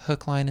was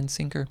hook, line, and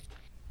sinker.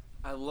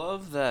 I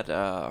love that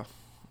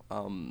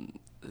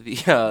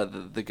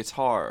the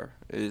guitar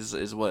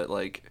is what,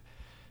 like,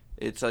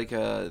 it's like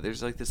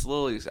there's like this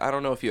little, I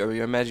don't know if you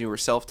imagine you were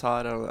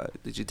self-taught. I don't know,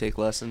 did you take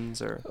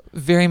lessons or?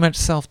 Very much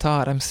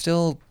self-taught. I'm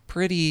still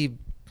probably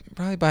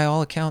by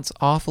all accounts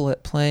awful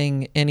at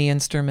playing any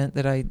instrument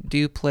that I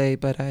do play,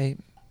 but I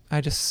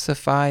just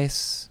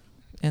suffice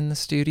in the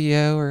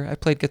studio, or I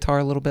played guitar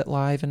a little bit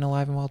live in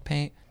Alive and Wild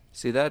Paint.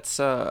 See, that's,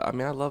 I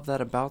love that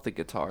about the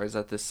guitar, is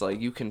that this,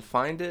 like, you can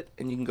find it,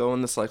 and you can go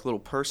on this, like, little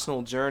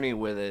personal journey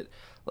with it.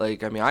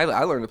 Like,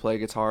 I learned to play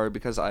guitar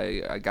because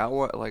I got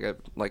one, like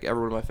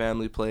everyone in my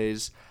family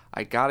plays.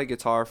 I got a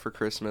guitar for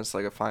Christmas,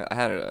 I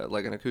had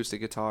an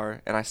acoustic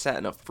guitar, and I sat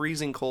in a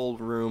freezing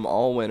cold room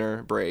all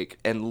winter break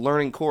and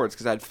learning chords,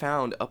 because I'd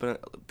found up in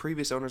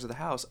previous owners of the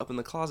house, up in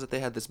the closet, they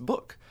had this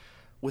book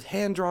with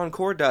hand-drawn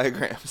chord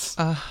diagrams.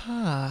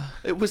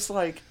 It was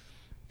like...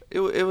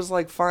 It was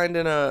like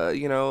finding a,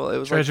 it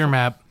was treasure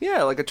map.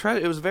 Yeah, like a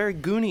treasure. It was very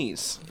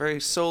Goonies,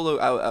 very solo.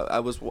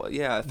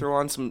 I threw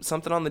on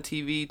something on the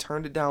TV,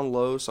 turned it down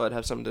low so I'd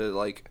have something to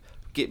like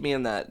get me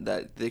in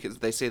that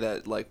they say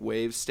that like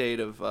wave state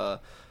of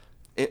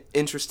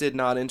interested,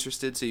 not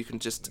interested, so you can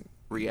just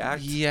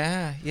react.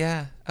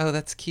 Yeah. Oh,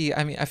 that's key.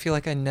 I feel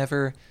like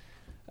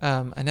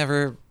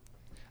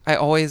I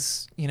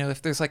always,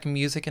 if there's like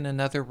music in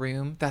another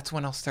room, that's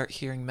when I'll start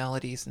hearing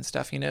melodies and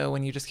stuff,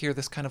 when you just hear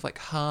this kind of like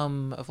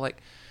hum of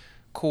like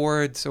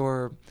chords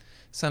or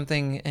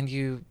something, and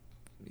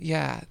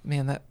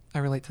that I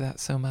relate to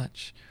that so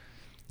much.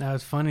 Now,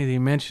 it's funny that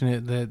you mentioned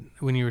it, that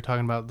when you were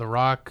talking about the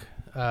rock,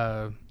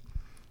 when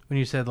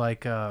you said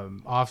like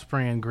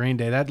Offspring and Green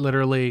Day, that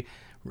literally,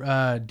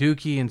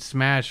 Dookie and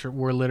Smash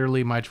were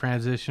literally my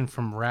transition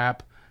from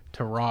rap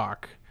to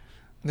rock.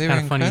 They kind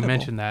were of funny you incredible.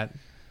 mentioned that.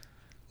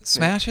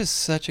 Smash is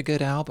such a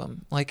good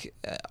album. Like,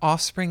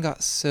 Offspring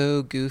got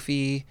so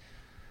goofy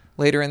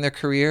later in their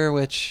career,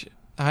 which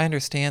I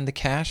understand the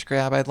cash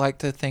grab. I'd like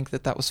to think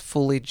that was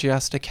fully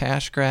just a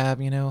cash grab,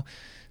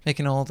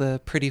 making all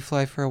the pretty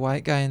fly for a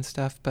white guy and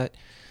stuff. But,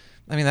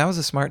 that was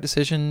a smart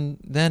decision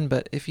then.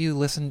 But if you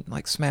listen,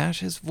 like,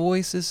 Smash, his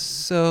voice is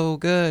so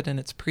good, and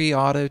it's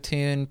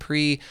pre-auto-tune,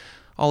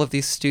 all of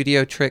these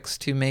studio tricks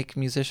to make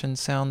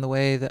musicians sound the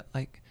way that,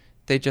 like,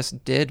 they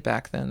just did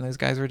back then. Those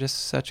guys were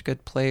just such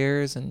good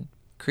players and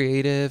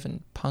creative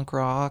and punk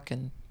rock,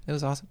 and it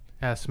was awesome.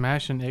 Yeah,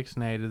 Smash and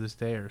Ixnay to this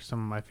day are some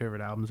of my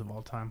favorite albums of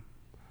all time.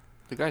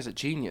 The guy's a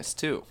genius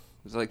too.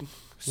 He's like Is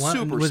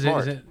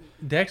smart. it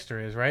Dexter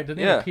is, right? Didn't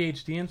he Yeah. have a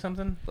PhD in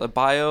something?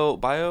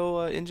 Bio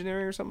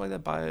engineering or something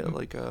like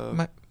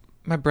that.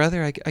 My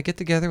brother, I get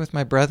together with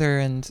my brother,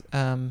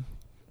 and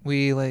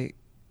we like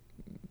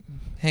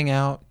hang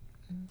out,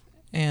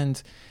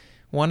 and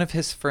one of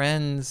his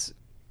friends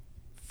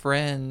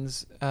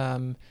lives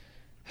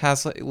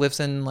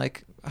in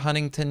like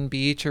Huntington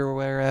Beach or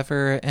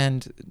wherever,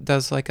 and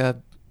does like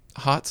a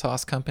hot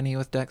sauce company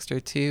with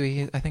Dexter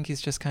too. I think he's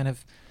just kind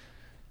of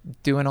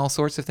doing all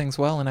sorts of things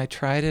well, and I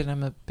tried it.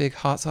 I'm a big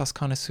hot sauce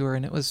connoisseur,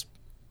 and it was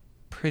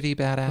pretty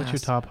badass. What's your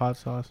top hot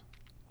sauce?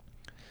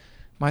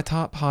 My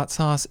top hot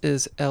sauce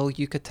is El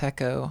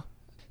Yucateco.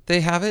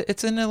 They have it.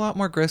 It's in a lot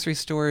more grocery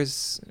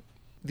stores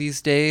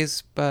these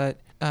days, but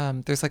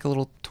there's like a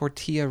little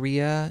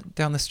tortilleria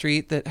down the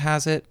street that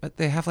has it, but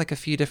they have like a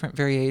few different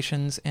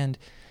variations, and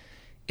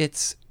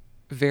it's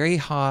very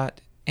hot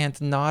and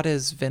not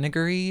as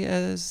vinegary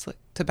as like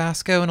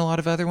Tabasco and a lot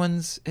of other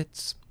ones.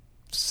 It's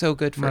so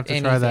good for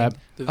anything. Try that.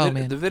 The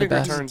vinegar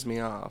best. turns me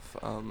off.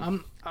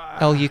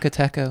 El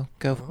Yucateco.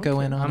 Go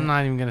in on it. I'm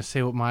not even gonna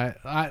say what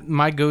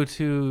my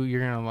go-to.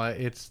 You're gonna like.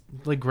 It's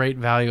like great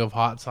value of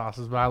hot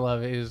sauces, but I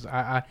love it. Is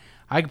I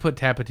could put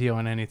Tapatio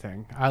on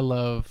anything. I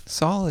love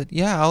solid.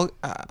 Yeah,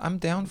 I'm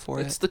down for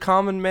it. It's the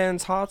common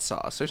man's hot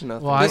sauce. There's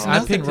nothing. Well, There's I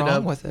nothing picked it wrong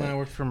up with when it. I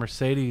worked for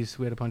Mercedes.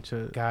 We had a bunch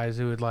of guys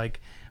who would like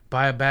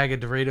buy a bag of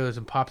Doritos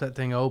and pop that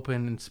thing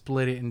open and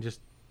split it and just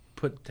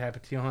put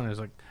Tapatio on it. It's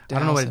like I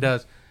don't know what it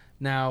does.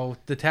 Now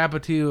the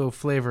Tapatio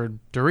flavored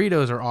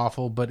Doritos are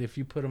awful, but if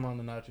you put them on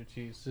the nacho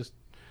cheese, just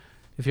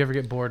if you ever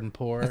get bored and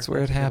poor, That's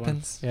where it a good one.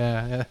 happens.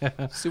 Yeah.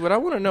 See, what I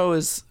want to know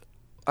is,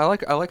 I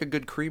like a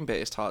good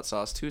cream-based hot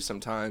sauce too.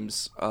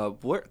 Sometimes,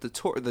 where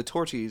the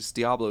Torchy's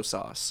Diablo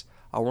sauce.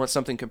 I want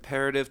something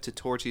comparative to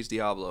Torchy's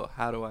Diablo.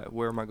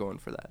 Where am I going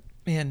for that?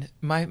 Man,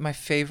 my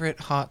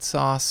favorite hot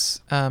sauce,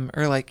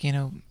 or like,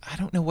 I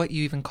don't know what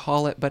you even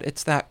call it, but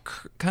it's that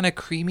kind of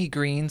creamy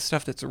green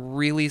stuff that's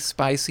really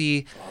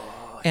spicy,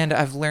 and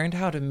I've learned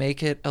how to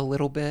make it a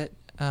little bit.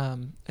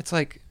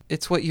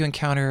 It's what you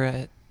encounter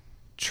at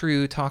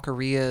true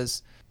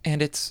taquerias.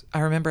 And I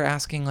remember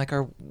asking like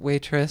our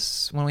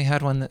waitress when we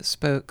had one that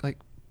spoke like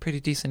pretty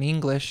decent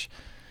English,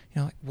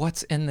 like,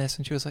 what's in this?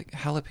 And she was like,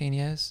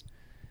 jalapenos.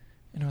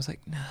 And I was like,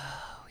 no,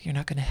 you're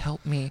not going to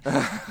help me.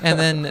 And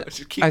then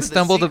I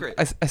stumbled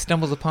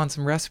upon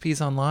some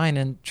recipes online,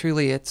 and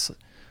truly it's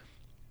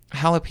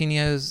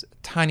jalapenos,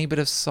 tiny bit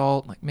of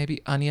salt, like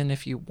maybe onion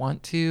if you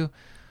want to.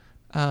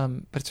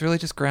 But it's really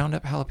just ground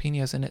up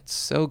jalapenos, and it's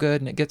so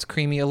good, and it gets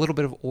creamy, a little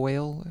bit of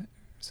oil or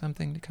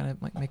something to kind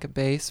of like make a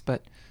base,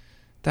 but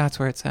that's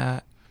where it's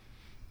at.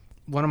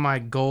 One of my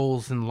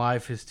goals in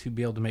life is to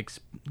be able to make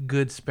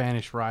good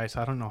Spanish rice.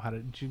 I don't know how to.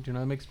 Do you know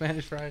how to make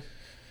Spanish rice?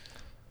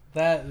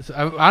 I don't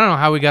know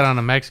how we got on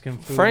a Mexican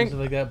food Frank, and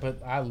stuff like that,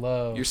 but I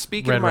love. You're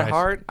speaking to my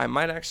heart. I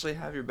might actually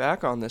have your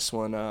back on this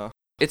one.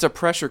 It's a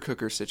pressure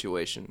cooker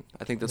situation.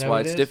 I think that's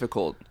why it's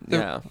difficult.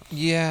 Yeah.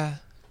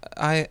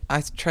 I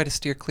try to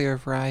steer clear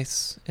of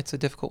rice. It's a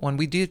difficult one.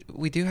 We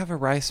do have a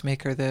rice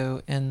maker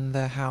though in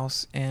the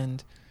house,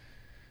 and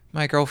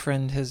my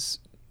girlfriend has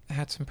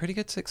had some pretty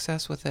good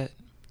success with it.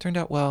 Turned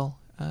out well.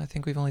 I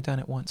think we've only done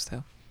it once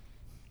though.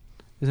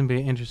 This is going to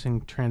be an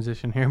interesting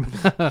transition here.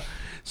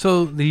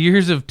 So the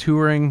years of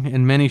touring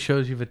and many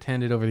shows you've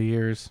attended over the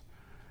years,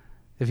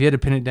 if you had to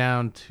pin it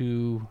down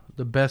to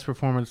the best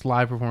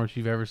live performance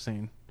you've ever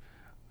seen,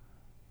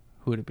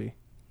 who would it be?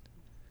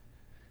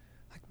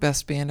 Like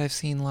best band I've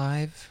seen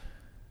live?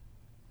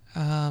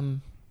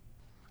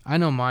 I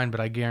know mine, but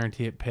I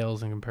guarantee it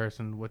pales in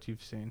comparison to what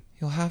you've seen.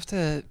 You'll have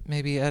to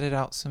maybe edit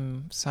out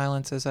some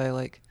silence as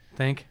I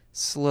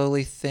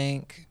slowly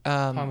think.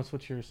 Thomas,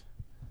 what's yours?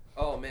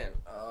 Oh man,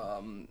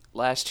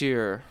 last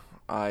year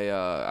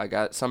I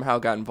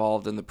got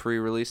involved in the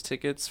pre-release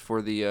tickets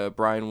for the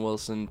Brian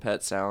Wilson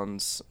Pet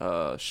Sounds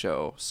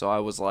show. So I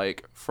was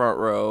like front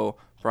row.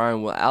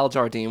 Al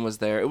Jardine was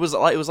there. It was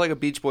like a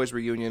Beach Boys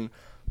reunion,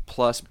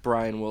 plus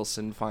Brian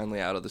Wilson finally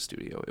out of the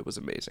studio. It was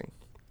amazing.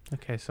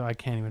 Okay, so I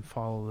can't even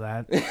follow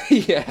that.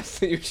 Yes,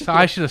 so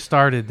I should have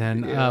started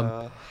then.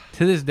 Yeah.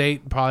 To this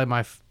date,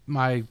 probably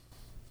my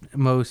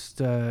most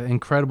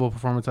incredible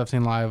performance I've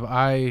seen live.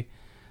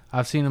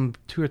 I've seen him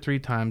 2 or 3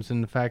 times.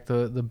 In fact,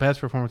 the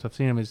best performance I've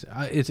seen him is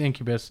it's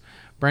Incubus.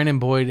 Brandon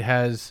Boyd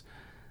has,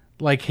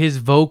 like, his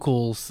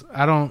vocals,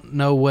 I don't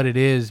know what it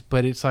is,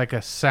 but it's like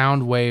a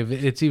sound wave.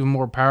 It's even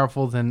more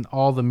powerful than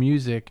all the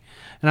music.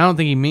 And I don't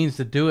think he means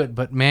to do it,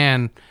 but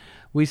man,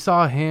 we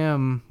saw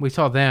them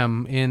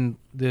in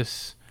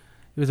this,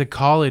 it was a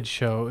college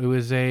show.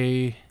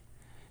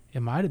 It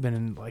might have been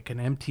in like an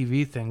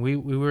MTV thing. We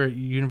were at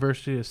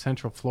University of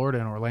Central Florida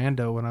in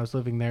Orlando when I was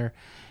living there,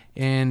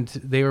 and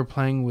they were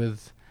playing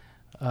with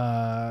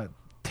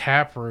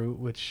Taproot,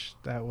 which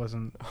that was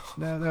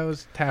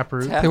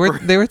Taproot.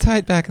 They were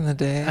tight back in the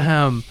day.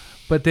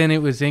 But then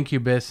it was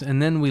Incubus,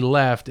 and then we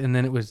left, and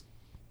then it was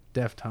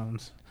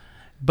Deftones.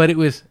 But it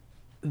was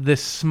the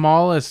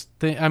smallest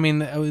thing. I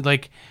mean,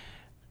 like,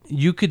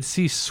 you could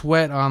see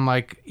sweat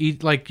on you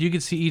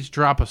could see each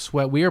drop of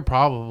sweat. We were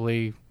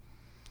probably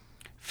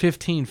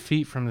 15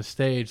 feet from the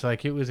stage.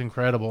 Like, it was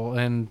incredible.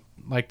 And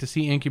like, to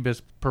see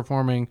Incubus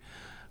performing,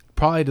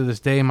 probably to this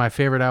day, my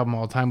favorite album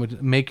of all time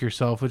would Make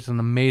Yourself, which is an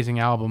amazing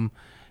album,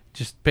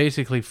 just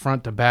basically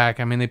front to back.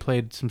 I mean, they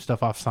played some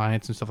stuff off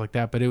Science and stuff like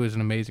that, but it was an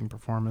amazing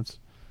performance.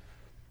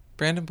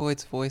 Brandon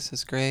Boyd's voice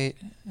is great.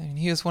 I mean,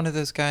 he was one of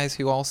those guys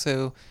who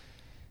also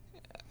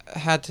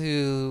had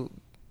to,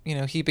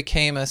 he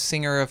became a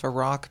singer of a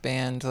rock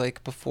band,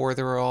 like, before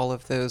there were all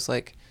of those,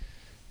 like,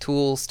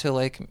 tools to,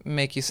 like,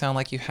 make you sound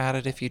like you had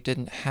it if you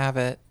didn't have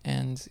it.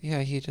 And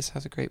yeah, he just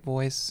has a great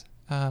voice.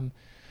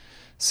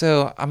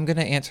 So I'm going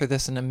to answer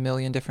this in a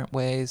million different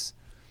ways.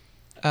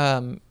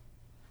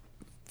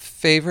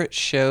 Favorite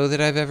show that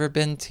I've ever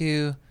been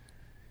to?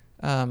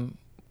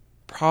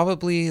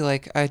 Probably,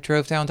 like, I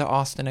drove down to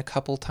Austin a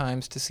couple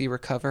times to see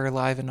Recover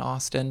live in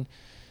Austin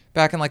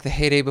back in, like, the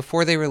heyday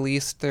before they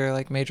released their,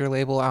 like, major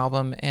label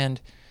album,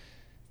 and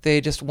they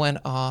just went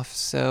off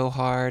so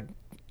hard.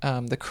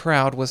 The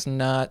crowd was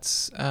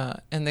nuts,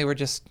 and they were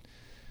just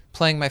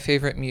playing my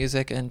favorite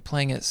music and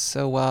playing it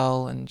so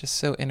well and just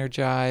so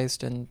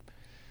energized, and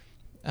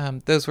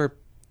those were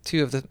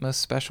 2 of the most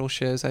special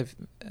shows I've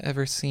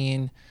ever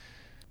seen.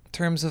 In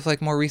terms of,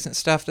 like, more recent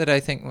stuff that I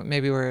think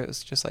maybe where it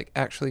was just, like,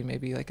 actually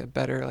maybe, like, a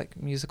better, like,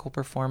 musical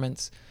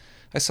performance,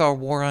 I saw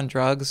War on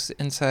Drugs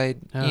inside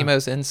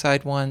Emo's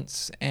Inside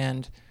once,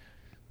 and,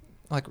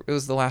 like, it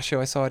was the last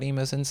show I saw at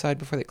Emo's Inside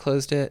before they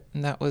closed it,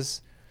 and that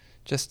was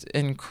just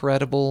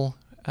incredible.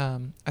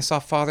 I saw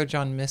Father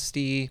John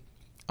Misty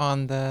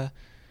on the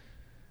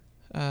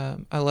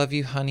I Love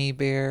You Honey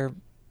Bear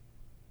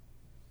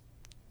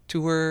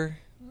tour.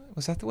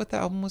 Was that what the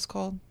album was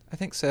called? I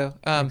think so.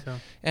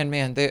 And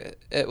man,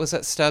 it was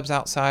at Stubbs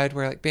Outside,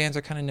 where, like, bands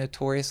are kind of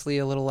notoriously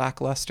a little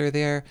lackluster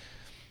there,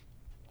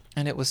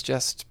 and it was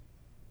just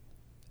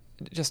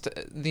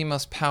the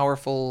most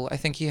powerful. I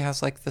think he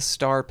has, like, the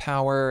star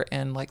power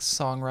and, like,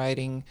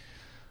 songwriting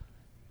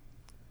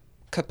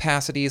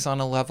capacities on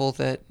a level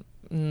that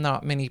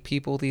not many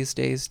people these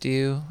days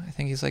do. I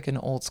think he's like an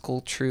old school,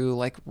 true,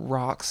 like,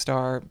 rock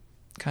star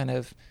kind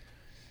of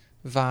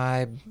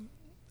vibe.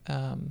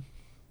 I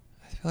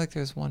feel like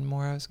there's one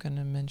more I was going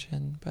to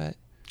mention, but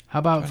How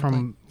about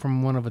Trying to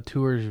from one of the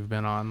tours you've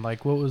been on?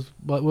 Like what was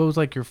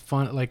like your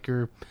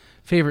your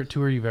favorite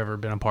tour you've ever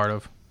been a part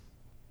of?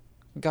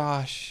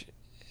 gosh,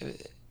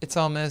 it's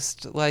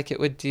almost like it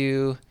would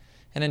do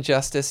an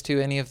injustice to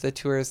any of the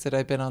tours that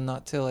I've been on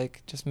not to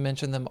like just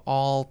mention them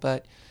all,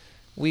 but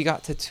we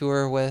got to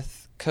tour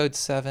with Code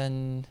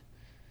 7.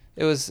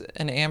 It was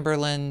an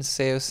Amberlin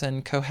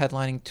Seosin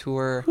co-headlining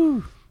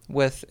tour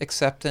with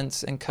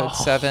Acceptance and Code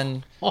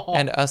 7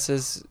 and us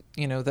as,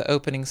 the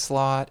opening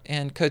slot,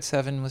 and Code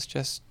 7 was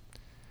just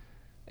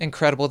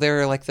incredible. They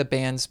were like the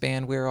band's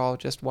band. We were all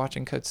just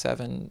watching Code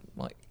 7,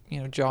 like,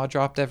 jaw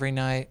dropped every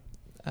night.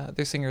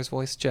 Their singer's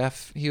voice,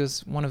 Jeff, he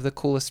was one of the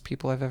coolest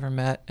people I've ever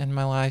met in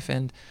my life,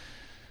 and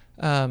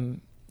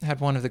had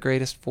one of the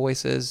greatest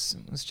voices.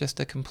 Was just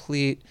a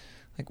complete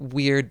like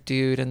weird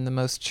dude in the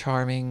most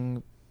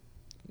charming,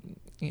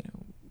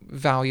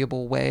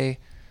 valuable way.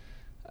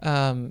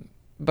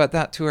 But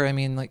that tour, I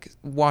mean, like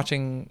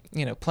watching,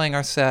 playing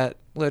our set,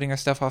 loading our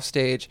stuff off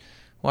stage,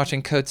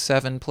 watching Code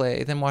 7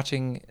 play, then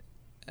watching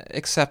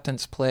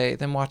Acceptance play,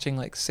 then watching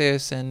like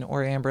Seosin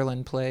or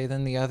Amberlin play,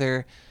 then the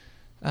other.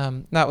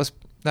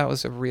 That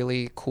was a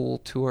really cool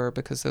tour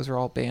because those were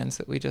all bands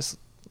that we just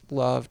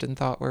loved and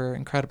thought were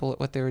incredible at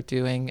what they were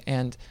doing,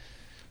 and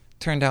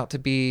turned out to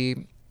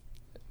be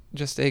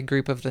just a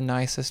group of the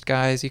nicest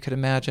guys you could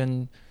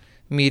imagine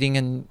meeting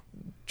and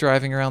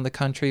driving around the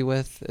country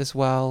with as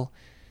well.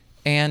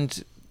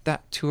 And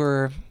that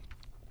tour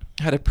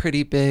had a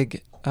pretty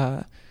big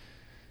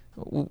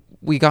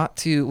we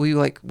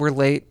were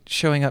late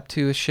showing up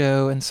to a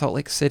show in Salt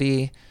Lake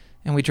City,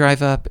 and we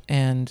drive up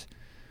and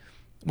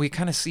we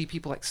kind of see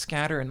people like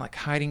scatter and like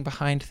hiding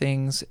behind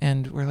things,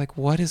 and we're like,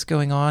 what is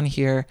going on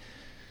here?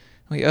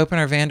 We open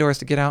our van doors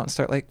to get out and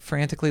start like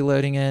frantically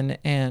loading in,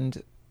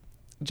 and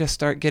just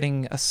start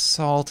getting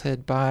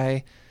assaulted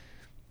by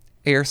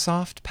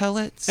airsoft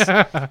pellets.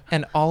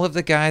 And all of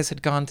the guys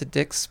had gone to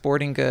Dick's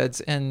Sporting Goods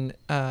and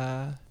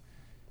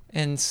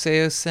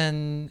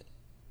Seosin,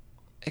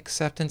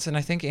 Acceptance, and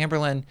I think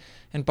Amberlin,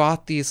 and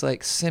bought these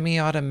like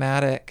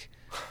semi-automatic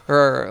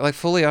or like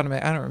fully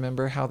automatic, I don't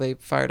remember how they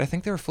fired. I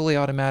think they were fully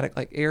automatic,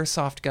 like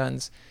airsoft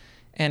guns.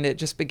 And it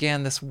just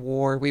began this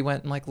war. We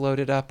went and like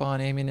loaded up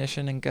on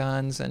ammunition and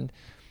guns, and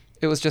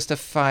it was just a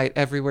fight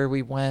everywhere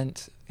we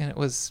went, and it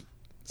was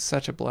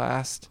such a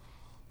blast.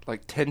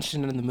 Like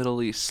tension in the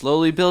Middle East,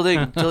 slowly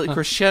building till it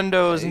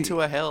crescendos into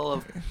a hell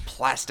of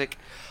plastic.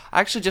 I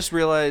actually just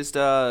realized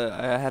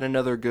I had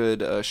another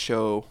good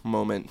show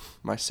moment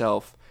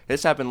myself.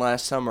 This happened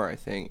last summer, I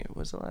think.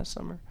 Was it last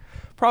summer?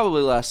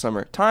 Probably last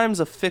summer.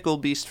 Time's a fickle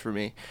beast for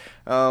me.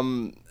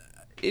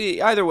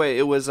 Either way,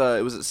 it was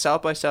at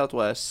South by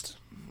Southwest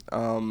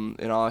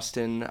in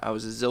Austin. I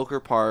was at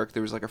Zilker Park.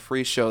 There was like a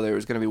free show. There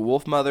was going to be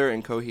Wolfmother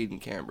and Coheed and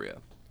Cambria.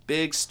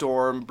 Big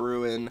storm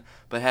brewing,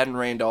 but hadn't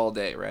rained all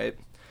day, right?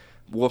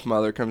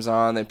 Wolfmother comes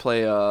on. They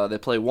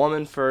play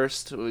Woman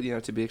first,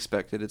 to be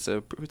expected. It's a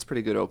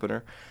pretty good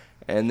opener,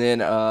 and then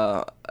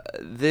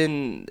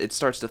it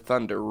starts to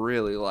thunder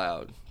really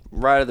loud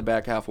right at the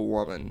back half of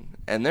Woman,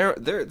 and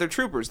they're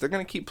troopers. They're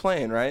gonna keep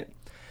playing, right?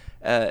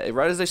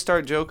 Right as they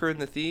start Joker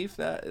and the Thief,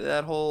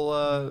 that whole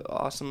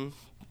awesome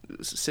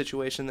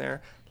situation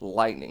there,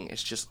 lightning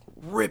is just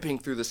ripping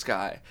through the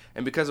sky,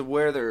 and because of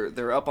where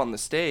they're up on the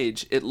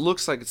stage, it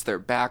looks like it's their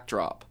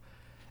backdrop.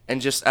 And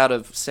just out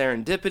of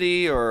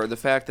serendipity, or the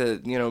fact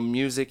that,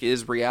 music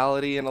is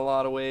reality in a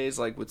lot of ways,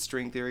 like with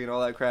string theory and all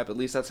that crap, at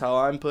least that's how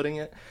I'm putting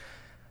it,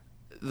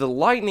 the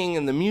lightning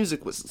and the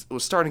music was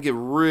starting to get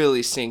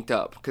really synced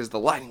up, because the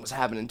lightning was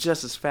happening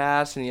just as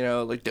fast, and,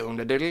 like,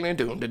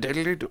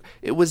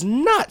 it was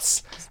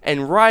nuts.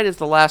 And right as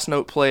the last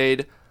note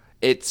played,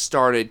 it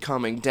started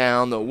coming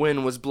down, the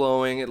wind was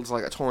blowing, it was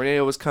like a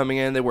tornado was coming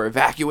in, they were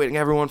evacuating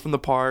everyone from the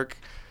park.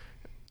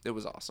 It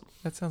was awesome.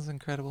 That sounds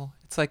incredible.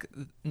 It's like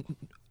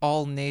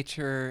all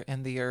nature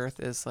and the earth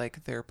is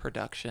like their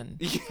production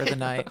for the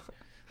night.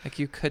 Like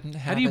you couldn't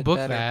have. How do you it book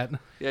better. that?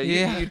 Yeah,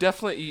 you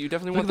definitely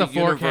want the the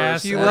universe.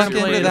 forecast. You That's luck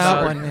really into that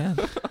dark. one, man.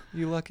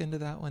 You luck into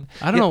that one.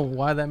 I don't know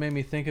why that made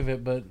me think of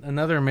it, but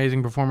another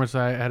amazing performance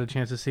I had a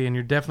chance to see, and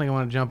you're definitely going to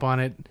want to jump on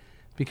it,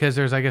 because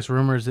there's, I guess,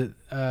 rumors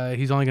that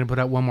he's only going to put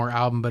out one more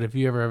album. But if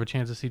you ever have a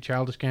chance to see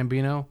Childish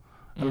Gambino,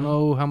 I don't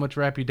know how much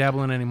rap you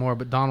dabble in anymore,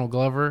 but Donald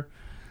Glover,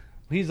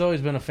 he's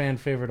always been a fan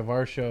favorite of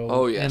our show.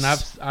 Oh, yes. And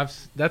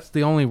I've that's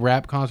the only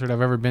rap concert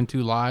I've ever been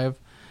to live,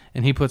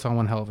 and he puts on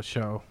one hell of a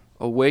show.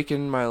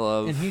 Awaken My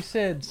Love. And he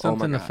said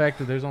something God.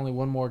 effective. There's only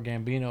one more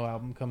Gambino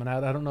album coming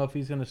out. I don't know if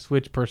he's going to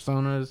switch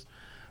personas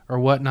or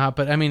whatnot,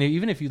 but I mean,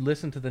 even if you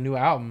listen to the new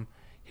album,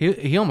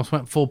 he almost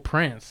went full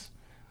Prince.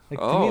 Like,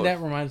 to me, that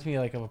reminds me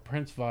like of a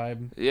Prince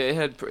vibe.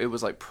 Yeah, it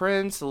was like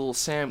Prince, a little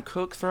Sam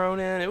Cooke thrown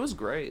in. It was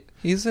great.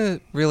 He's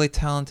a really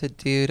talented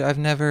dude. I've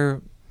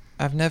never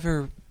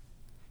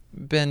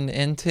been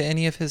into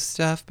any of his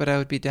stuff, but I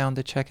would be down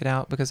to check it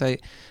out, because I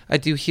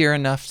do hear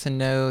enough to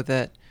know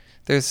that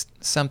there's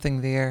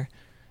something there.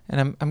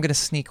 And I'm gonna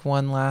sneak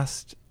one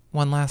last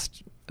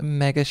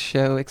mega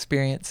show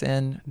experience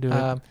in. Do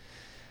it.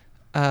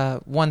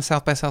 one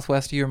South by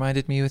Southwest you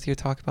reminded me with your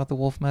talk about the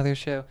Wolf Mother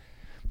show.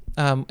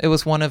 It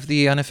was one of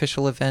the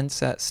unofficial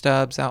events at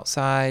Stubbs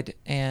outside,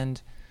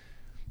 and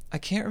I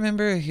can't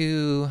remember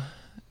who,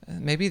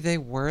 maybe they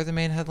were the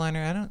main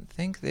headliner. I don't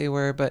think they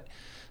were, but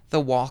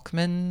the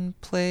Walkmen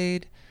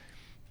played,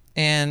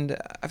 and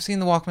I've seen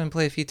the Walkmen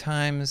play a few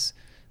times,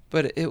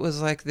 but it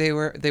was like they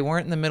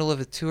weren't in the middle of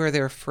a tour. They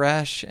were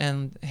fresh,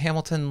 and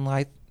Hamilton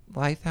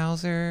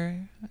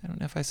Leithauser, I don't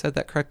know if I said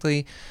that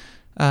correctly,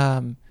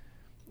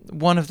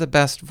 one of the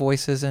best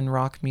voices in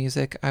rock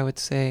music, I would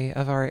say,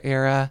 of our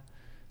era.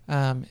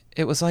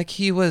 It was like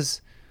he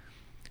was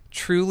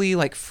truly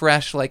like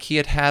fresh, like he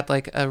had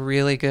like a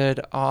really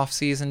good off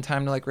season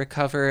time to like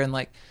recover, and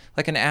like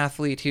an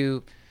athlete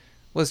who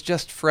was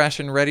just fresh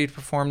and ready to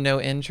perform,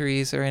 no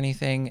injuries or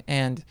anything.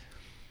 And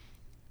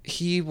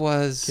he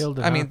was,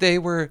 they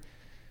were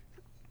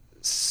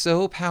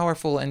so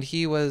powerful, and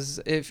he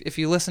was, if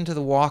you listen to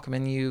the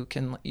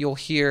Walkman, you'll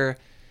hear,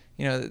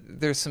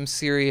 there's some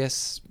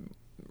serious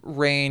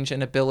range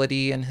and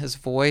ability in his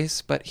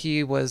voice, but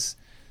he was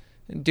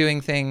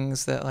doing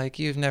things that like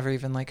you've never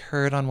even like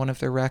heard on one of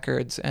their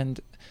records. And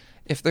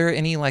if there are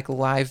any like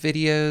live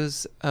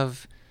videos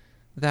of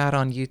that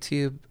on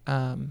YouTube,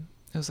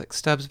 it was like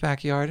Stubbs'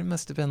 Backyard. It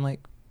must have been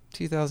like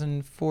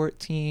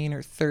 2014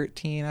 or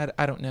 13.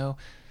 I don't know.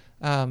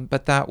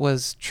 But that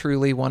was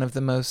truly one of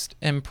the most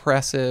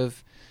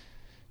impressive,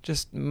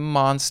 just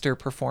monster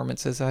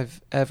performances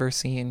I've ever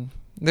seen.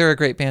 They're a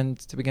great band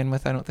to begin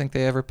with. I don't think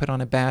they ever put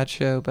on a bad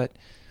show, but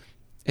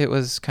it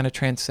was kind of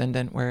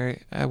transcendent, where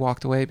I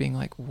walked away being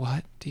like,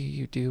 what do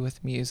you do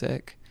with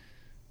music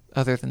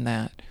other than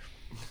that?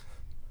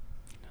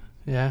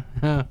 Yeah.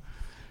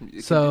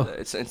 So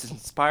it's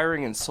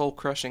inspiring and soul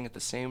crushing at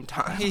the same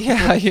time.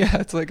 Yeah.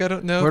 It's like, I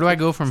don't know. Where do I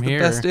go from here?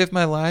 The best day of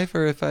my life,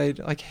 or if I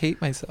like hate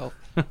myself.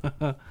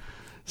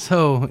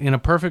 So, in a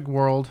perfect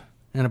world,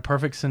 in a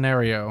perfect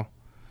scenario,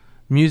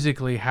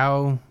 musically,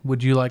 how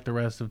would you like the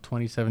rest of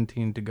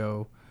 2017 to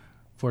go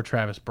for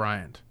Travis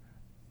Bryant,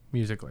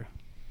 musically?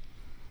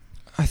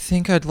 I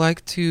think I'd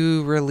like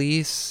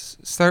to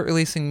start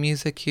releasing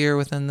music here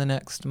within the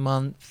next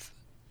month,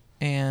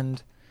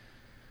 and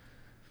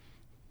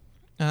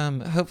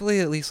hopefully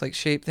at least like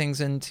shape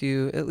things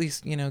into at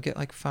least, get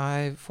like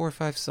 4 or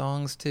 5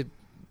 songs to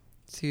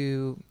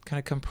kind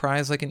of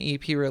comprise like an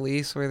EP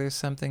release, where there's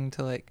something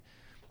to like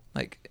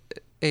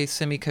a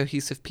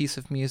semi-cohesive piece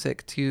of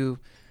music to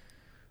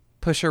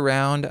push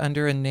around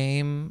under a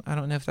name. I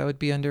don't know if that would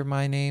be under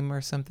my name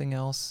or something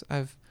else.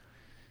 I've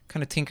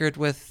kind of tinkered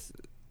with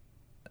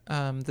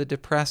the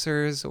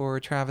Depressors, or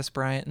Travis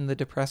Bryant and the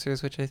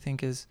Depressors, which I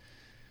think is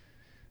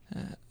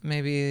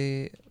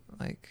maybe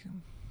like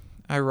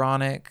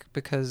ironic,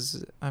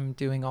 because I'm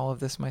doing all of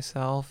this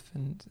myself,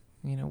 and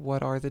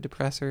what are the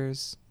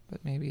Depressors?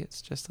 But maybe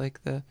it's just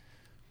like the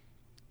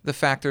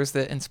factors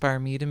that inspire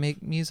me to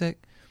make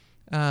music.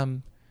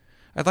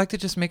 I'd like to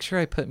just make sure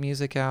I put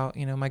music out.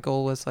 My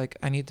goal was like,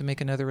 I need to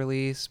make another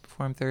release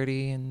before I'm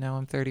 30, and now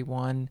I'm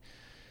 31.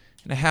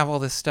 And I have all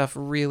this stuff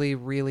really,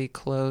 really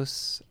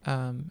close.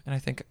 And I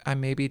think I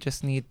maybe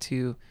just need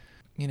to,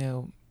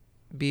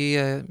 be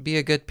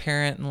a good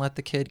parent and let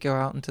the kid go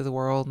out into the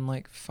world and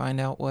like find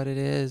out what it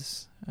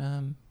is.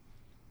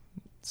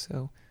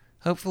 So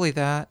hopefully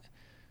that.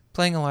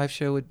 Playing a live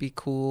show would be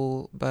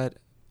cool, but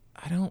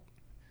I don't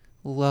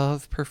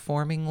love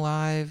performing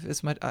live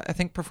as much. I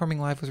think performing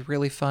live was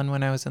really fun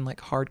when I was in like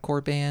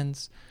hardcore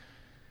bands,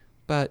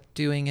 but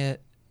doing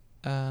it,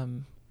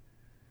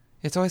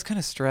 it's always kind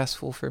of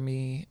stressful for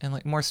me, and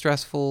like more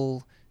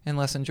stressful and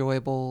less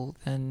enjoyable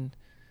than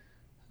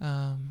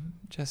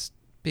just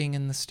being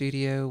in the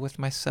studio with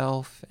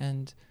myself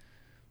and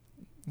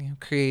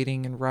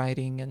creating and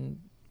writing and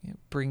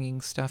bringing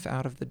stuff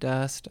out of the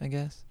dust, I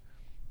guess.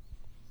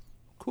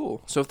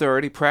 Cool. So if there are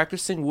already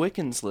practicing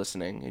Wiccans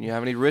listening and you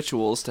have any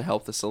rituals to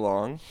help this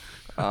along,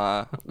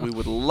 we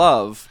would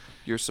love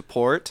your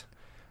support.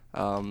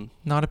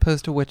 Not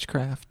opposed to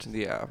witchcraft.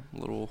 Yeah,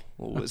 little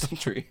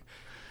wizardry.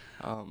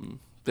 But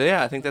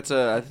yeah, I think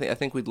I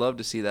think we'd love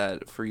to see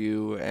that for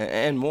you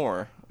and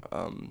more.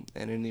 And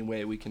any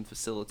way we can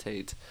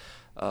facilitate,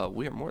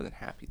 we are more than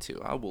happy to.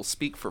 I will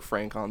speak for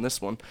Frank on this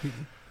one.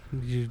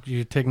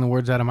 You're taking the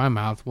words out of my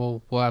mouth.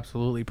 We'll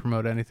absolutely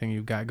promote anything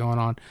you've got going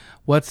on.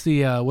 What's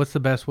the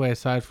best way,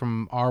 aside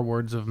from our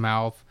words of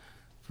mouth,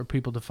 for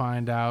people to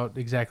find out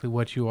exactly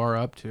what you are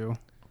up to?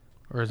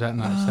 Or is that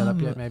not set up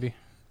yet, maybe?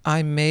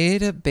 I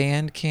made a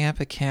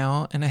Bandcamp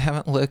account, and I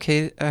haven't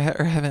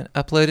haven't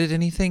uploaded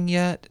anything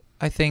yet.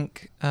 I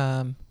think,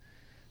 so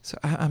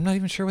I'm not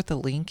even sure what the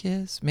link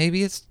is.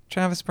 Maybe it's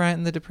Travis Bryant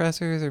and the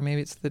Depressors, or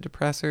maybe it's the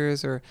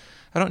Depressors, or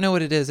I don't know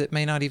what it is. It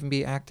may not even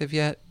be active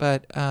yet,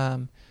 but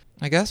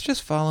I guess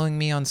just following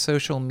me on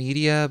social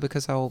media,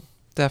 because I'll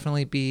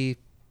definitely be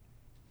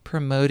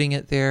promoting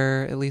it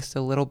there at least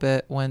a little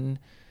bit when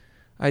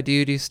I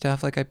do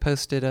stuff. Like I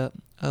posted a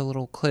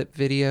little clip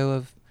video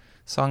of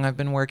a song I've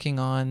been working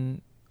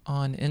on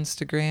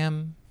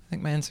Instagram. I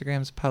think my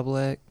Instagram's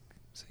public,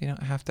 so you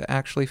don't have to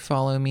actually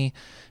follow me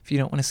if you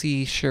don't want to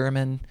see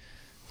Sherman,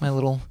 my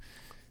little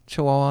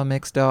Chihuahua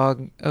mixed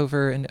dog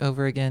over and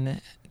over again,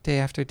 day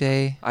after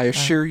day. I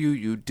assure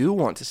you do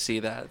want to see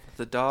that.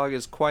 The dog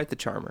is quite the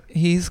charmer.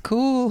 He's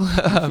cool.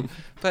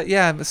 But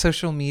yeah,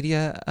 social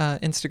media,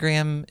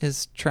 Instagram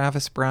is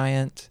Travis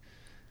Bryant,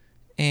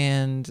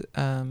 and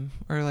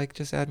or like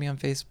just add me on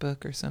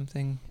Facebook or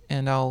something,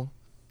 and I'll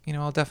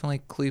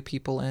definitely clue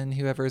people in,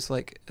 whoever's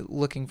like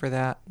looking for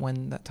that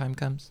when that time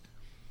comes.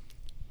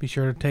 Be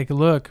sure to take a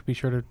look. Be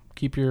sure to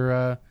keep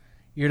your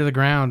ear to the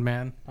ground,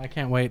 man. I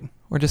can't wait.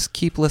 Or just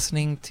keep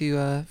listening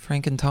to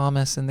Frank and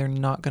Thomas, and they're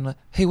not gonna.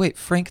 Hey, wait,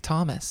 Frank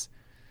Thomas.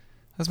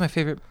 That was my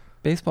favorite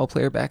baseball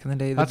player back in the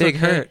day. The Big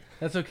Hurt.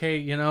 That's okay.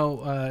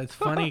 It's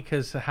funny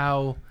because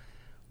how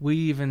we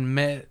even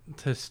met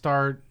to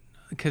start.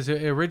 Because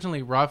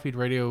originally, Raw Feed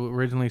Radio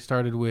originally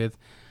started with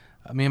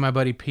me and my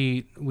buddy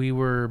Pete. We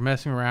were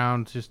messing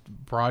around, just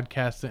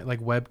broadcasting,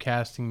 like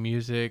webcasting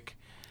music.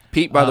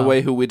 Pete, by the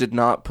way, who we did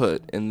not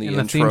put in the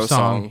intro theme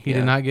song. He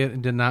did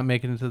not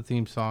make it into the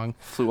theme song.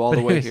 Flew all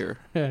the way here.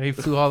 Yeah, he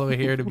flew all the way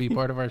here to be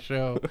part of our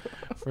show.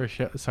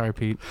 Sorry,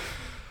 Pete.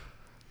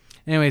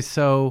 Anyway,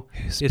 so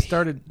it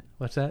started.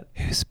 What's that?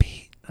 Who's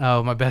Pete?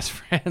 Oh, my best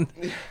friend.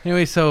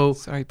 Anyway, so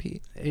sorry,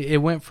 Pete.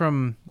 It went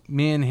from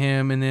me and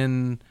him, and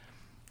then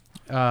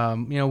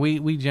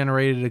we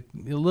generated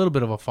a little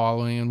bit of a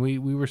following, and we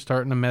were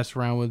starting to mess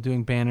around with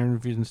doing band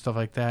interviews and stuff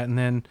like that, and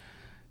then.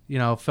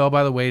 Fell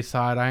by the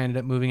wayside. I ended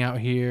up moving out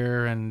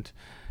here, and,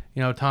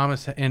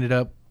 Thomas ended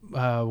up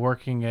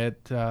working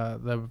at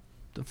the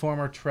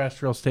former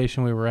terrestrial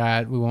station we were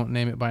at. We won't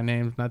name it by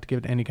name, not to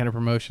give it any kind of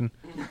promotion.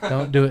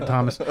 Don't do it,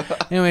 Thomas.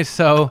 Anyway,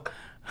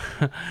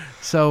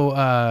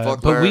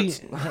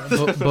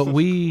 but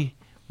we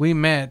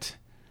met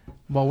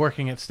while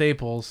working at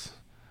Staples,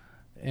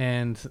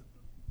 and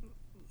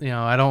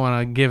I don't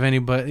want to give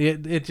anybody.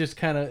 It just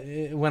kind of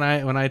when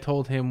I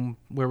told him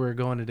where we were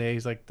going today,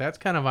 he's like, "That's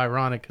kind of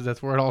ironic because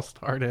that's where it all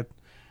started."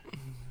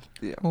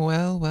 Yeah.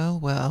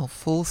 Well,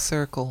 full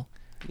circle.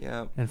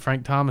 Yeah. And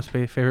Frank Thomas,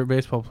 favorite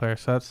baseball player.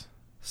 So that's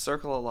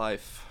circle of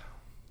life.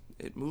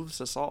 It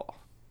moves us all.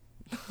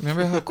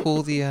 Remember how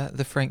cool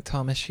the Frank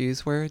Thomas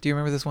shoes were? Do you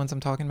remember those ones I'm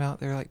talking about?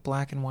 They're like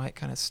black and white,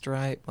 kind of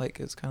stripe. Like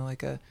it's kind of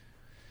like a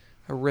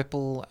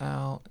ripple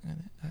out.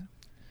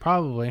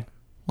 Probably.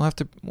 We'll have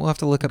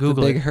to look up the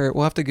Big Hurt.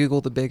 We'll have to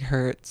Google the Big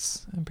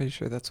Hurts. I'm pretty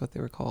sure that's what they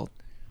were called.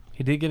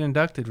 He did get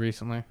inducted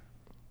recently.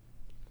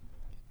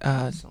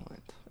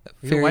 Excellent.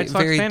 Are you a White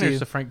Sox fan or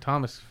just a Frank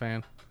Thomas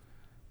fan?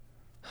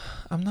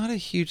 I'm not a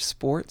huge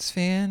sports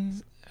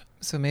fan,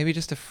 so maybe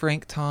just a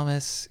Frank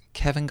Thomas,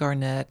 Kevin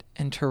Garnett,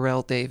 and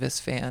Terrell Davis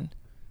fan.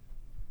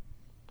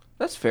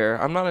 That's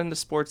fair. I'm not into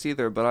sports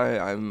either, but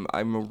I'm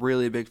a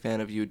really big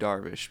fan of Yu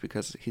Darvish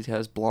because he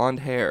has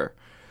blonde hair.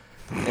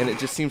 And it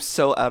just seems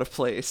so out of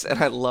place,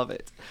 and I love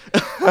it.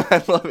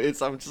 I love it.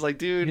 So I'm just like,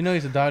 dude.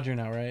 He's a Dodger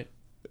now, right?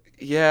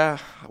 Yeah,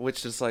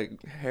 which is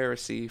like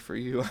heresy for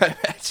you, I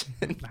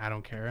imagine. I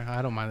don't care.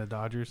 I don't mind the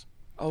Dodgers.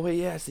 Oh, wait,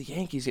 yeah, it's the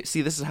Yankees.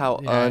 See, this is how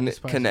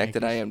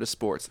unconnected I am to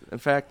sports. In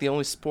fact, the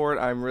only sport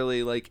I'm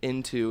really like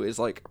into is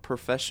like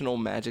professional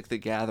Magic the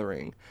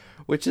Gathering,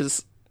 which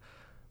is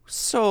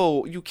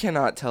so you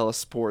cannot tell a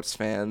sports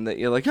fan that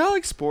you're like, I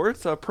like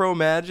sports, pro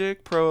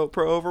Magic, pro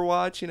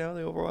Overwatch, the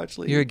Overwatch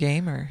League. You're a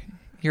gamer.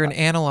 You're an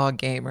analog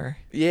gamer.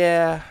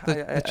 Yeah.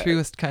 The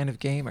truest kind of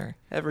gamer.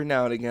 Every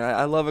now and again.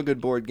 I love a good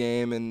board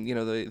game and,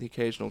 the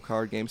occasional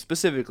card game,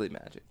 specifically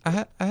Magic.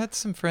 I had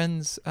some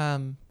friends,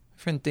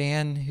 friend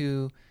Dan,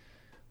 who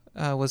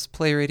was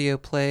Play Radio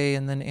Play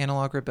and then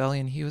Analog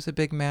Rebellion. He was a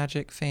big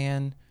Magic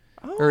fan.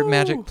 Or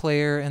Magic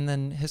player, and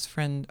then his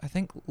friend, I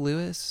think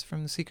Lewis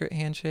from The Secret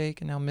Handshake,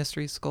 and now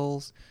Mystery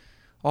Skulls.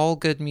 All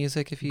good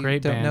music. If you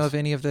don't know of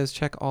any of those,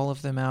 check all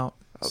of them out.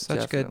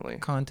 Such definitely.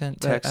 Good content.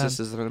 Texas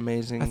is an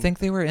amazing I think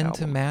they were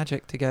into album.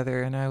 Magic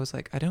together, and I was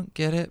like, I don't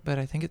get it, but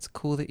I think it's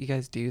cool that you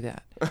guys do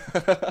that.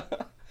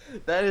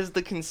 That is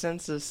the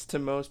consensus to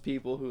most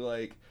people who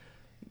like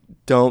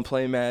don't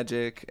play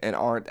Magic and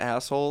aren't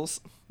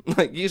assholes.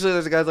 Like usually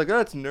there's guys like, oh,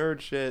 it's nerd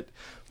shit.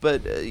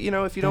 But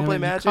if you don't play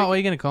Magic, why are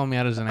you gonna call me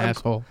out as an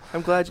asshole?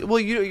 I'm glad.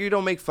 You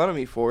don't make fun of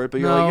me for it,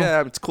 but you're like,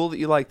 yeah, it's cool that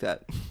you like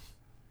that.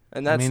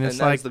 And that's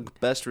that's the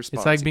best response.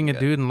 It's like being a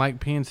dude and like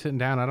peeing sitting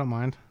down. I don't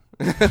mind.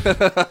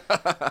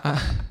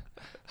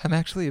 I'm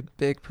actually a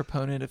big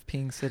proponent of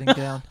peeing sitting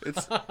down.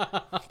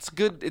 It's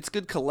good. It's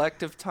good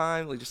collective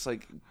time. Like just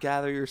like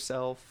gather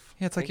yourself.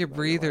 Yeah, it's like your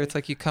breather. It's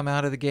like you come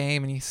out of the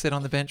game and you sit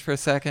on the bench for a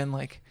second,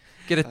 like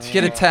get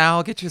a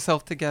towel, get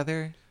yourself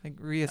together, like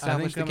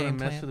reestablish the game plan. I think I'm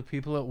gonna mess with the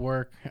people at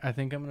work. I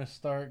think I'm gonna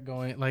start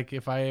going like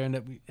if I end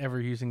up ever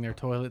using their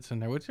toilets in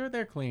there, which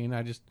they're clean.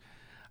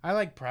 I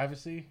like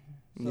privacy.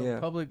 So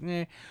public.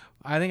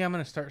 I think I'm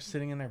gonna start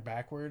sitting in there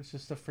backwards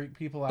just to freak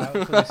people out,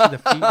 so they see the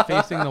feet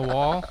facing the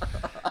wall,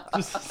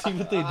 just to see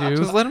what they do.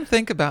 Just let them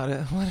think about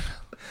it.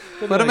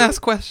 Let them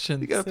ask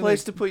questions. You got a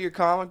place to put your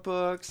comic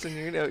books and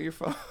your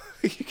phone.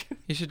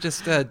 You should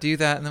just do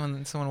that, and then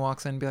when someone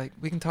walks in, be like,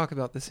 "We can talk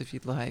about this if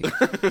you'd like."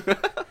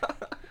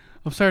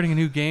 I'm starting a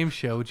new game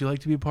show. Would you like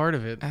to be a part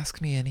of it?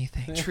 Ask me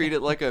anything. Treat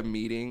it like a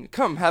meeting.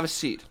 Come, have a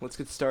seat. Let's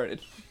get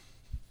started.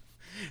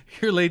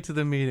 You're late to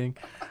the meeting.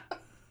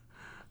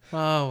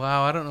 Oh,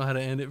 wow. I don't know how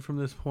to end it from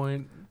this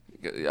point.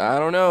 I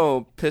don't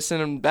know.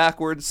 Pissing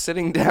backwards,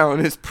 sitting down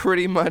is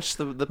pretty much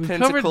the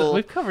pinnacle.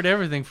 We've covered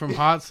everything from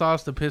hot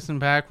sauce to pissing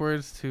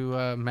backwards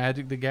to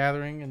Magic the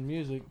Gathering and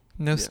music.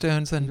 No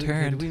stones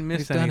unturned. Did we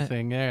miss We've done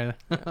anything? Yeah.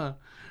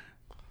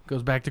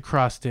 Goes back to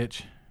cross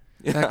stitch.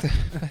 Back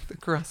to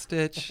cross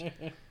stitch,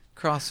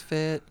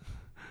 CrossFit.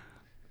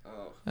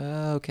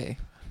 Okay.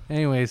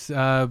 Anyways,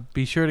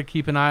 be sure to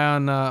keep an eye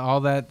on all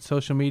that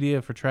social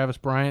media for Travis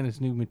Bryant, his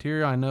new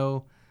material. I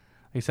know,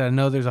 like I said, I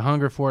know there's a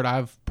hunger for it.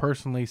 I've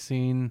personally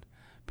seen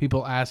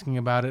people asking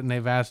about it, and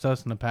they've asked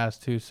us in the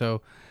past too.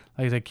 So,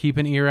 like I said, keep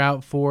an ear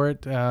out for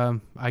it.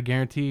 I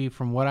guarantee,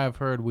 from what I've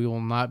heard, we will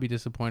not be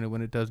disappointed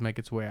when it does make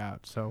its way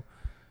out. So,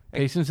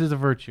 patience is a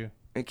virtue.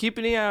 And keep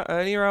an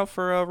ear out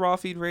for Raw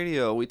Feed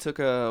Radio. We took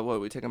a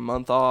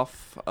month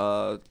off.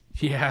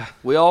 Yeah.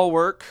 We all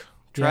work.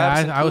 Yeah,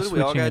 Travis I was included.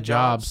 We all switching got a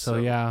job, jobs, so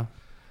yeah.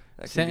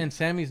 And be-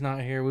 Sammy's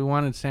not here. We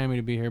wanted Sammy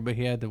to be here, but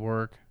he had to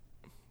work.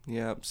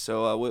 Yeah,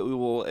 so we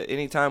will,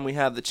 anytime we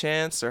have the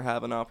chance or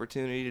have an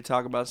opportunity to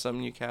talk about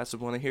something you cats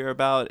would want to hear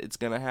about, it's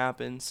going to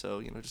happen.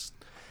 So, just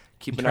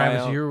keep an eye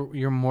Travis, out.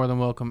 you're more than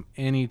welcome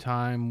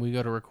anytime we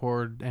go to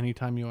record,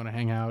 anytime you want to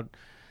hang out.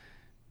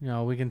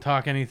 We can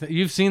talk anything.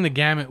 You've seen the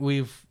gamut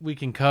we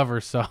can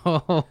cover,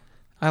 so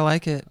I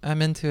like it.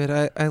 I'm into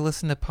it. I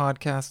listen to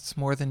podcasts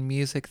more than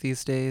music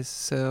these days,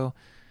 so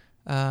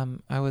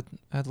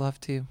I'd love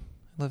to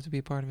be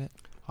a part of it.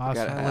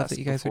 Awesome. I love that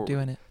you guys are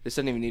doing it. This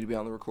doesn't even need to be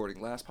on the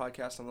recording. Last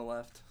podcast on the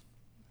left.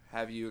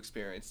 Have you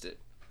experienced it?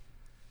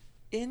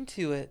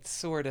 Into it,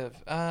 sort of.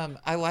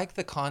 I like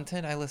the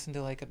content. I listen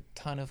to like a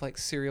ton of like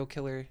serial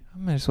killer. I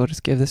might as well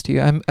just give this to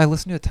you. I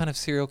listen to a ton of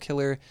serial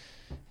killer,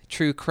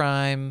 true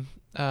crime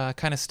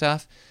kind of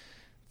stuff.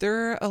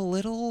 They're a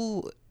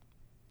little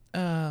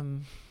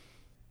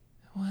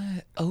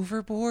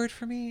overboard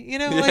for me,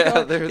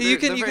 Yeah, you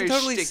can very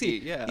totally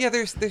sticky, see. yeah.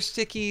 They're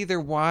sticky, they're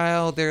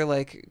wild, they're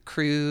like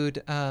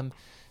crude.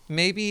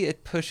 Maybe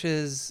it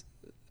pushes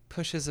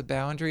a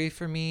boundary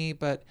for me,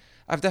 but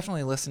I've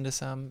definitely listened to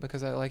some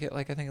because I like it.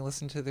 Like I think I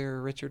listened to their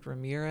Richard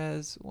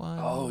Ramirez one.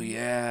 Oh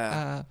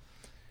yeah.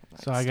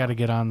 So I got to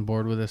get on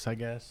board with this, I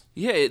guess.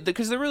 Yeah,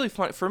 because they're really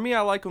fun. For me,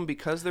 I like them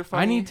because they're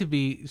funny. I need to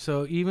be,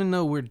 so even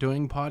though we're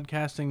doing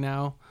podcasting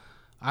now,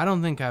 I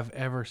don't think I've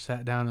ever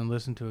sat down and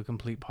listened to a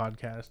complete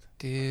podcast.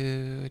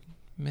 Dude,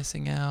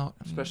 missing out.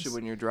 Especially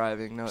when you're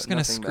driving. No, I'm just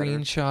going to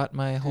screenshot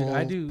my whole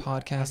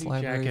podcast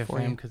library Jack for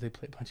FM you. because they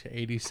play a bunch of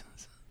 80s.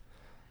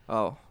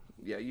 Oh,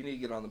 yeah, you need to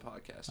get on the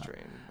podcast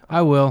train.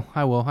 I will.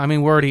 I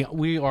mean,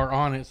 we are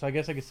on it, so I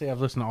guess I could say I've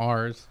listened to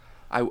ours.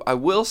 I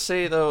will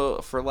say,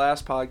 though, for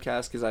last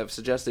podcast, because I've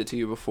suggested to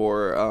you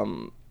before,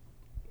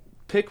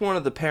 pick one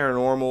of the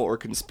paranormal or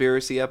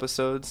conspiracy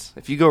episodes.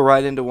 If you go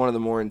right into one of the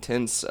more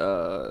intense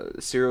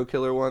serial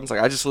killer ones,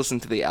 like I just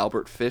listened to the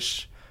Albert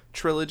Fish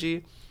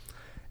trilogy,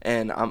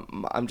 and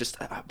I'm just,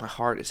 my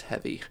heart is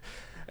heavy.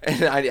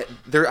 And I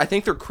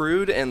think they're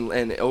crude and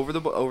over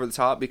the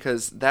top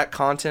because that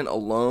content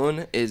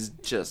alone is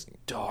just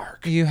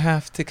dark. You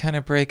have to kind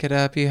of break it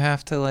up. You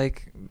have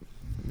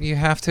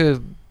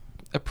to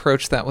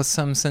approach that with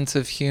some sense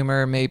of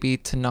humor, maybe,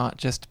 to not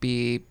just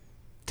be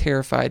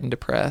terrified and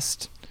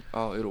depressed.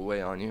 Oh, it'll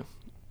weigh on you.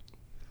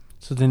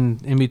 So then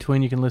in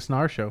between you can listen to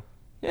our show.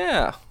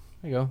 Yeah.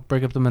 There you go.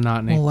 Break up the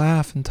monotony. We'll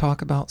laugh and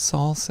talk about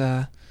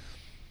salsa.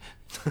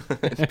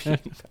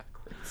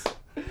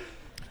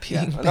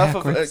 Peeing Enough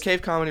of backwards.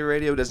 Cave Comedy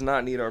Radio does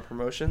not need our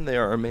promotion. They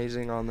are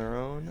amazing on their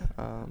own.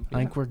 I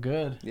think we're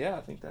good. Yeah,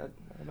 I think that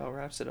about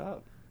wraps it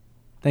up.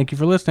 Thank you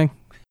for listening.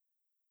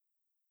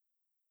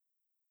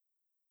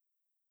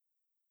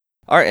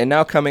 All right, and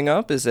now coming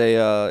up is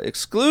a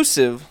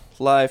exclusive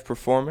live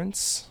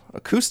performance,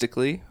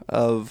 acoustically,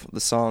 of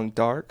the song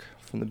Dark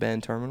from the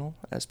band Terminal,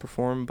 as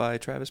performed by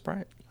Travis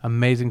Bryant.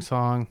 Amazing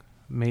song.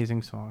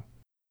 Amazing song.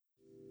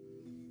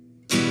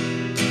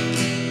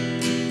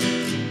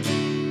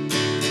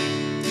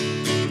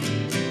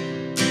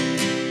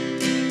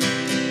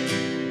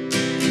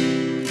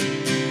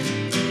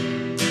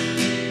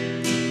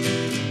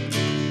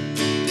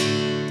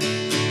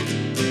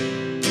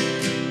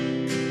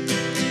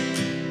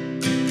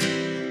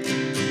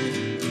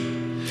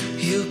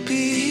 You'll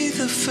be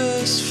the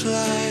first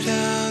flight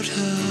out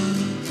of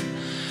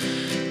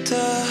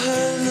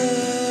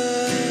Dallas.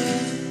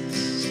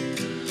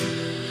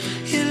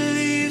 You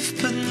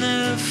leave but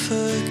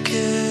never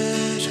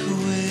get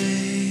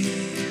away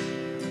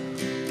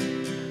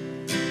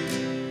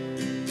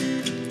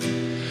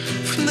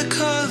from the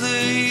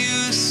color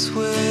you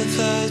swear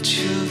that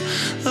your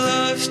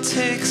life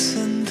takes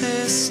in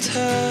this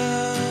town.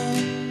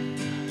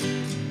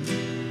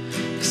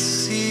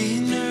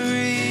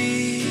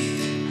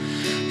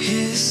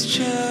 It's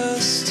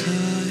just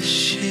a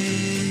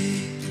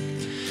shame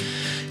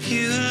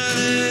you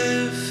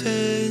live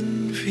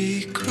in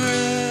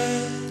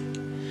regret.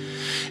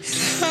 It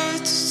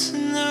hurts to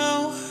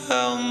know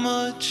how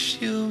much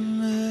you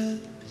miss.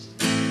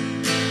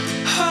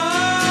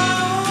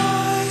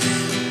 I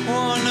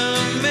wanna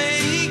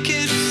make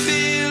it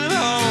feel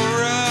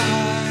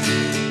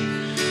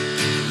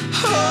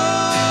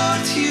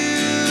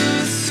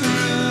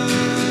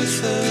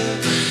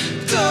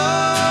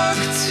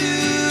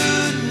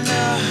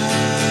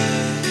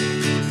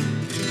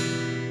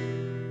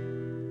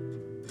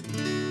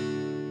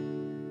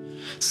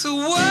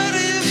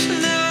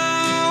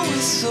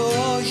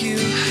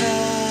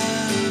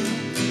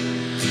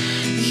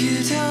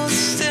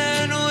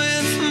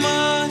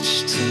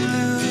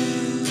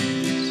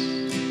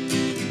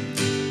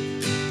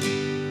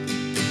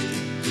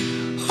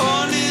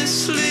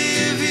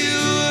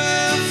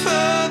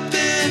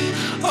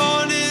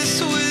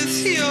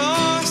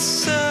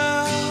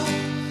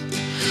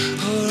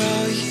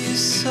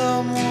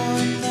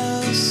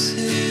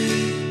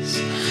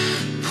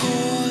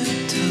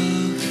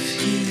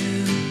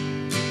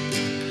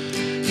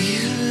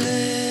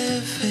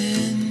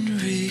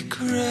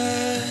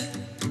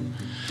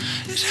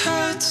It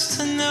hurts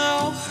to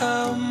know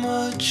how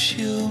much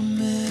you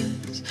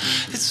miss.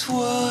 It's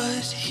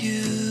what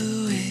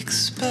you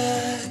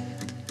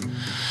expect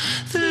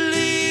that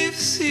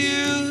leaves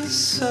you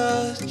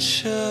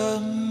such a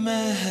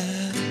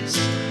mess.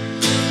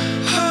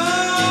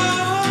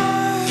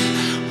 I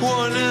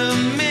wanna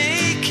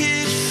make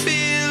it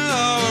feel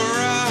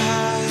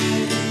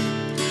alright.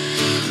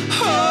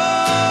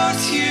 Hold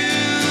you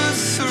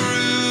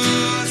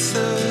through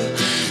the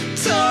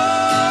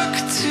dark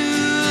tonight.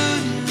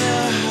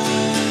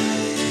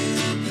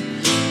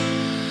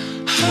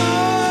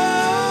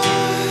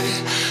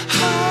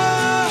 I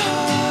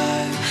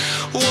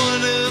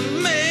wanna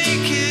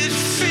make it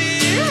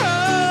feel.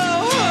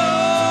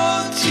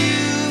 Hold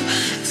you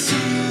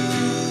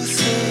through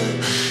the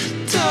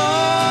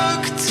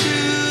dark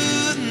tonight.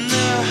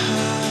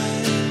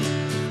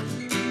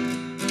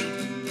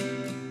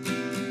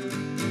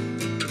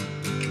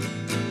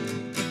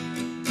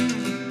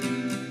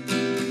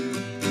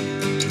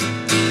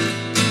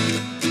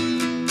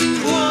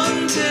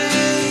 One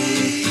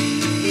day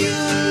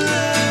you'll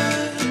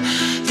learn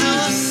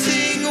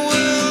nothing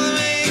will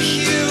make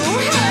you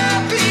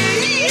happier.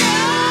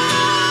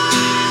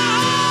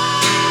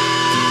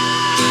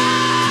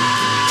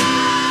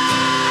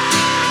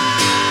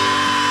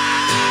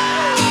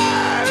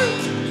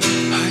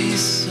 Are you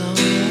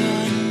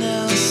someone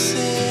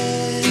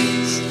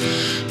else's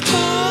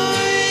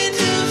point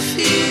of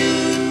view?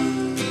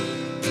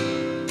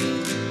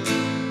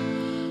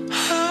 I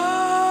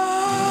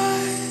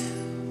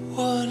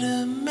wanna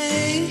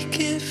make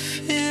it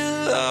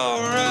feel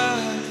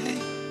alright.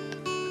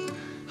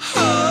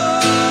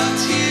 Hold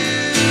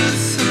you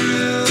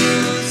through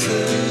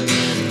the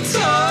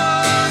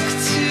dark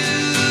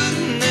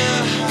tonight.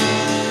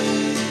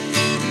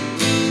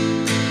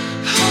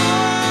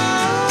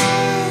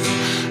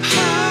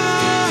 I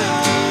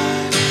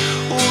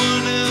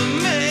wanna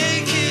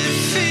make it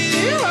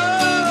feel.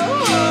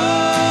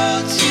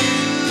 Hold you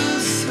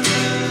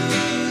through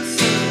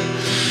the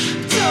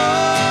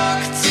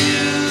dark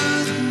tonight.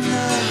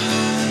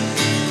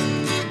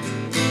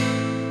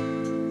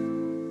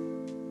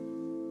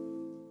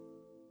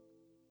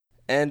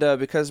 And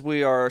because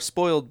we are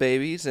spoiled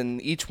babies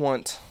and each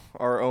want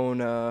our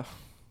own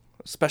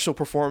special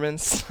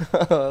performance,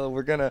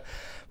 we're gonna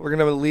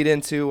lead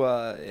into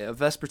a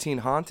Vespertine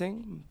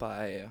Haunting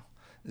by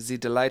the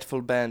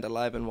delightful band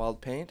Alive in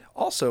Wild Paint,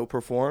 also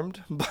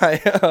performed by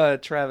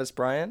Travis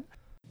Bryan.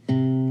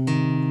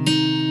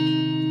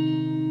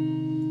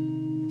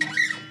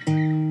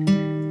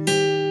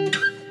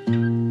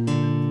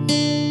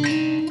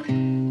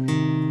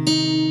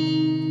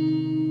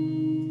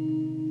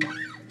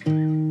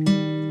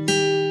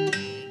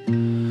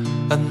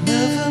 I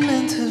never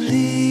meant to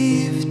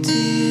leave,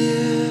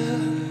 dear.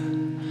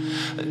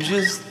 I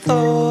just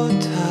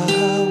thought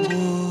I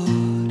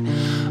would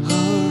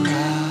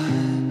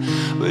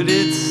arrive, but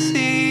it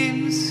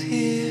seems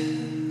here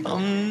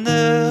I'm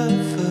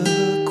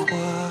never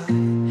quite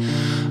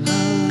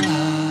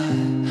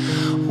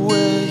alive.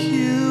 Where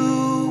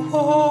you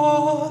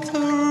are, the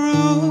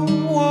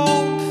room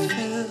won't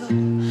fill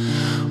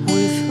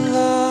with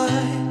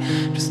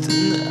light, just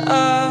an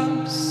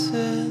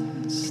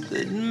absence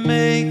that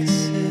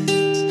makes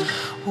its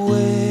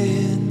way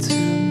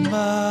into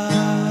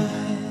mine.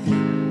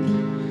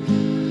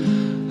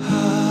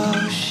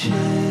 I'll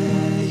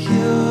share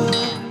your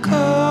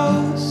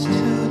ghost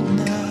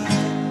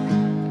tonight.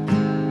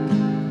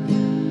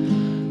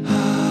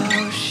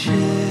 I'll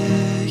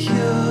share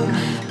your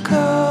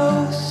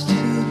ghost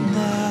tonight.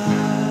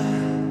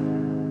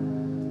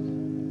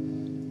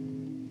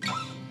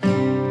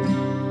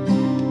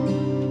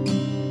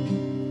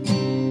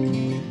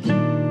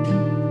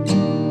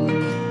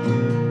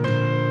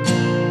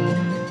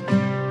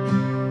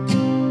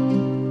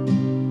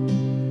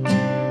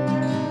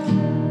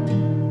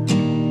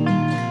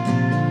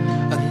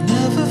 I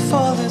never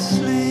fall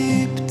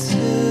asleep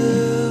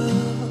till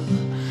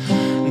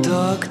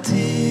dark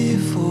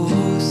divorces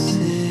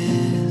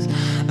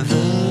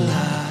the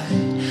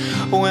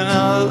light. When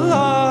I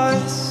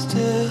lie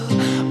still,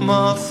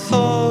 my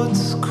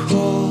thoughts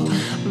crawl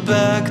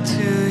back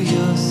to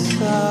your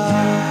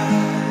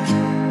side.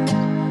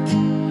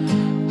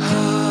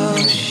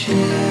 I'll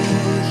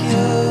share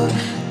your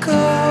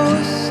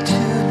ghost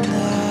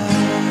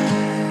tonight.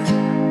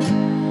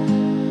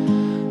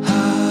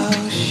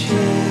 I'll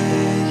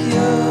share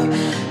your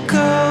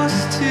ghost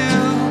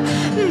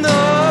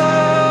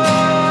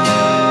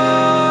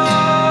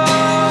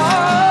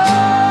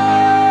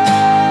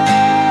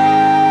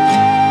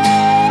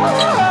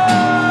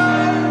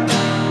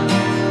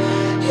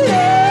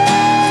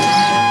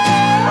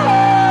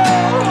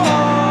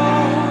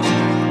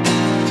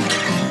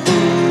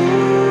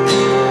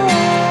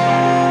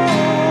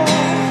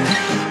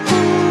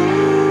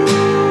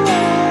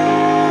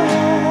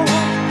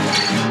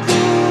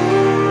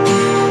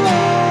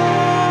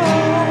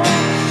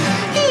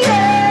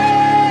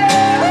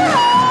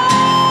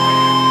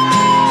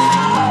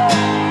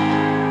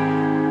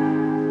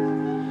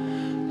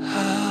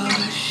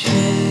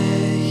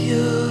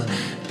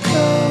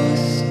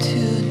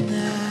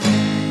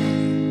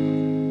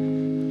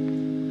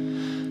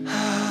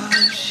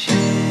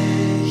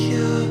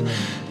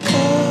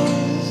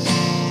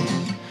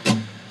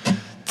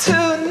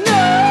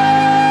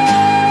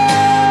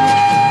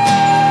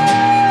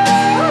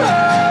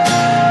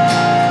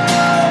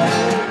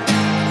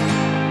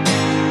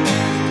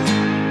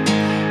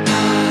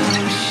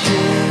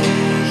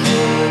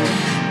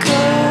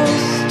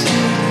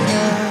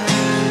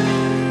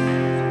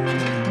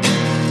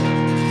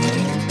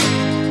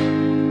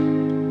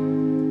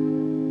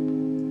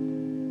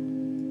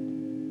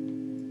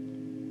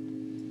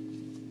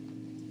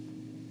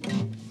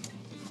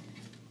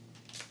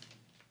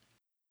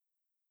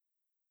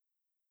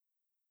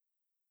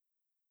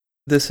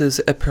This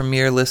is a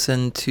premiere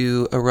listen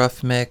to a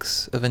rough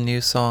mix of a new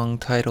song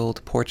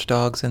titled Porch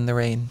Dogs in the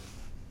Rain.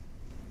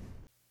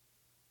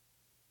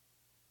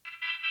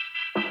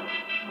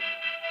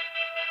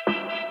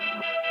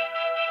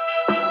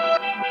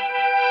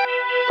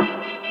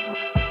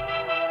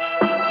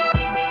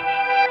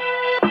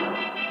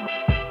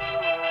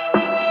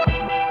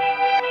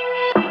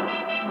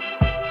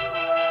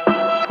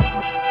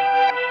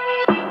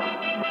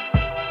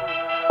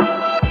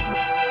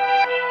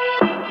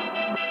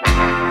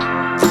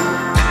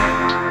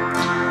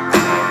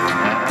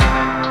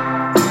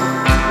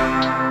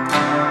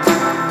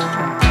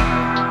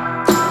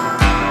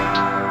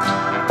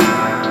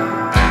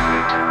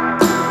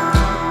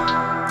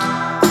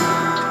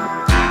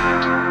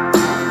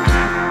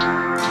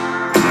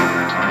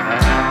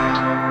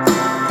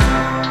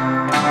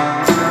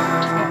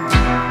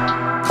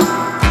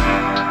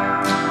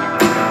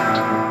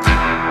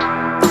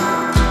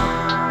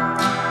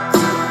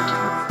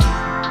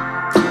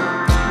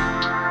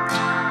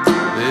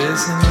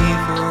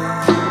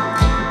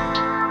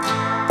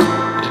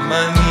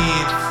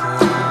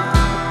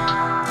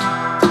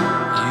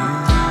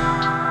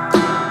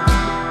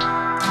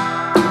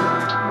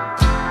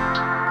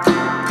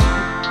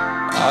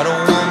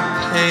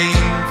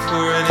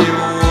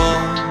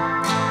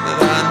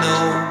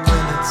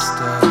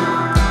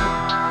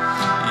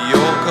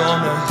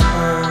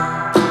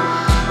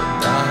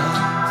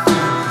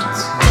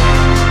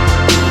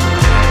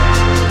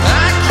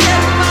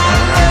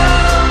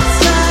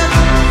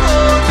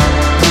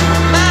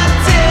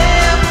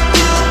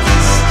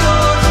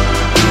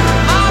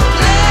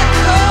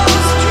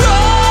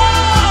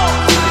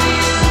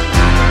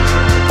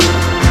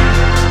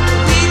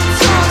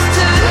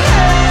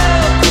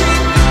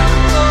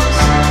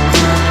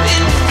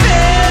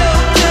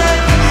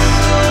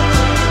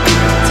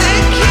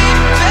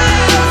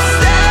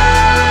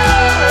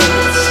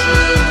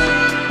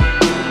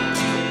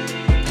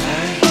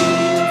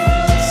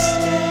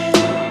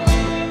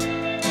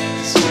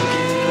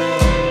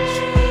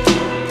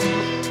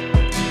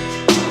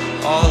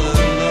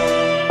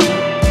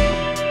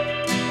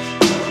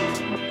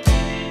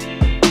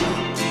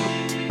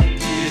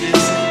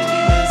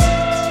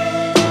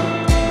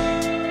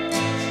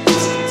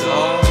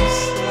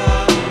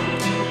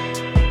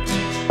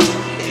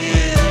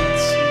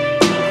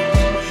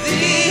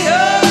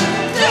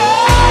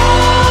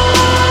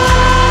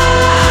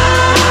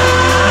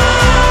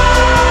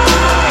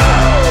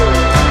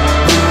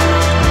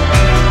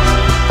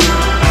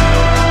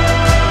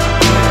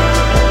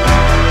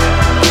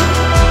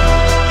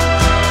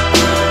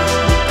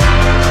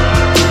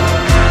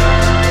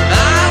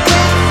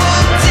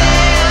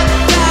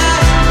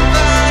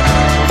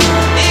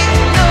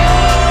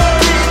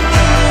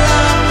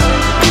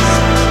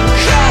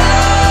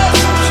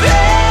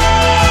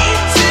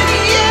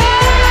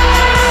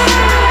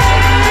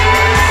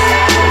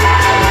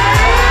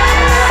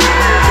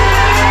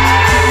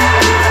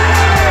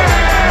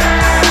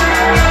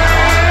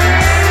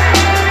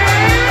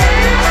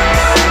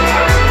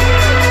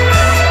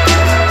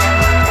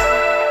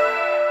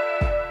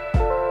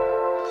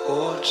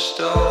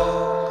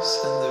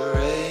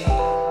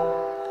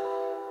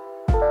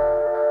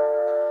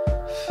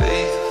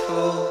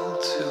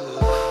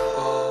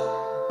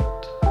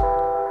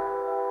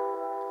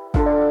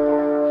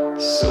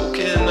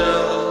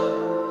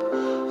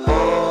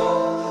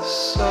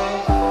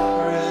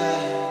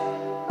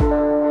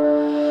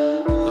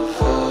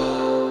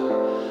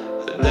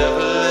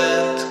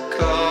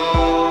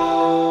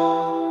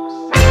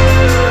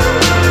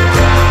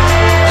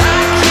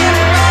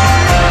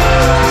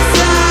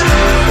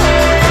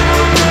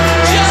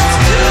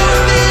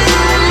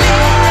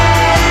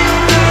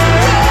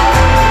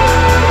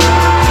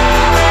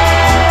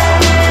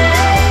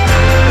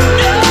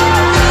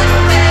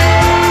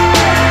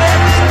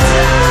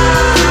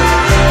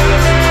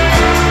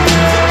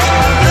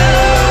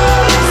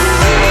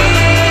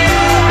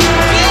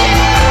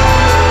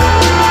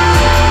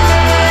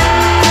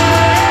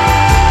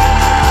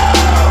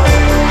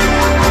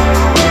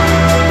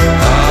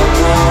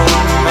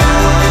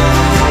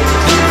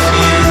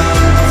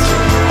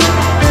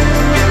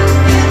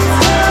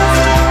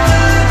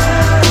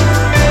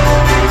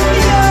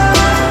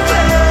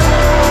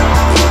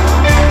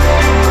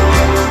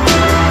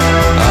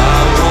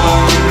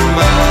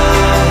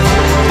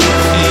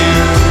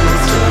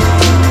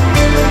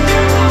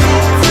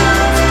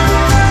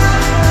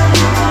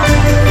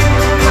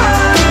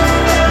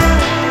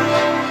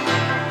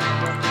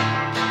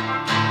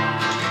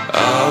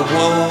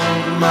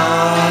 won't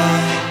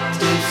mind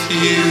if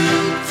you